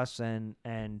hip toss and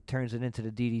turns it into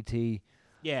the DDT.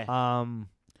 Yeah.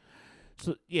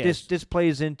 So yeah, this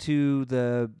plays into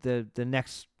the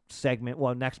next segment.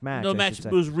 Well, next match. No match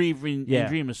was Raven and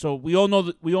Dreamer. So we all know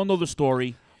the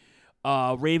story.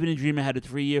 Raven and Dreamer had a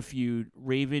 3-year feud.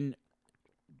 Raven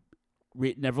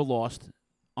never lost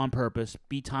on purpose.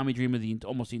 Beat Tommy Dreamer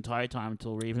almost the entire time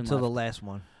until Raven until left. the last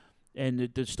one. And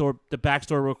the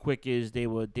backstory real quick is they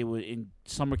were in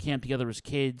summer camp together as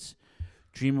kids.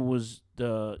 Dreamer was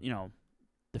the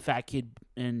fat kid,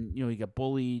 and he got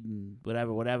bullied and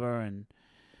whatever, and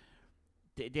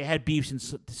they had beef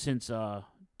since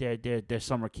their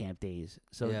summer camp days.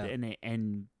 So you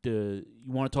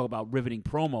want to talk about riveting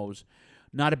promos?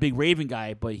 Not a big Raven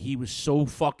guy, but he was so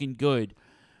fucking good.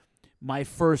 My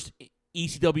first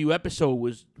ECW episode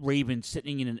was Raven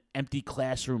sitting in an empty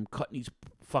classroom cutting these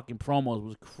fucking promos. It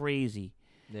was crazy.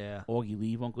 Yeah. Augie,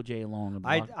 leave Uncle Jay alone.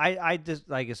 I just,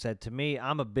 like I said, to me,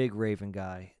 I'm a big Raven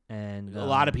guy, and a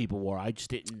lot of people were. I just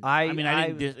didn't. I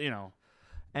didn't.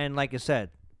 And like I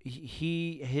said,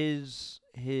 his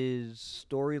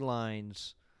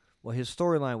storylines, his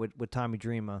storyline with Tommy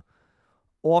Dreamer,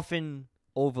 often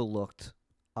overlooked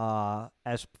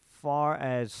as far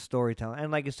as storytelling.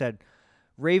 And like I said,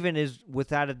 Raven is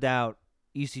without a doubt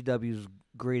ECW's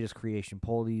greatest creation,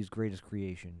 Paulie's greatest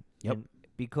creation. Yep. And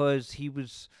because he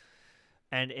was,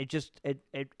 and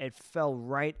it fell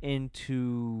right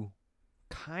into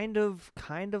kind of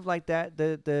like that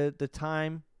the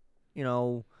time, I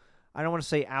don't want to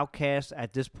say Outcast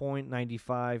at this point,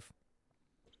 95,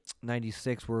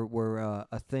 96 were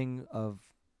a thing of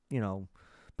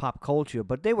pop culture,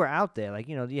 but they were out there. Like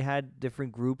you had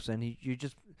different groups, and you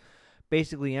just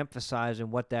basically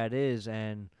emphasizing what that is.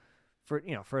 And for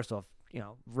first off,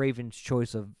 Raven's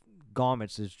choice of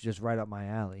garments is just right up my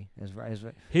alley.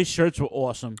 His shirts were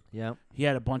awesome. Yeah, he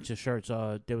had a bunch of shirts.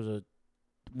 There was a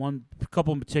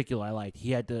couple in particular I liked.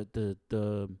 He had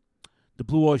the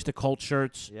Blue Oyster Cult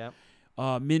shirts. Yep.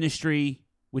 Ministry,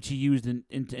 which he used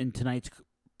in tonight's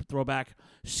throwback.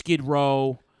 Skid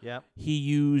Row. Yep. He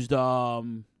used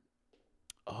there's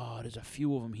a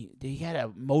few of them. He had a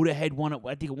Motorhead one.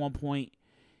 I think at one point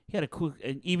he had a cool,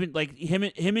 and even like him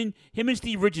and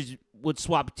Steve Richards would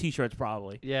swap T-shirts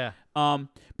probably. Yeah.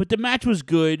 But the match was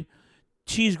good.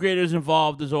 Cheese graters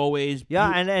involved as always.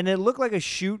 Yeah, and it looked like a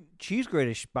shoot cheese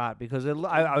grater spot because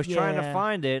I was trying to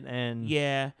find it, and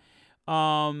yeah.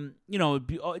 I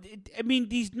mean,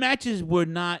 these matches were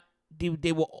not.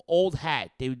 They were old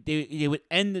hat. They would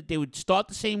end. They would start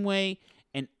the same way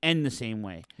and end the same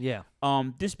way. Yeah.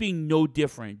 This being no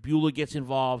different. Bueller gets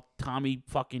involved. Tommy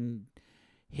fucking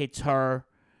hits her.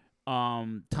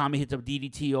 Tommy hits a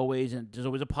DDT always, and there's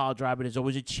always a pile driver. There's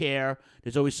always a chair.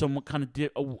 There's always some kind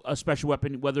of a special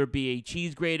weapon, whether it be a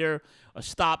cheese grater, a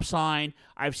stop sign.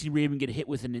 I've seen Raven get hit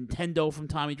with a Nintendo from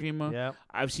Tommy Dreamer. Yep.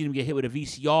 I've seen him get hit with a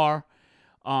VCR.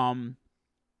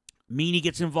 Meanie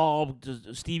gets involved.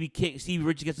 Stevie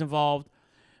Richards gets involved.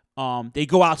 They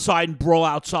go outside and brawl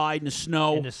outside in the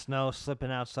snow. In the snow,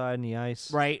 slipping outside in the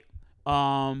ice. Right.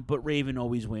 But Raven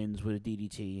always wins with a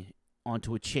DDT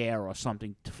onto a chair or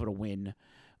something for the win.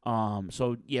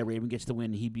 So yeah, Raven gets the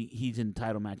win. He's in the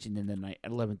title match in the night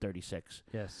at 11:36.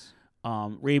 Yes.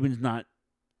 Raven's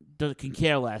can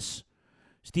care less.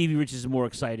 Stevie Richards is more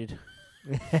excited.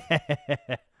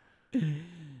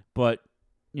 But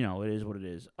it is what it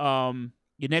is.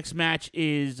 Your next match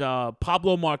is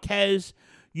Pablo Marquez.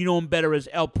 You know him better as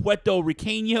El Puerto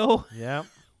Riqueño. Yep.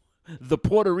 The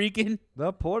Puerto Rican.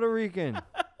 The Puerto Rican.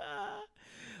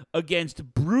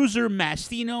 Against Bruiser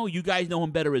Mastino. You guys know him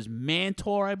better as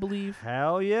Mantor, I believe.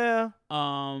 Hell yeah.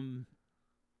 Mantor.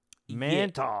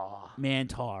 Yeah,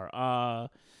 Mantor.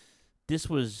 This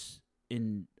was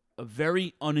in a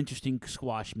very uninteresting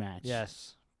squash match.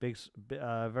 Yes.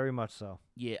 Very much so.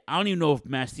 Yeah, I don't even know if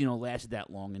Mastino lasted that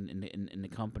long in the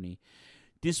company.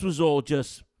 This was all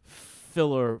just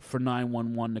filler for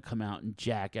 911 to come out and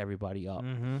jack everybody up.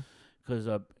 Because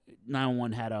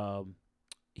 911 had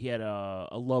a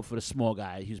love for the small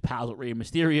guy. He was pals with Rey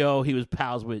Mysterio. He was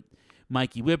pals with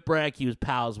Mikey Whipwreck. He was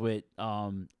pals with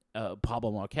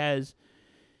Pablo Marquez.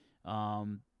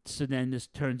 So then this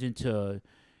turns into,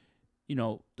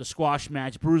 the squash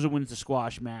match. Bruiser wins the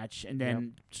squash match and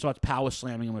then starts power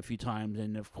slamming him a few times.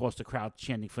 And, of course, the crowd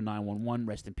chanting for 911.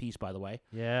 Rest in peace, by the way.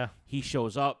 Yeah. He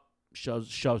shows up, shoves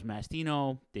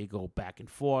Mastino. They go back and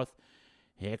forth.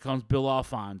 Here comes Bill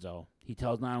Alfonso. He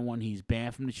tells 911 he's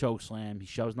banned from the chokeslam. He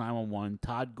shoves 911.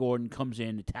 Todd Gordon comes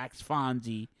in, attacks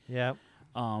Fonzie. Yep.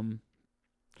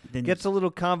 Then gets a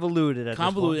little convoluted at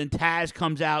this point. And Taz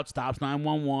comes out, stops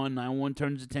 911. 911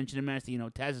 turns his attention to Mastino.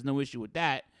 Taz has no issue with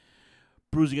that.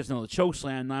 Bruiser gets another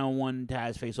chokeslam. 911 and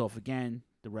Taz face off again.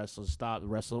 The wrestlers stop. The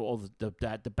wrestlers, all the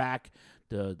back,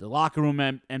 the locker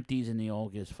room empties, and they all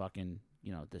get fucking,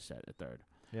 this, that, the third.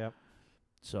 Yep.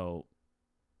 So,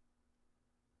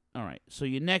 all right. So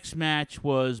your next match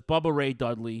was Bubba Ray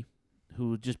Dudley,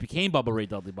 who just became Bubba Ray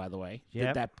Dudley, by the way.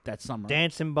 Yep. That summer.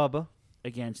 Dancing Bubba.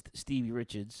 Against Stevie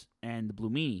Richards and the Blue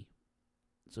Meanie.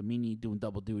 So Meanie doing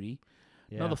double duty.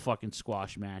 Yeah. Another fucking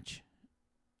squash match.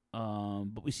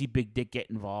 But we see Big Dick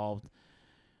get involved.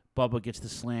 Bubba gets the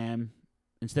slam.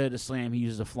 Instead of the slam, he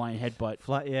uses a flying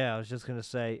headbutt. Yeah, I was just gonna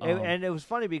say, and it was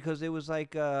funny because it was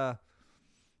like there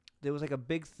was like a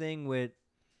big thing with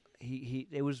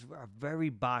it was a very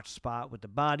botched spot with the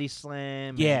body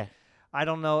slam. Yeah, I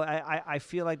don't know. I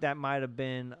feel like that might have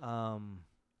been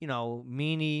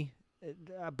Meanie.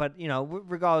 But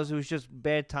regardless, it was just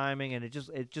bad timing, and it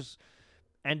just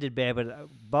ended bad. But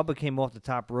Bubba came off the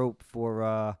top rope for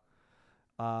a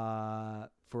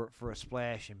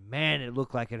splash, and man, it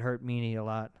looked like it hurt Meanie a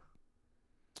lot.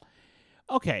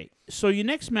 Okay, so your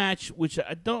next match, which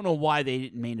I don't know why they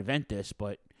didn't main event this,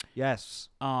 but yes,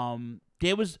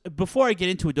 there was, before I get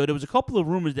into it though, there was a couple of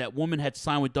rumors that woman had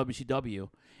signed with WCW,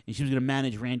 and she was going to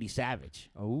manage Randy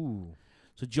Savage. Oh.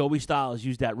 So Joey Styles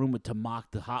used that rumor to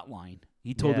mock the hotline.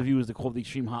 He told the viewers to call the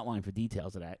Extreme Hotline for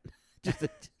details of that.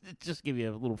 just give you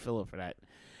a little filler for that.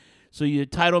 So your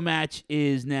title match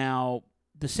is now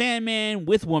the Sandman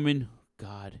with woman.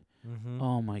 God. Mm-hmm.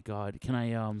 Oh, my God. Can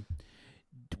I,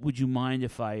 would you mind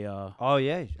if I, Oh,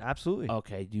 yeah, absolutely.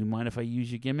 Okay. Do you mind if I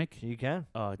use your gimmick? You can.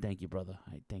 Thank you, brother.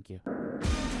 Thank you.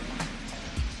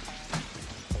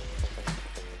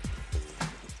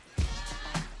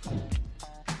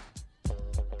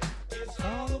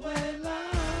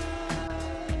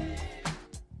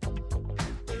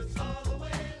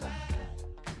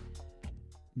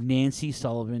 Nancy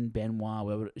Sullivan, Benoit,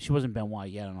 whatever. She wasn't Benoit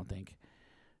yet, I don't think.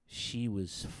 She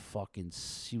was smoking.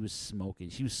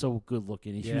 She was so good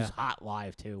looking. And she was hot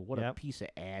live, too. What a piece of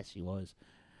ass she was.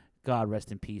 God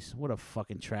rest in peace. What a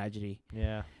fucking tragedy.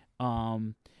 Yeah.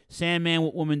 Sandman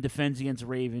with woman defends against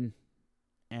Raven.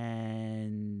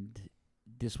 And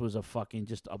this was a fucking,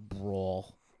 just a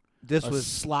brawl. This was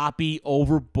sloppy,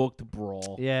 overbooked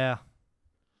brawl. Yeah.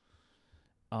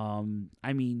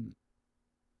 I mean,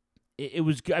 it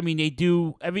was. I mean, they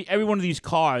do every one of these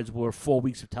cards were 4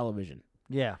 weeks of television.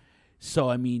 Yeah. So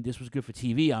I mean, this was good for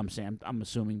TV. I'm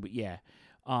assuming, but yeah.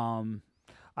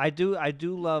 I do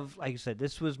love, like I said,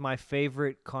 this was my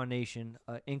favorite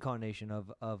incarnation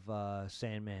of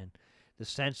Sandman. The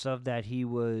sense of that he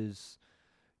was,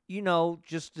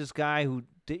 just this guy who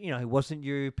did, he wasn't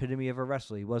your epitome of a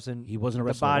wrestler. He wasn't a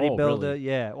wrestler the at all, bodybuilder. really.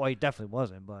 Yeah. Well, he definitely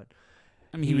wasn't, but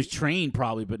I mean, he was trained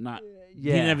probably, but not.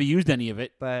 Yeah. He never used any of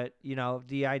it. But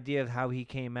the idea of how he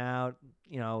came out,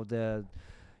 the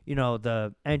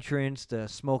entrance, the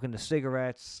smoking the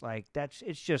cigarettes, like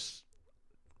it's just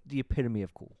the epitome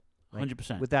of cool.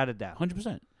 100%, without a doubt.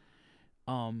 100%.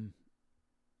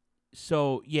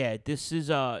 So yeah,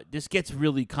 this gets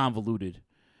really convoluted.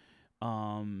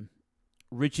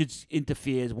 Richards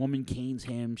interferes. Woman canes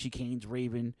him. She canes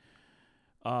Raven.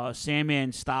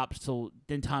 Sandman stops till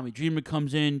then. Tommy Dreamer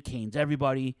comes in, canes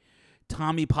everybody.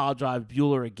 Tommy pile drives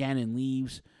Bueller again and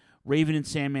leaves. Raven and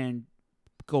Sandman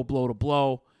go blow to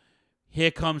blow.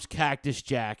 Here comes Cactus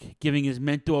Jack, giving his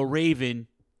mentor Raven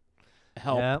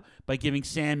help by giving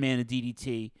Sandman a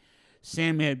DDT.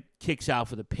 Sandman kicks out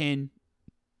for the pin.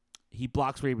 He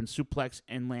blocks Raven's suplex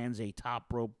and lands a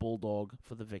top rope bulldog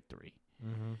for the victory.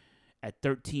 Mhm. At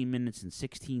 13 minutes and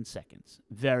 16 seconds.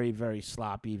 Very, very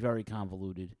sloppy, very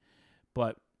convoluted.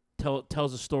 But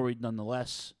tells a story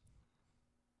nonetheless.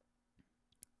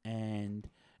 And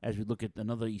as we look at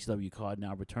another ECW card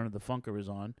now, Return of the Funker is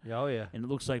on. Oh, yeah. And it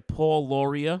looks like Paul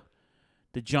Lauria,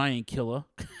 the Giant Killer.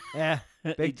 Yeah,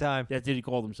 big time. That's what he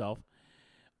called himself.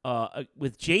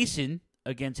 With Jason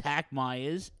against Hack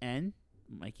Myers and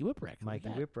Mikey Whipwreck. Mikey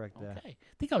Whipwreck there. Okay.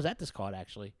 I think I was at this card,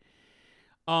 actually.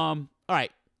 All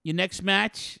right. Your next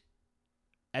match,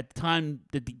 at the time,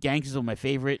 the Gangsters were my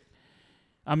favorite.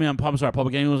 I'm sorry,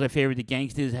 Public Enemy was my favorite. The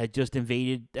Gangsters had just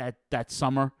invaded that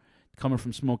summer, coming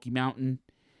from Smoky Mountain.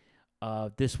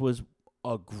 This was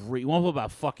a great one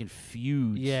about fucking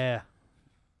feuds. Yeah.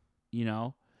 You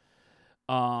know?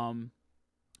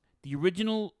 The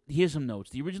original, here's some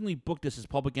notes. They originally booked this as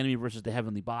Public Enemy versus the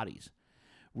Heavenly Bodies.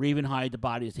 Raven hired the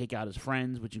Bodies to take out his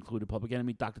friends, which included Public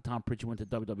Enemy. Dr. Tom Pritchard went to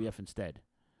WWF instead.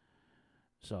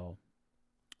 So,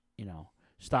 you know,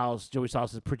 Joey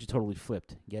Styles says Pritchard totally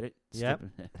flipped. Get it? Yep.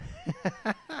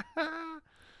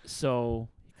 So,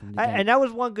 and that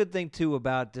was one good thing too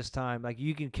about this time. Like,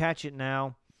 you can catch it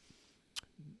now.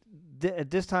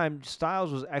 At this time,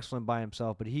 Styles was excellent by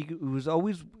himself, but he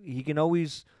can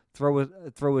always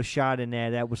throw a shot in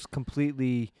there that was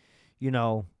completely, you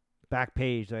know, back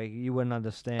page. Like, you wouldn't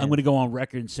understand. I'm going to go on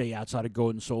record and say, outside of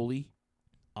Gordon Soley,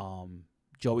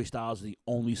 Joey Styles is the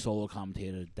only solo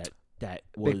commentator that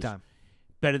was big time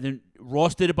better than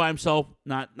Ross did it by himself.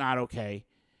 Not okay.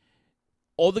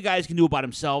 All the guys can do it by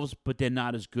themselves, but they're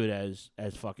not as good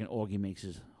as fucking Augie makes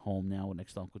his home now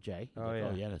next to Uncle Jay. Oh, yeah.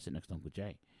 Oh yeah, that's it next to Uncle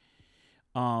Jay.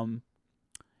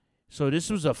 So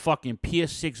this was a fucking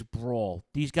PS6 brawl.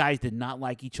 These guys did not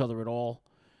like each other at all.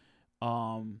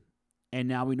 And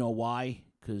now we know why,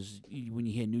 because when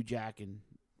you hear New Jack and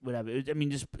whatever, it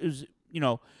was, you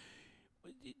know,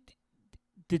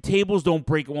 the tables don't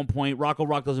break at one point. Rocco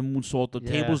Rock does a moonsault. The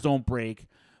tables don't break.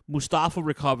 Mustafa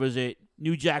recovers it.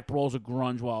 New Jack brawls a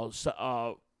grunge while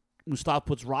Mustafa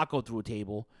puts Rocco through a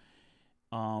table.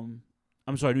 I'm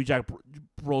sorry, New Jack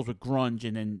brawls with grunge,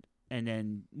 and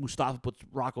then Mustafa puts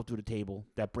Rocco through the table.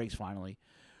 That breaks finally.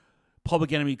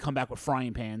 Public Enemy come back with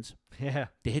frying pans. Yeah.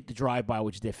 They hit the drive-by,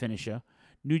 which is their finisher.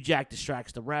 New Jack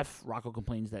distracts the ref. Rocco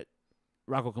complains,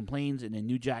 and then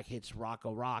New Jack hits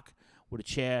Rocco Rock with a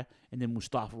chair, and then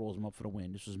Mustafa rolls him up for the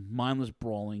win. This was mindless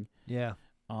brawling. Yeah.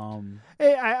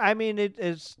 I mean,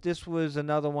 this was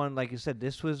another one, like you said,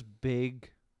 this was big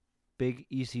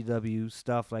ECW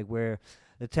stuff, like where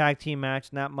the tag team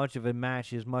match, not much of a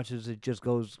match as much as it just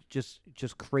goes,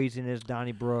 just craziness,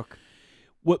 Donnybrook.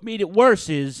 What made it worse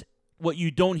is what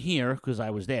you don't hear, because I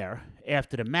was there,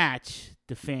 after the match,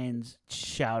 the fans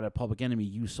shout at Public Enemy,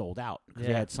 "You sold out," because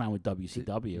they had signed with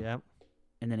WCW. Yep.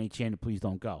 And then they chanted, "Please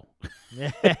don't go."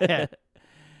 Yeah.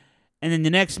 And then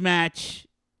the next match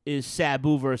is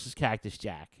Sabu versus Cactus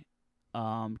Jack.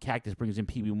 Cactus brings in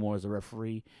Pee Wee Moore as a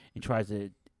referee and tries to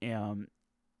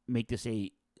make this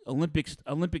a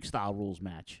Olympic style rules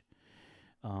match.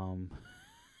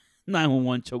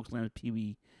 911 chokeslams Pee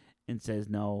Wee and says,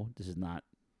 "No, this is not,"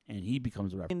 and he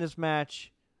becomes a referee. In this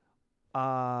match,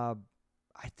 I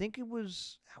think it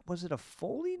was it a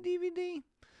Foley DVD?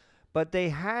 But they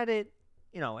had it,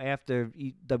 you know, after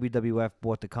WWF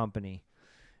bought the company.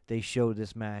 They showed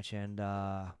this match, and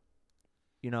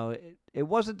you know, it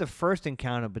wasn't the first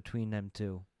encounter between them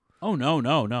two. Oh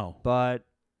no! But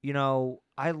you know,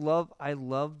 I love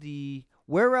the.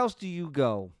 Where else do you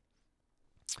go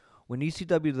when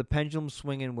ECW, the pendulum's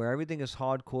swinging, where everything is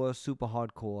hardcore, super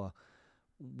hardcore?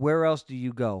 Where else do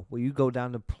you go? Well, you go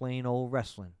down to plain old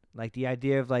wrestling, like the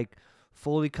idea of like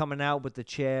Foley coming out with the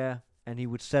chair. And he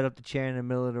would set up the chair in the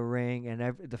middle of the ring,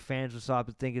 and the fans would stop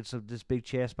and think it's this big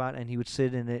chair spot, and he would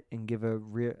sit in it and give a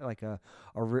rear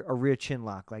chin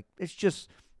lock. Like, it's just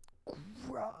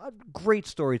great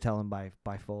storytelling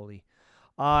by Foley.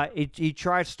 He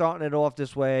tried starting it off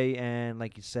this way, and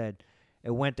like you said, it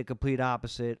went the complete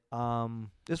opposite.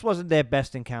 This wasn't their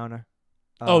best encounter.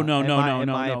 No. In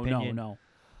my opinion.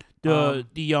 The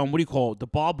what do you call it? The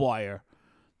barbed wire.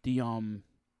 The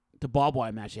barbed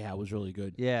wire match they had was really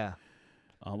good. Yeah.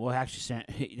 Well, actually,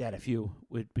 he had a few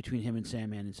between him and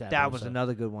Sandman and Sabu. That was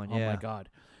another good one. Oh yeah. my God!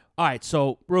 All right,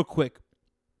 so real quick,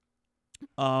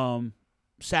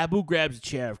 Sabu grabs a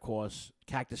chair. Of course,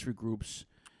 Cactus regroups.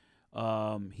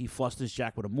 He flusters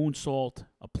Jack with a moonsault,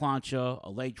 a plancha,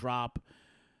 a leg drop,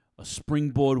 a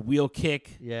springboard wheel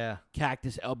kick. Yeah.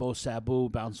 Cactus elbows Sabu,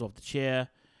 bounces off the chair.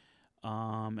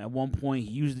 At one point,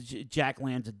 Jack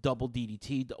lands a double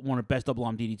DDT, one of the best double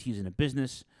arm DDTs in the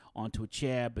business, onto a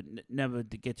chair, but never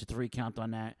to get to 3 count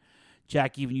on that.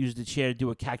 Jack even used the chair to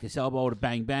do a cactus elbow to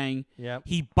bang bang. Yep.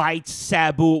 He bites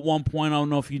Sabu at one point. I don't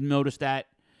know if you noticed that.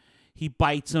 He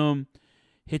bites him,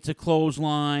 hits a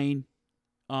clothesline,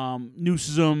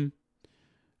 nooses him.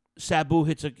 Sabu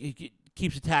he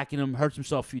keeps attacking him, hurts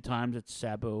himself a few times. It's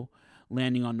Sabu.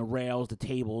 Landing on the rails, the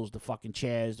tables, the fucking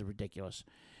chairs. They're ridiculous.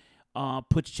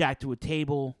 Puts Jack to a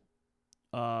table.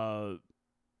 And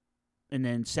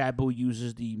then Sabu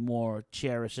uses the more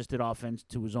chair-assisted offense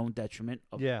to his own detriment,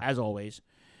 as always.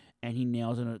 And he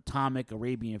nails an atomic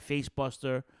Arabian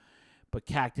facebuster, but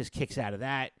Cactus kicks out of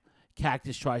that.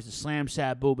 Cactus tries to slam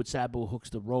Sabu, but Sabu hooks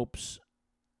the ropes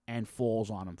and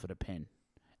falls on him for the pin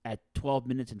at 12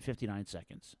 minutes and 59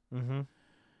 seconds. Mm-hmm.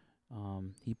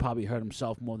 He probably hurt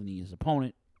himself more than his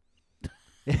opponent.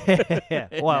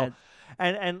 Well,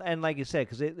 and like you said,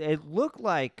 because it looked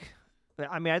like...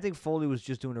 I mean, I think Foley was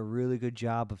just doing a really good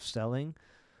job of selling,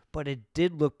 but it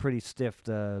did look pretty stiff,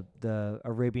 the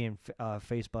Arabian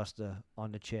facebuster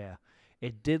on the chair.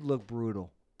 It did look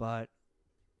brutal, but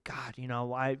God,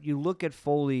 you look at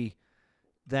Foley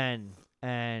then,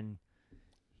 and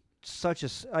such a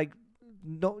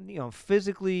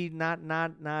physically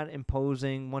not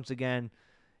imposing. Once again,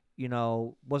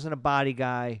 wasn't a body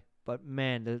guy, but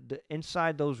man, the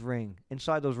inside those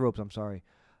ropes. I'm sorry.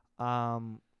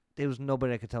 There was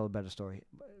nobody that could tell a better story.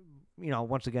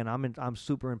 Once again, I'm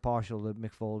super impartial to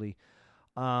Mick Foley.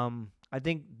 I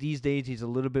think these days he's a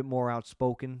little bit more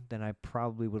outspoken than I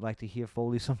probably would like to hear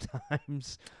Foley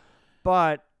sometimes.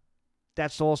 But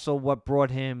that's also what brought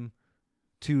him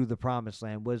to the promised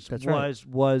land. Was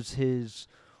his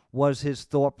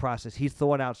thought process. He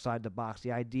thought outside the box.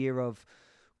 The idea of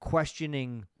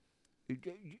questioning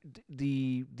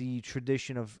the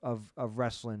tradition of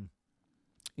wrestling.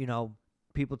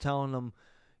 People telling them,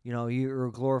 you're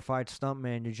a glorified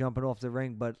stuntman, you're jumping off the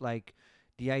ring, but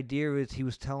the idea is he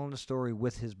was telling the story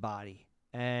with his body,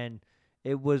 and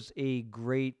it was a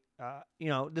great.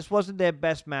 This wasn't their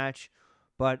best match,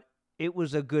 but it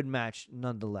was a good match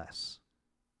nonetheless.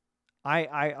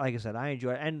 I like I said, I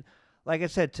enjoy it, and like I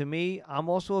said, to me, I'm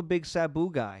also a big Sabu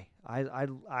guy. I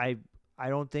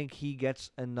don't think he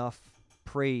gets enough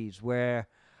praise. Where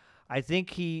I think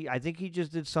he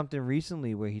just did something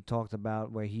recently where he talked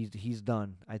about where he's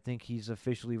done. I think he's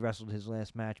officially wrestled his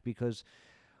last match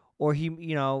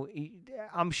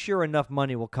I'm sure enough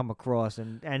money will come across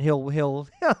and he'll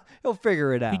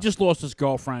figure it out. He just lost his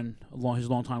girlfriend, his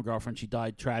longtime girlfriend. She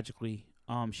died tragically.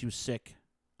 She was sick.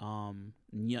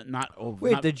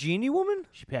 The genie woman?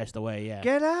 She passed away. Yeah.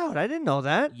 Get out! I didn't know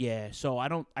that. Yeah. So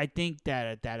I think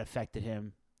that affected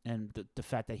him, and the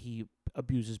fact that he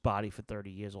abused his body for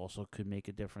 30 years also could make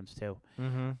a difference too.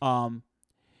 Mm-hmm.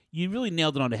 You really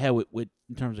nailed it on the head with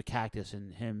in terms of Cactus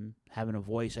and him having a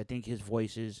voice. I think his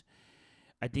voice is.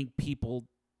 I think people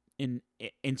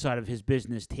inside of his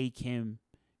business take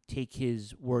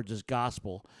his words as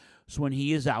gospel. So when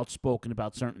he is outspoken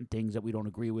about certain things that we don't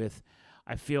agree with,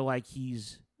 I feel like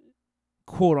he's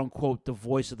quote unquote the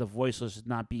voice of the voiceless,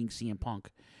 not being CM Punk.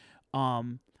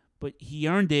 But he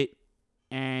earned it,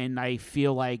 and I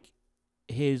feel like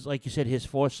like you said, his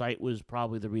foresight was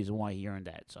probably the reason why he earned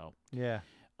that. So yeah.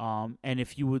 And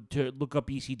if you would to look up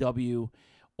ECW,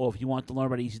 or if you want to learn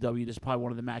about ECW, this is probably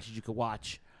one of the matches you could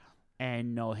watch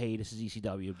and know, hey, this is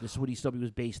ECW. This is what ECW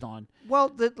was based on.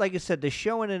 Well, like I said, the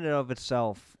show in and of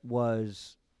itself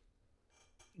was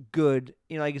good.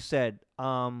 Like I said,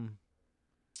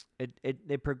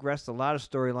 it progressed a lot of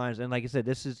storylines, and like I said,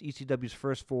 this is ECW's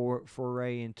first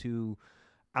foray into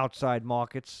outside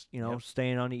markets.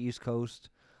 Staying on the East Coast.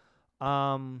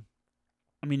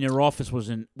 I mean, their office was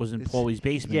in Paulie's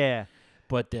basement. Yeah.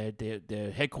 But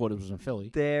their headquarters was in Philly.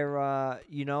 They're,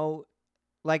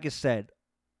 like I said,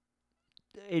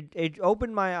 it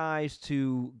opened my eyes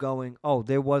to going,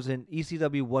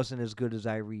 ECW wasn't as good as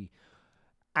Irie.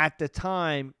 At the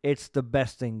time, it's the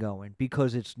best thing going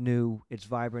because it's new, it's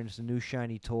vibrant, it's a new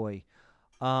shiny toy.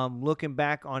 Looking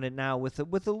back on it now with a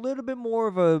little bit more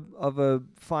of a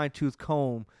fine-tooth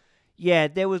comb, yeah,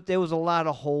 there was a lot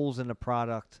of holes in the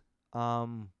product.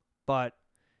 But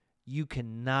you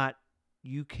cannot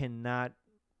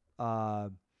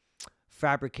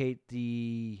fabricate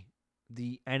the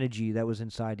energy that was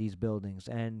inside these buildings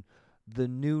and the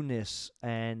newness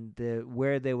and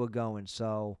where they were going.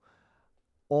 So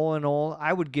all in all,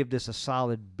 I would give this a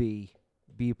solid B+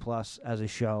 as a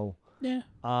show. Yeah.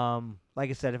 Like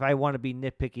I said, if I want to be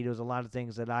nitpicky, there was a lot of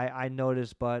things that I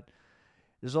noticed, but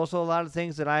there's also a lot of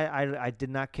things that I did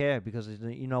not care because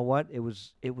you know what? It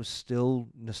was still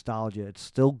nostalgia. It's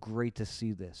still great to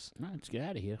see this. All right, let's get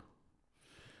out of here.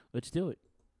 Let's do it.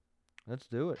 Let's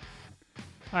do it.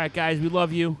 All right, guys, we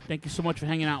love you. Thank you so much for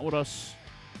hanging out with us.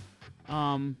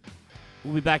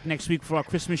 We'll be back next week for our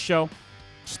Christmas show.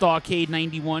 Starcade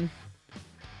 91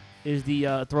 is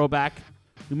the throwback.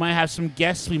 We might have some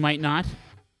guests. We might not.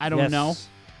 I don't know.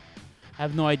 I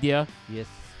have no idea. Yes.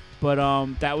 But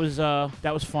that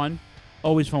was fun.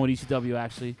 Always fun with ECW,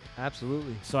 actually.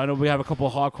 Absolutely. So I know we have a couple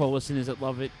of hardcore listeners that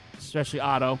love it, especially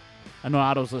Otto. I know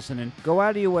Otto's listening. Go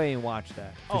out of your way and watch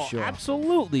that, for sure.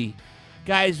 Absolutely.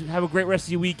 Guys, have a great rest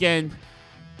of your weekend.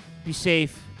 Be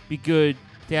safe. Be good.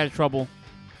 Stay out of trouble.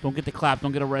 Don't get the clap.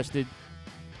 Don't get arrested.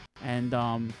 And,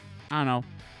 I don't know.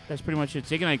 That's pretty much it.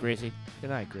 Say goodnight, Gracie.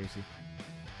 Good night, Gracie.